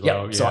her up as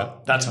well. Yeah.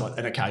 So that's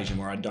an occasion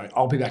where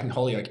I'll be backing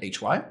Hollyoak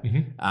each way.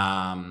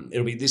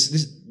 It'll be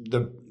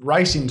the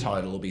race in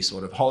total will be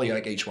sort of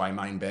Hollyoak each way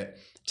main bet.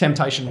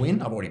 Temptation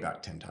win. I've already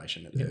backed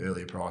Temptation at the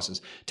earlier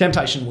prices.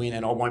 Temptation win,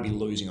 and I won't be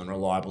losing on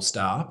Reliable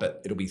Star, but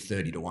it'll be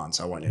 30 to 1,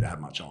 so I won't need to have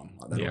much on.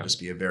 That'll just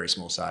be a very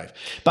small save.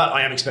 But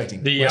I am expecting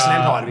Western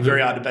Empire to be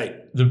very hard to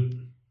beat.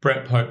 The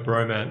Brett Pope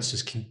bromance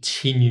just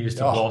continues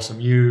to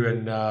blossom. You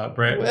and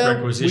Brett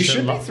requisition. We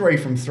should be 3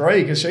 from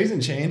 3 because She's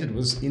Enchanted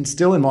was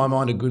still in my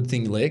mind a good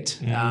thing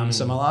licked.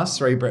 So my last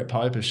 3 Brett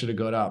Pope should have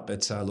got up.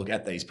 But look,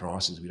 at these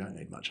prices, we don't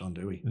need much on,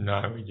 do we?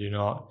 No, we do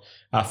not.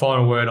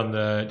 Final word on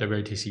the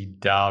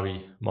WATC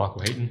Derby, Michael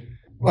Heaton.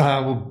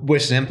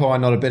 Western Empire,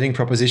 not a betting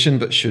proposition,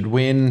 but should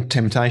win.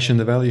 Temptation,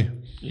 the value.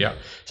 Yeah.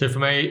 So for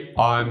me,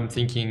 I'm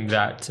thinking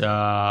that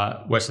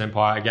Western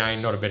Empire,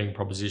 again, not a betting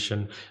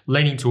proposition,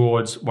 leaning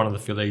towards one of the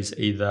fillies,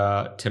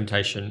 either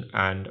Temptation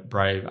and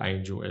Brave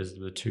Angel as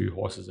the 2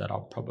 horses that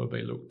I'll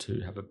probably look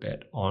to have a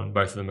bet on.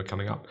 Both of them are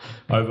coming up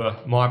over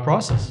my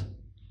prices.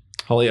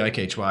 Hollyoak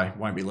each way,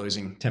 won't be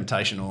losing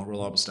Temptation or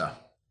Reliable Star.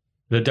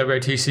 The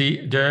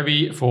WATC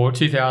Derby for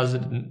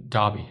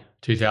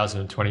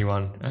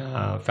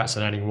 2021.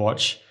 Fascinating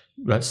watch.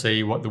 Let's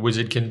see what the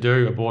Wizard can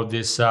do aboard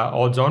this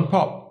odds-on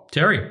pop.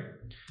 Terry.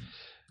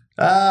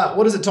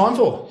 What is it time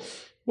for?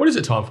 What is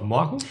it time for,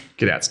 Michael?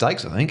 Get out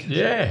stakes, I think.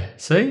 Yeah.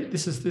 See,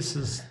 this is it,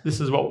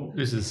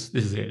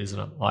 isn't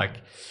it?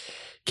 Like,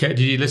 did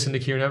you listen to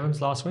Kieran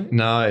Evans last week?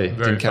 No,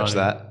 didn't catch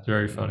funny. that.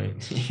 Very funny.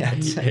 He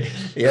had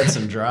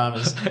some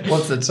dramas.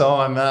 What's the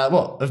time?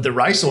 Of the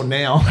race or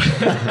now?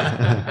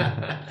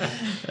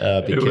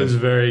 It was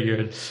very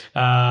good.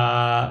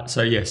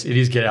 So yes, it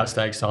is Get Out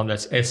Stakes time.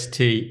 That's STEAKS.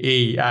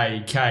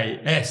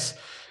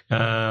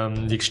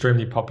 The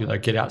extremely popular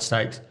Get Out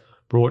Stakes,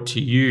 brought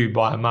to you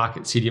by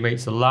Market City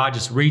Meats, the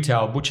largest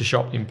retail butcher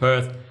shop in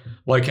Perth,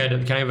 located at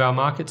the Canningvale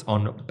Markets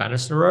on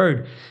Bannister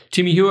Road.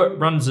 Timmy Hewitt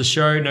runs the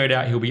show. No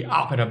doubt he'll be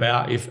up and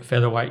about if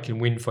featherweight can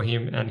win for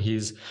him and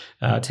his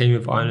team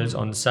of owners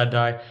on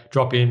Saturday.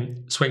 Drop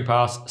in, swing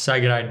past,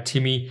 say good day to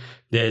Timmy.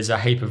 There's a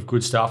heap of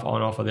good stuff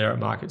on offer there at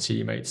Market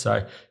City Meats.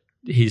 So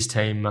his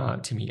team,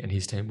 Timmy and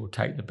his team, will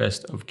take the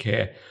best of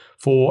care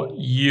for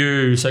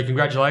you. So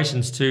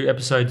congratulations to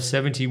episode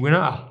 70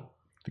 winner.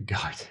 The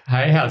GOAT.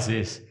 Hey, how's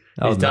this?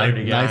 He's done it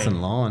again.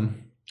 Nathan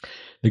Lyon.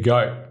 The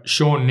GOAT.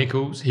 Sean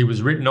Nichols. He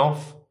was written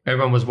off.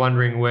 Everyone was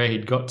wondering where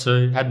he'd got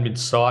to. Hadn't been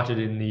sighted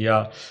in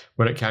the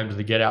when it came to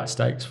the Get Out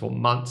Stakes for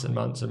months and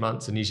months and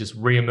months, and he's just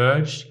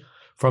re-emerged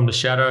from the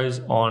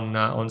shadows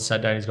on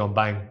Saturday. And he's gone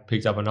bang,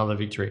 picked up another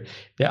victory.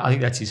 I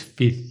think that's his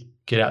 5th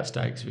Get Out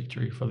Stakes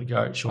victory for the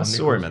GOAT. Sean Nichols.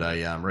 Saw him at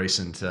a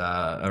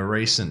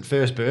recent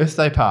first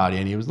birthday party,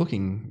 and he was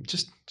looking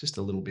just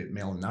a little bit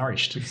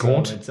malnourished.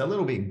 Gaunt. So it's a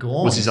little bit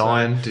gaunt. Was his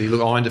iron? Did he look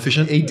iron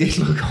deficient? He did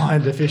look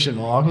iron deficient,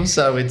 Michael.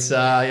 So it's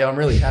I'm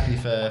really happy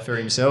for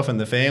himself and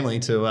the family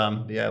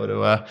to be able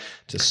to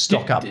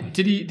stock up.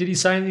 Did he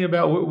say anything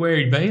about where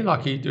he'd been?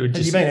 Like he just,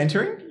 has he been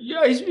entering?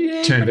 Yeah, he's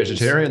turned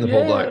vegetarian. The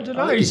poor bloke. I don't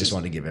know. I think he just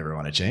wanted to give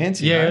everyone a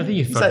chance. Yeah, I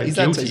think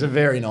he's a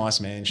very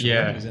nice man. Sean.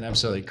 Yeah, he's an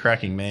absolutely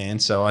cracking man.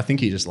 So I think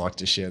he just liked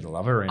to share the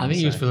love around. I think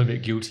he was feeling a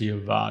bit guilty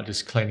of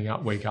just cleaning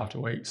up week after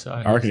week. So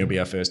I reckon he'll be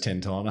our first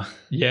 10-timer.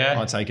 Yeah,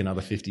 might take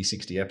another 50,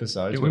 60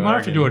 episodes. Yeah, we might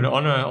have to do it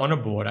on a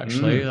board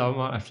actually. I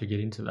might have to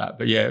get into that.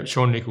 But yeah,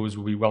 Sean Nichols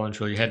will be well and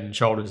truly head and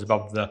shoulders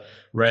above the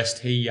rest.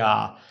 He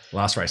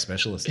last race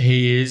specialist.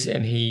 He is,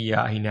 and he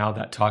nailed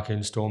that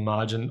Tycoon Storm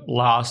margin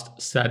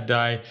last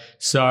Saturday.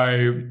 So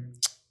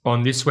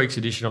on this week's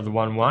edition of the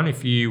 1-1,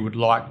 if you would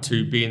like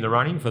to be in the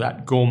running for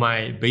that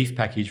gourmet beef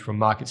package from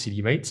Market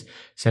City Meats,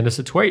 send us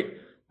a tweet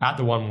at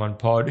the 1-1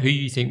 pod who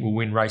you think will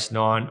win race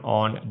 9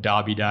 on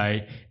Derby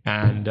Day,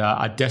 and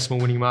a decimal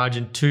winning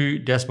margin, 2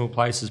 decimal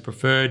places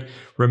preferred,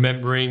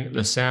 remembering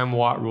the Sam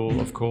White rule,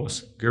 of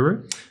course.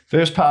 Guru?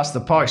 First past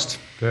the post.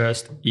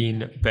 First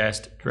in,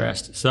 best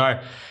dressed.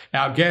 So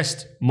our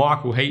guest,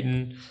 Michael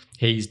Heaton,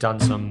 he's done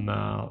some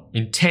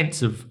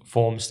intensive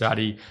form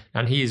study,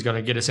 and he is going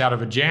to get us out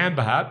of a jam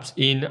perhaps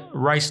in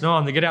race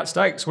 9, the Get Out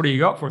Stakes. What do you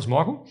got for us,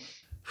 Michael?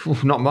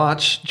 Not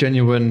much.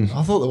 Genuine.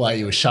 I thought the way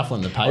you were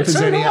shuffling the papers.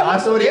 I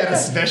thought he had a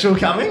special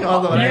coming. I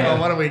thought, hang on,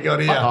 what have we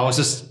got here? I was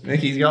just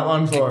Nicky's got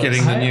one for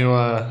getting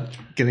us.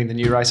 the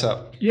new race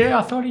up. Yeah,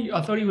 I thought he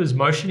was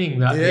motioning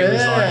that Yeah, he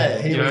was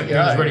like, here we he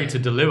go. was ready to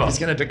deliver. He's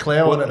going to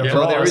declare one at a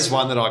price. There is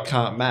one that I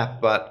can't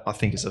map, but I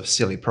think it's a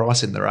silly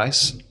price in the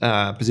race.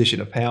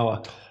 Position of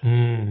Power.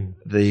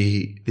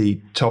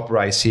 The top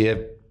race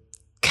here.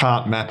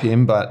 Can't map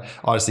him, but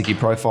I just think he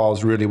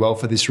profiles really well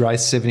for this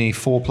race.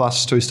 74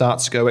 plus 2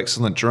 starts to go.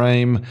 Excellent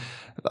Dream.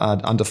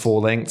 Under 4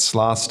 lengths.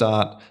 Last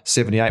start,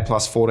 78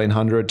 plus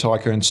 1400.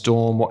 Tycoon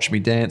Storm. Watch Me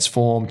Dance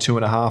form.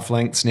 2.5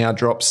 lengths. Now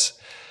drops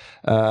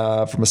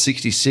from a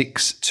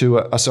 66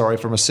 to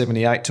from a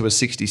 78 to a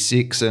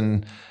 66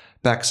 and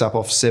backs up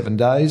off 7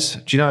 days.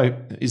 Do you know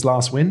his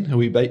last win?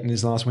 Who he beat in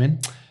his last win?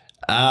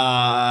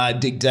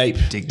 Dig deep.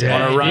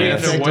 On a rain Yeah,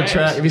 affected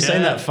track. Have you seen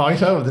Yeah. that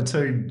photo of the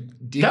two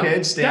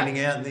dickheads standing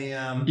out in the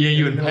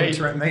you in and the middle of Pete. the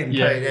track? Pete and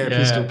Pete,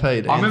 Pistol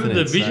Pete. I remember the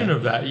Anthony, vision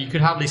of that. You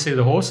could hardly see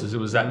the horses. It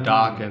was that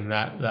dark and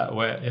that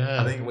wet.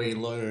 Yeah, I think we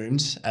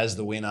loomed as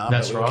the winner,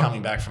 That's but we were right.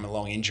 coming back from a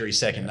long injury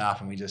second up,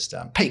 and we just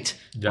peaked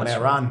on That's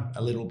our right. run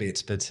a little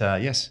bit. But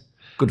yes,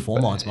 good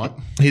form lines, mate.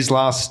 His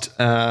last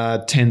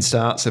 10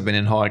 starts have been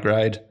in high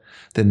grade.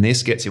 Then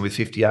this gets him with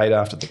 58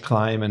 after the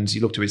claim. And you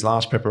look to his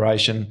last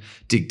preparation,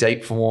 Dig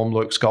Deep form,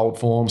 Luke's Gold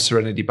form,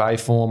 Serenity Bay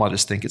form. I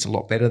just think it's a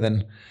lot better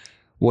than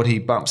what he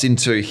bumps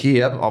into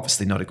here.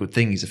 Obviously not a good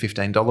thing. He's a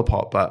 $15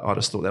 pot, but I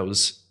just thought that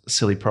was a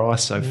silly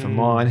price. So for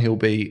mine, he'll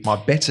be my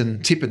bet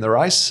and tip in the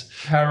race.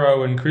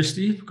 Harrow and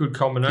Christie, good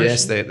combination.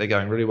 Yes, they're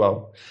going really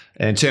well.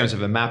 And in terms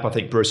of a map, I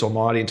think Bruce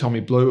Almighty and Tommy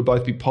Blue will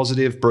both be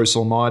positive. Bruce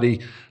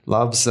Almighty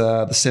loves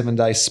the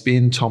 7-day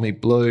spin. Tommy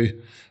Blue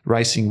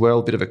racing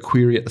well. Bit of a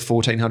query at the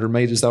 1,400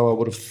 metres, though, I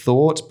would have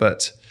thought.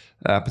 But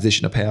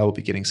Position of Power will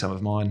be getting some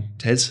of mine.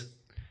 Tez?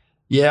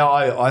 Yeah,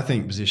 I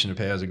think position of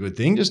power is a good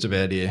thing. Just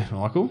about here,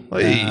 Michael.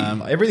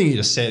 Everything you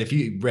just said, if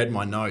you read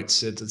my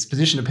notes, it's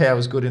position of power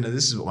was good in it.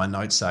 This is what my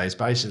notes say. It's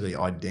basically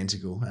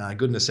identical.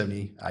 Good in a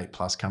 78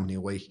 plus company a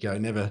week ago.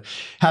 Never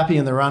happy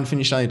in the run.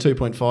 Finished only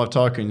 2.5.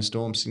 Tycoon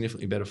Storm,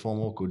 significantly better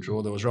form. Awkward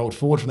draw. There was rolled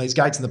forward from these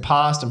gates in the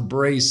past and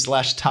breezed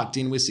 / tucked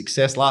in with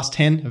success. Last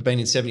 10 have been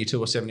in 72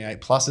 or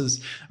 78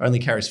 pluses. Only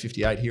carries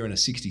 58 here in a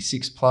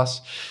 66 plus.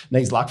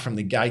 Needs luck from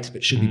the gate,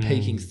 but should be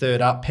peaking third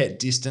up. Pet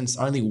distance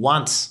only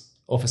once.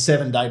 Off a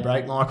 7-day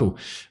break, Michael.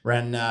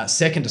 Ran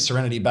second to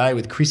Serenity Bay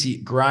with Chrissy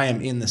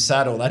Graham in the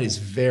saddle. That is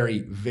very,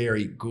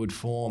 very good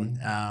form.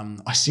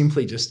 I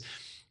simply just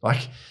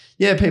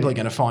people are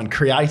going to find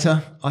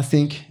Creator, I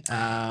think.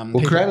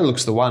 Creator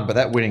looks the one, but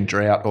that winning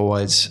drought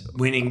always...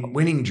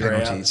 Winning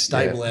drought, penalties,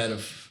 stable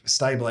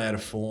out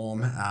of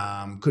form.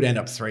 Could end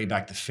up 3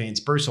 back the fence.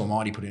 Bruce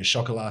Almighty put in a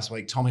shocker last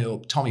week.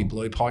 Tommy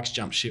Blue, Pikes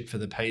jumped ship for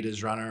the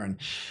Peters runner.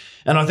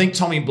 And I think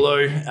Tommy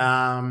Blue,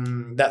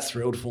 that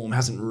thrilled form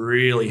hasn't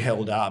really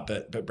held up,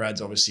 but Brad's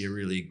obviously a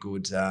really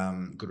good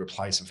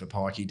replacement for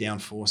Pikey. Down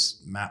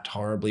force, mapped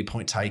horribly,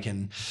 point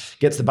taken,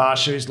 gets the bar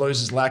shoes,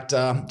 loses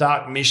Lacta.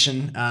 Dark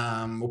Mission,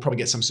 will probably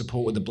get some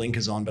support with the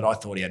blinkers on, but I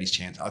thought he had his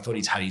chance. I thought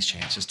he's had his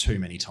chance just too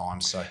many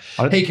times. So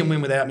he can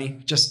win without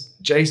me.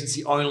 Jeez, it's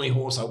the only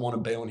horse I want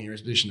to be on here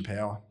is position of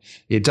power.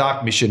 Yeah,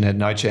 Dark Mission had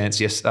no chance.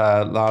 Yes,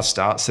 last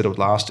start, settled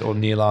last or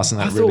near last, and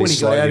that really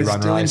slowly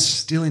run race.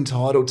 Still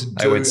entitled to do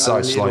They went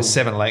so slow,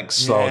 7 lengths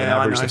slower than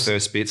average the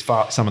first bits.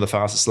 Some of the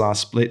fastest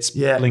last splits.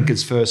 Yeah.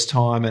 Blinkers first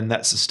time, and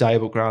that's the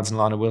stable. Grants and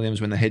Lana Williams,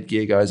 when the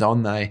headgear goes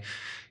on, they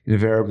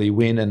invariably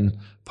win, and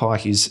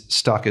Pike is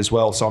stuck as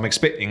well. So I'm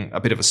expecting a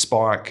bit of a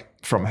spike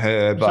from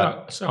her,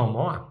 but so am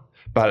I.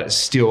 But it's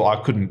still, I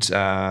couldn't.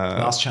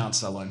 Last chance,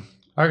 Saloon.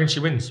 I reckon she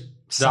wins.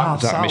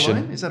 Dark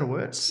Mission. Is that a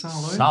word?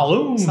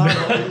 Saloon.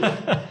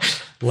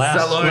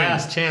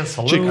 Last chance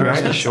saloon. Gee,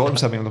 Creator short. I'm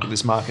just having a look at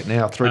this market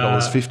now.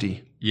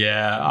 $3.50.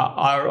 Yeah,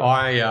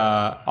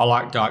 I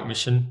like Dark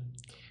Mission.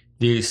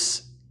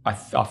 I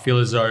feel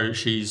as though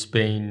she's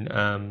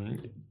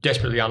been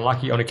desperately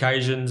unlucky on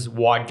occasions.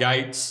 Wide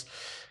gates,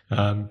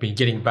 been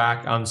getting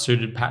back,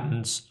 unsuited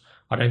patterns.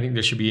 I don't think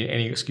there should be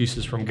any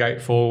excuses from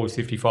gate 4 with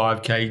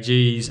 55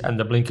 kgs and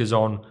the blinkers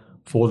on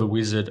for the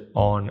Wizard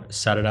on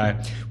Saturday.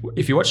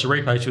 If you watch the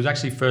replay, she was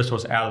actually first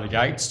horse out of the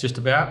gates, just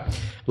about.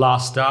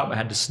 Last start, I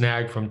had to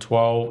snag from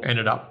 12,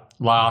 ended up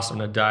last on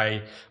a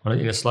day, in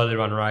a slowly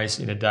run race,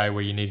 in a day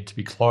where you needed to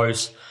be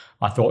close.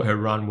 I thought her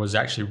run was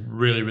actually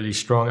really, really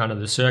strong under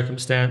the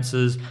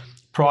circumstances.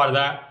 Prior to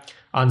that,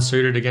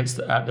 unsuited against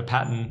the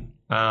pattern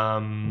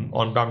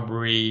on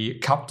Bunbury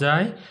Cup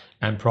Day.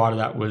 And prior to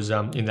that was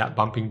in that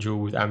bumping duel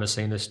with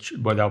Amacinas,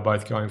 where they were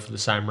both going for the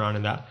same run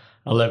in that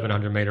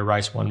 1,100 metre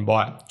race won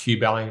by Q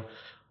Belling.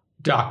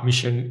 Dark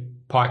Mission,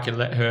 Pike can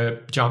let her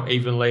jump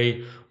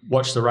evenly,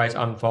 watch the race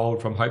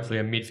unfold from hopefully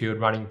a midfield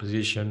running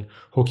position,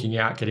 hooking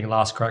out, getting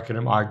last crack at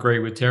him. I agree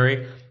with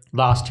Terry.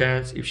 Last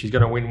chance, if she's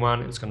going to win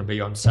one, it's going to be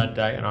on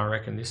Saturday, and I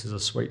reckon this is a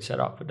sweet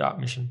setup for Dark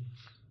Mission.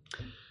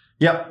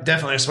 Yep,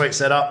 definitely a sweet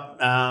setup.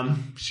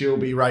 She'll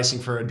be racing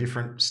for a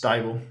different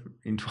stable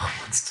in 12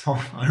 months'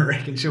 time. I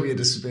reckon she'll be a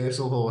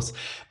dispersal horse.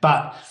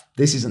 But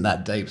this isn't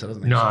that deep, so it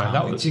doesn't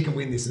mean she can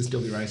win this and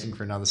still be racing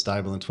for another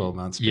stable in 12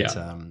 months. But,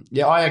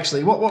 I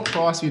actually, what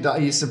price are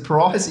you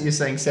surprised that you're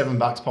seeing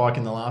 $7 Pike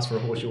in the last for a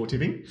horse you're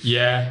tipping?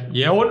 Yeah.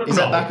 Is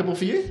that backable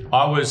for you?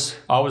 I was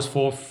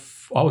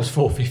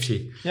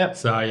 $4.50. Yep.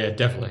 So yeah,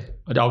 definitely.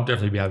 I'll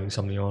definitely be having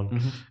something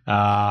on.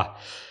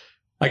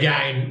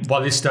 Again,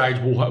 by this stage,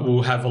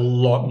 we'll have a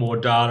lot more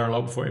data, a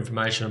lot more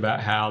information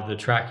about how the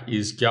track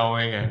is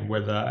going and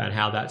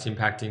how that's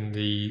impacting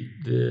the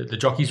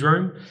jockey's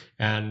room.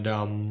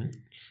 And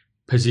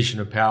Position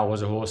of Power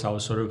was a horse I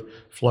was sort of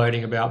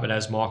floating about, but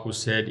as Michael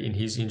said in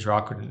his intro,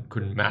 I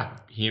couldn't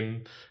map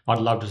him. I'd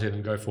love to see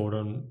them go forward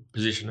on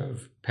Position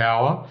of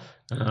Power.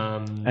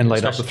 And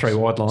lead up the 3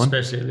 wide line.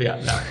 Especially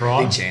at that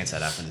price. Big chance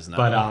that happens, isn't it?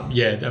 But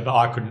but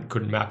I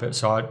couldn't map it.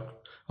 So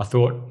I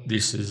thought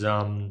this is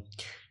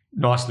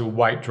nice little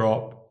weight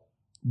drop.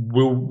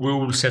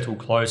 We'll settle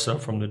closer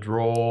from the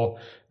draw.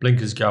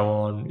 Blinkers go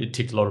on. It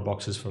ticked a lot of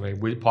boxes for me.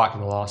 With Pike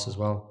in the last as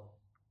well.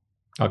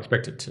 I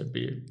expect it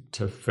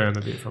to firm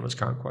a bit from its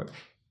current quote.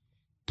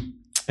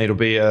 It'll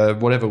be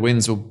whatever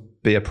wins will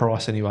be a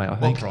price anyway, I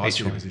think. What price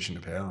is your Position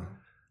of Power?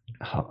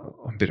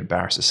 I'm a bit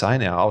embarrassed to say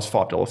now. I was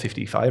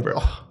 $5.50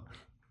 favourite.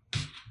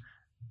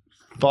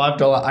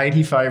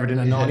 $5.80 favourite in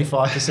a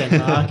 95%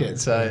 market.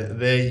 So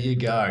there you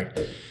go.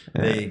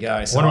 There you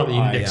go. So what are the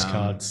index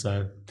cards?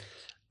 So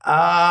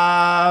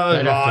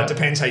it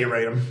depends how you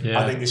read them.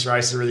 Yeah. I think this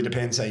race really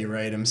depends how you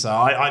read them. So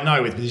I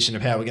know with Position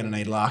of Power we're going to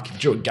need luck. If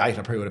Drew Gate,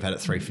 I probably would have had it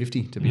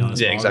 $3.50 to be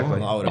honest. Yeah,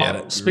 exactly. I would have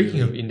had it.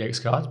 Speaking of index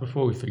cards,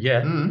 before we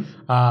forget,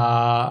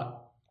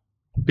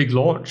 big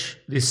launch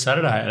this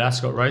Saturday at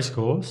Ascot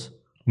Racecourse.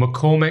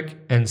 McCormick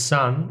and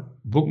Son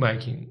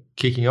bookmaking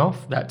kicking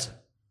off. That's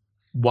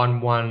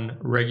 1-1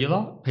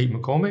 regular Pete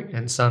McCormick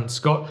and son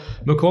Scott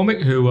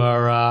McCormick, who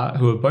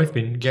have both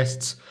been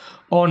guests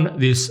on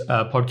this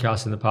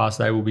podcast in the past.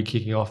 They will be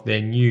kicking off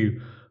their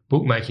new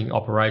bookmaking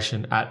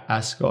operation at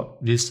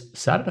Ascot this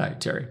Saturday,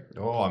 Terry.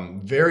 Oh, I'm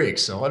very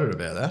excited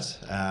about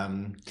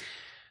that.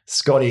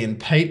 Scotty and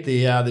Pete,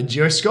 the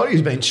duo.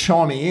 Scotty's been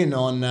chiming in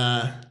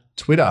on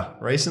Twitter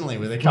recently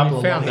with a couple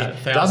of found them.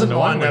 that Doesn't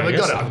mind.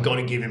 winner, I've got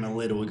to give him a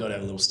little. We've got to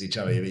have a little stitch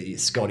over here.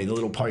 Scotty, the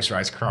little post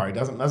race crow,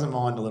 doesn't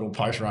mind a little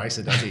post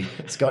racer, does he?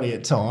 Scotty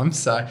at times.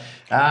 So,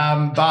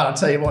 but I'll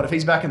tell you what, if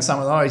he's backing some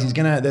of those,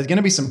 there's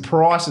gonna be some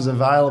prices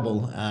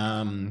available.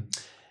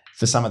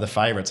 For some of the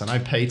favourites. I know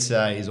Pete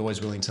is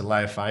always willing to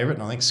lay a favourite,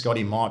 and I think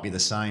Scotty might be the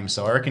same.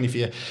 So I reckon if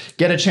you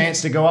get a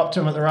chance to go up to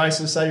him at the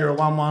races, say you're a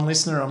 1-1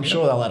 listener, I'm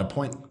sure they'll add a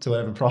point to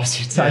whatever price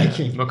you're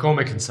taking.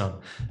 McCormick and Son.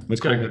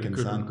 It's got a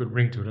Son. good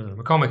ring to it, doesn't it?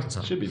 McCormick and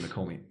Son. Should be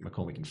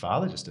McCormick and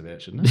father just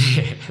about, shouldn't it?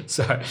 Yeah.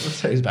 So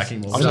who's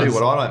backing more? I'll tell you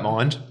what I don't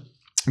mind.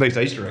 These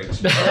Easter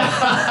eggs. They're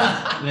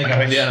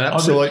going down an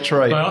absolute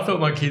treat. But I thought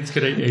my kids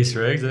could eat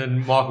Easter eggs, and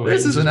then Michael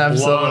This is an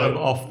absolute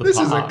off the This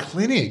park. is a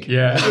clinic.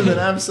 Yeah. This is an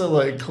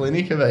absolute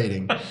clinic of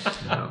eating.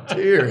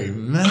 Deary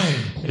me.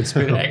 It's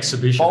been an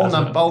exhibition. Bowl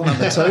number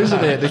two's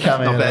about to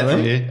come out. Not bad for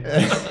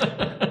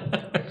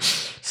you.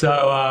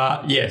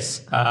 So,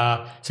 yes.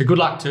 So good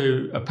luck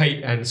to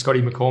Pete and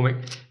Scotty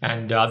McCormick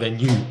and their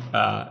new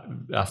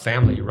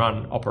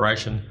family-run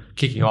operation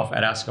kicking off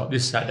at Ascot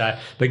this Saturday.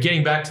 But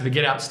getting back to the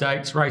Get Out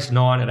Stakes, race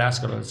 9 at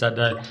Ascot on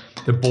Saturday,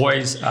 the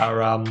boys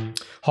are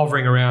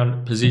hovering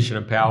around position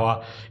of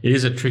power. It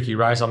is a tricky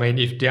race. I mean,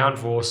 if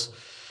Downforce...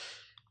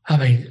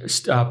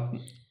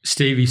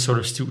 Stevie's sort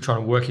of still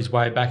trying to work his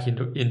way back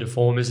into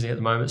form, isn't he, at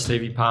the moment?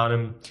 Stevie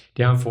Parnham,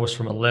 Downforce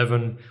from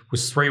 11,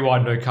 was 3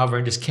 wide, no cover,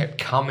 and just kept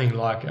coming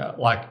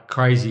like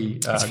crazy.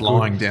 It's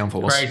flying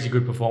Downforce. Crazy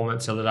good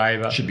performance the other day.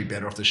 But should be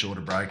better off the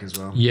shorter break as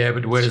well. Yeah,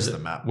 but where does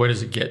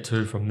it get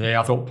to from there?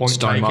 I thought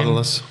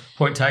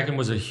Point Taken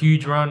was a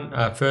huge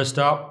run first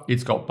up.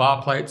 It's got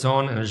bar plates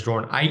on and has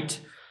drawn 8.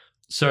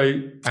 So,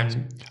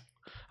 and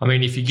I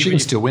mean, if you she can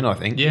still win, I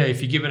think. Yeah,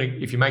 if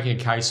you're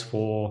making a case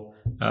for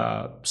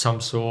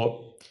some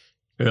sort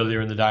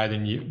earlier in the day,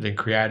 then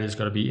Creator's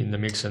got to be in the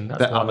mix, and that's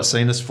that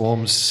Amacinus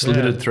form's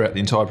slittered throughout the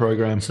entire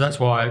program. So that's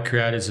why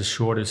Creator's as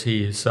short as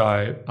he is.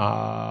 So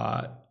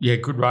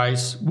good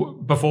race.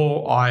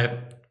 Before I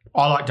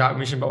like Dark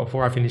Mission, but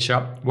before I finish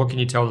up, what can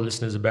you tell the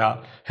listeners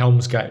about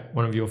Helmsgate,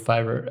 one of your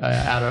favourite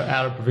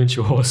out of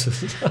provincial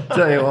horses?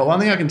 Tell you what, one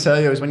thing I can tell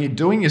you is when you're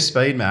doing your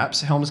speed maps,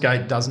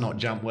 Helmsgate does not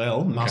jump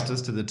well,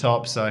 musters to the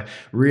top. So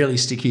really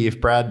sticky if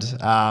Brad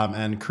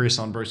and Chris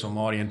on Bruce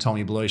Almighty and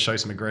Tommy Blue show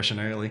some aggression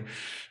early.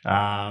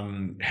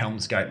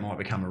 Helmsgate might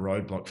become a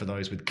roadblock for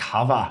those with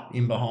cover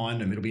in behind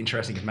them. It'll be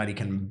interesting if Maddie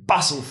can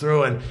bustle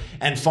through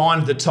and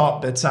find the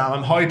top. But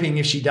I'm hoping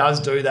if she does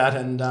do that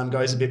and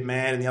goes a bit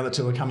mad and the other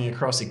two are coming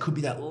across, it could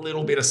be that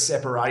little bit of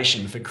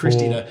separation for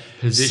Christy to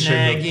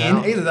snag in.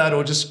 Either that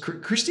or just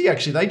Christy,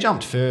 actually, they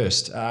jumped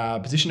first.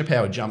 Position of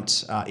Power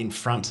jumped in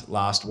front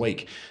last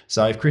week.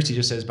 So if Christy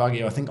just says,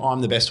 Buggy, I think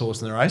I'm the best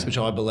horse in the race, which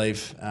I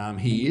believe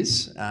he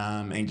is,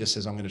 and he just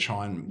says, I'm going to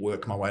try and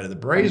work my way to the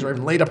breeze or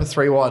even lead up a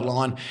 3-wide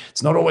line.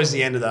 It's not always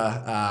the end of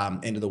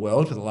the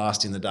world for the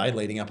last in the day,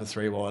 leading up a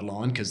 3-wide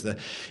line, because the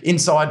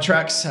inside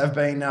tracks have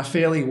been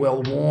fairly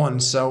well worn.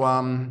 So,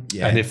 And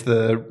if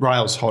the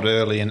rail's hot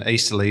early and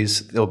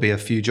easterlies, there'll be a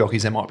few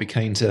jockeys that might be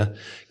keen to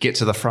get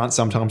to the front.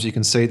 Sometimes you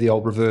can see the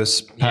old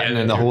reverse pattern,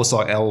 and the horse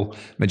like El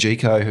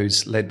Magico,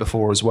 who's led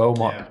before as well,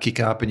 might kick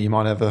up, and you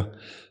might have a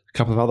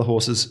couple of other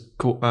horses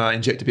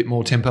inject a bit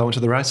more tempo into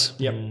the race.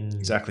 Yep,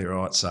 exactly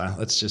right. So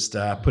let's just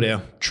put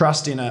our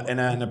trust in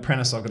an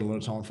apprentice I've got a lot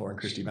of time for in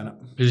Christy Bennett.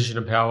 Position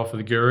of Power for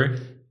the Guru.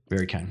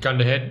 Very keen. Gun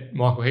to head,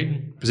 Michael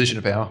Heaton. Position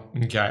of Power.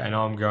 Okay, and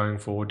I'm going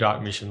for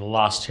Dark Mission, the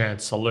last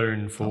chance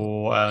saloon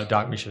for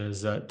Dark Mission,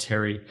 as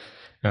Terry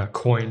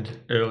coined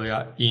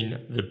earlier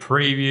in the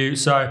preview.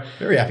 So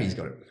very happy he's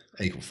got an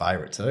equal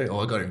favourite too.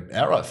 Or I got an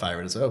outright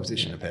favourite as well,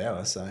 Position of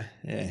Power. So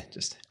yeah,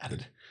 just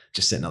added.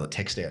 Just sent another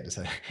text out to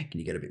say, can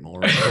you get a bit more?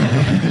 Might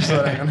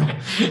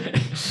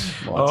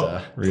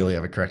really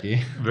have a crack here.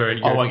 Very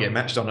good. I won't get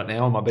matched on it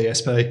now on my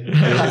BSP.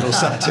 It'll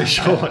start too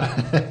short.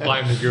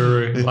 Blame the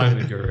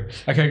guru.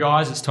 Okay,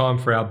 guys, it's time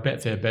for our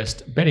Betfair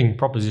Best betting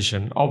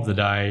proposition of the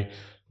day.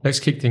 Let's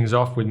kick things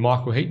off with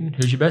Michael Heaton.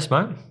 Who's your best,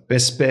 mate?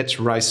 Best bets,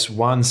 race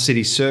 1,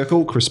 City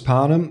Circle, Chris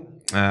Parnham.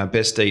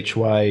 Best each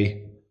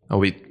way. Are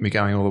we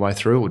going all the way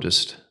through or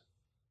just...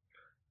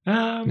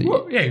 while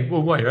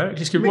you're at it,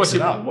 just mix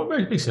it up.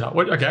 Mix it up.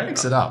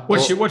 Mix it up.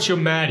 What's your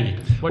Maddie?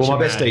 My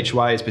best each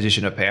way is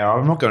Position of Power.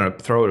 I'm not going to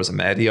throw it as a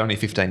Maddie, only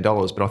 $15,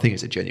 but I think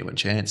it's a genuine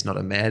chance, not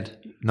a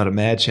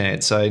mad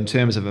chance. So in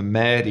terms of a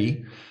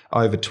Maddie,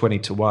 over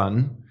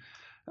 20-1,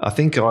 I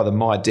think either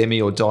My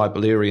Demi or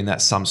Diabaleri in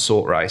that some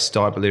sort race.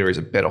 Diabaleri is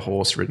a better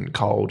horse ridden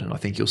cold, and I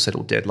think he'll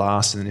settle dead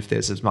last. And if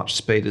there's as much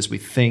speed as we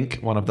think,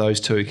 one of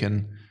those two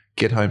can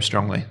get home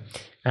strongly.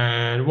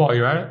 And while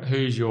you're at it,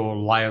 who's your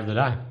lay of the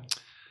day?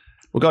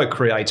 We'll go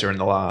Creator in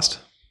the last.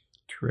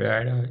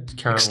 Creator.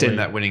 Extend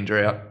that winning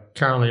drought.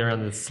 Currently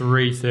around the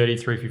 330,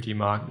 350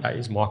 mark. That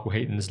is Michael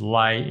Heaton's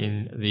lay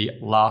in the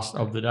last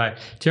of the day.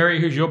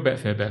 Terry, who's your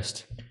Betfair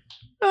Best?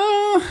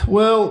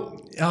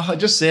 I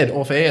just said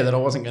off air that I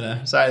wasn't going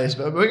to say this,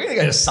 but we're going to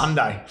go to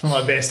Sunday for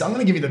my best. I'm going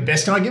to give you the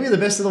best. Can I give you the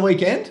best of the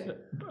weekend?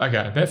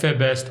 Okay, Betfair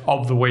best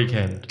of the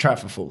weekend. Trap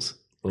for Fools.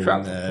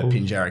 Trap the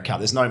Pinjarra Cup.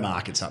 There's no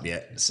markets up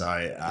yet, so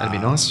That'd be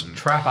nice.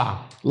 Trapper.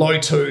 Low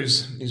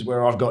twos is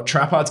where I've got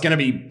Trapper. It's going to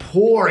be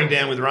pouring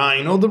down with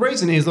rain. Well, the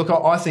reason is, look,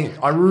 I think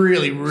I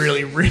really,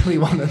 really, really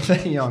want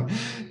to be on.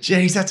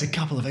 Geez, that's a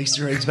couple of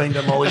Easter eggs being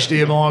demolished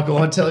here, Michael.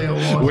 I tell you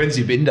what. When's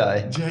your bin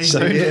day? Jeez,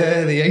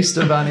 the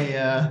Easter bunny.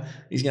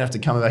 He's going to have to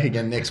come back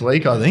again next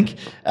week, I think.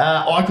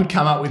 I could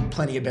come up with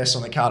plenty of best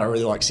on the card. I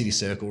really like City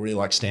Circle, really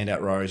like Standout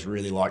Rose,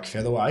 really like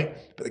Featherweight.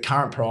 But the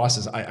current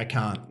prices, I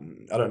can't.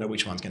 I don't know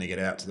which one's going to get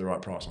out to the right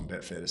price on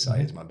Betfair to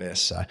say it's my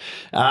best. So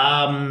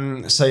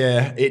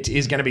yeah, it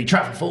is going to be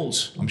Trap for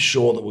Fools. I'm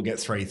sure that we'll get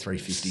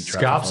 350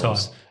 Trap for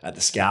Fools at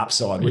the Scarp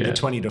side with the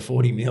 20 to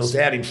 40 mils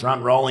out in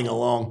front, rolling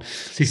along.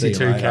 62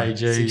 kg.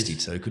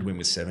 62 could win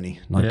with 70,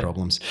 no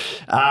problems.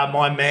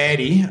 My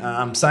Maddie,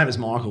 same as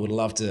Michael, would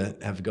love to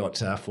have got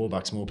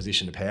 $4 more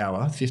position to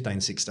power.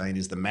 15-16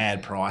 is the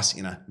mad price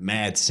in a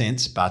mad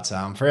sense, but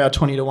for our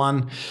 20 to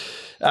 1.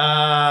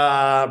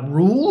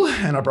 Rule,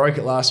 and I broke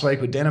it last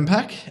week with Denim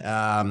Pack.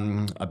 I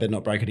better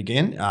not break it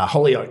again.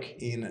 Hollyoak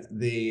in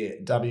the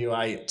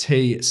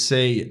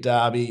WATC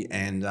Derby,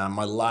 and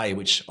my lay,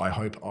 which I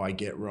hope I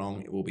get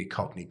wrong, it will be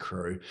Cockney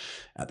Crew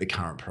at the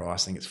current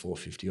price. I think it's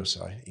 $4.50 or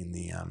so in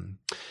the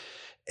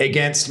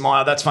against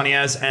my That's Funny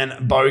As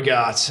and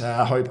Bogart.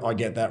 I hope I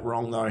get that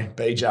wrong though.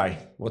 BJ,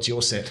 what's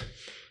your set?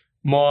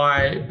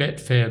 My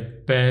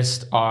Betfair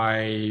best,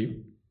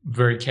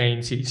 very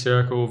keen City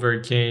Circle,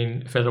 very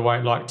keen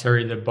Featherweight like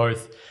Terry. They're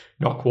both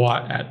not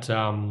quite at,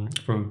 from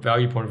a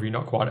value point of view,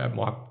 not quite at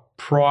my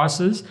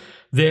prices.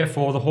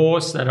 Therefore, the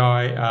horse that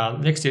I,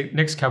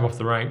 next cab off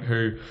the rank,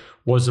 who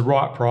was the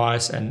right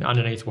price and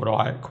underneath what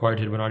I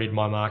quoted when I did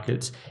my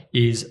markets,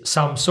 is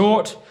Some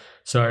Sort.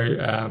 So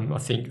I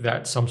think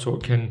that Some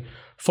Sort can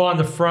find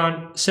the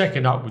front,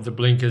 second up with the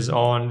blinkers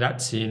on.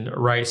 That's in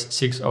race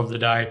 6 of the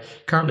day.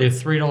 Currently a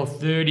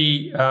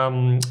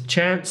 $3.30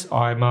 chance.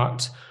 I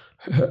marked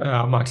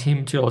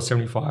him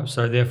 $2.75,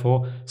 so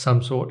therefore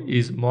Some Sort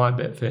is my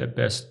Betfair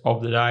best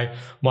of the day.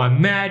 My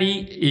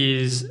Maddie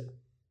is,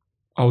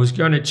 I was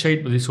going to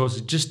cheat, but this horse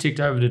has just ticked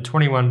over to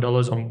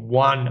 $21 on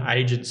one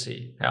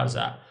agency. How's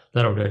that?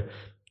 That'll do.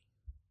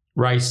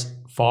 Race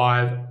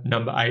 5,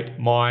 number 8,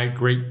 My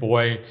Greek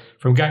Boy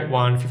from gate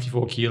 1,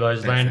 54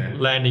 kilos,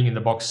 landing in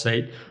the box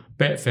seat.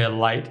 Betfair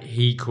late,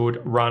 he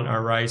could run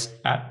a race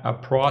at a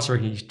price. I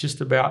reckon he's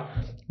just about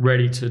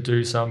ready to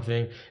do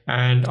something.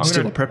 And I'm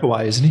still a prep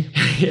away, isn't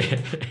he?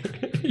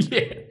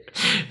 Yeah.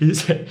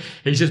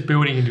 He's just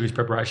building into his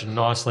preparation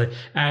nicely.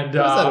 And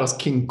that was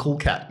King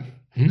Coolcat.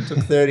 Took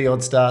 30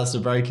 odd starts to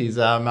break his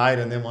mate,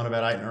 and then won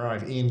about 8 in a row.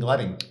 Ian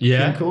Gladding.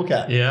 Yeah. King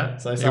Coolcat. Yeah.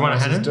 So some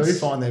horses do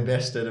find their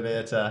best at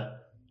about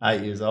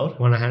 8 years old.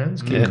 One of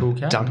Hannon's, King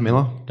Coolcat. Duncan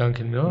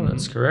Miller,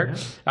 that's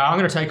correct. I'm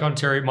going to take on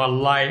Terry. My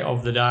lay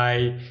of the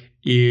day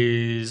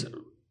is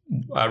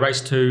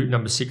race 2,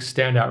 number 6,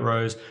 Standout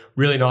Rose.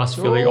 Really nice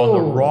filly on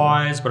the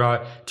rise, but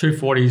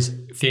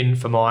 240's thin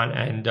for mine,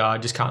 and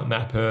just can't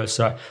map her.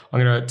 So I'm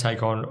going to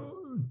take on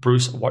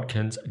Bruce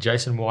Watkins,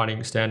 Jason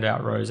Whiting,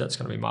 Standout Rose. That's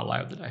going to be my lay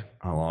of the day.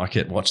 I like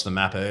it. Watch the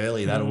map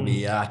early. That'll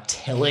be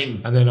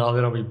telling. And then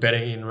I'll be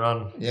betting in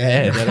run.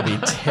 Yeah, that'll be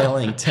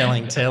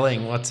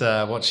telling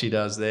what she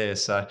does there.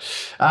 So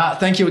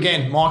thank you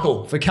again,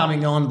 Michael, for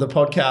coming on the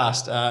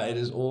podcast. It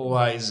is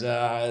always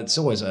it's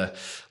always a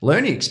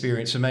learning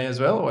experience for me as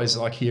well. Always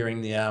like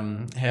hearing the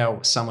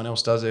how someone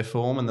else does their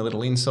form and the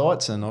little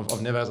insights. And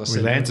I've never, as I said,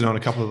 we landed on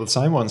a couple of the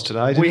same ones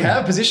today. Didn't we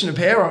have position of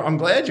pair. I'm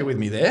glad you're with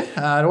me there.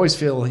 I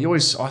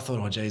thought,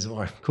 oh geez, if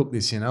I cook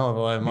this, am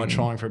I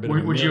trying for a bit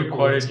of? Would you have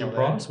quoted your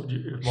price? Would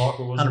you, if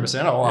Michael was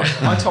 100%.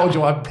 I told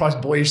you I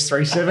priced Boyish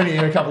 370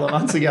 a couple of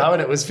months ago,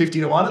 and it was 50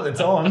 to 1 at the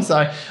time. So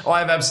I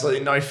have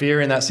absolutely no fear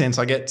in that sense.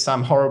 I get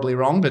some horribly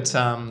wrong, but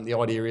the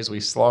idea is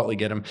we slightly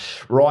get them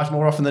right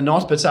more often than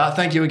not. But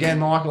thank you again,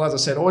 Michael. As I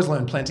said, always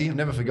learn plenty. I've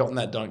never forgotten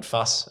that "don't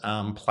fuss"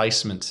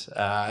 placement.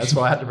 That's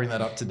why I had to bring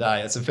that up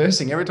today. It's the first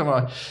thing every time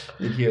I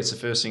hear. It's the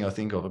first thing I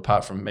think of,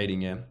 apart from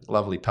meeting your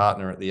lovely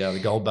partner at the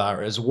Gold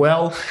Bar as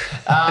well.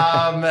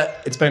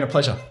 It's been a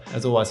pleasure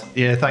as always.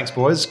 Yeah, thanks,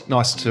 boys.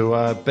 Nice to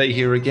be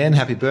here again.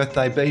 Happy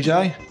birthday,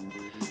 BJ.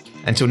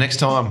 Until next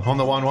time on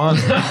the 1-1.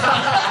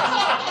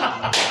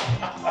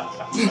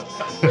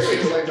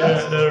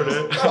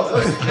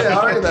 Yeah,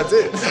 I reckon that's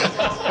it.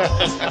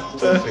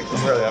 Perfect.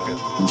 I'm really happy.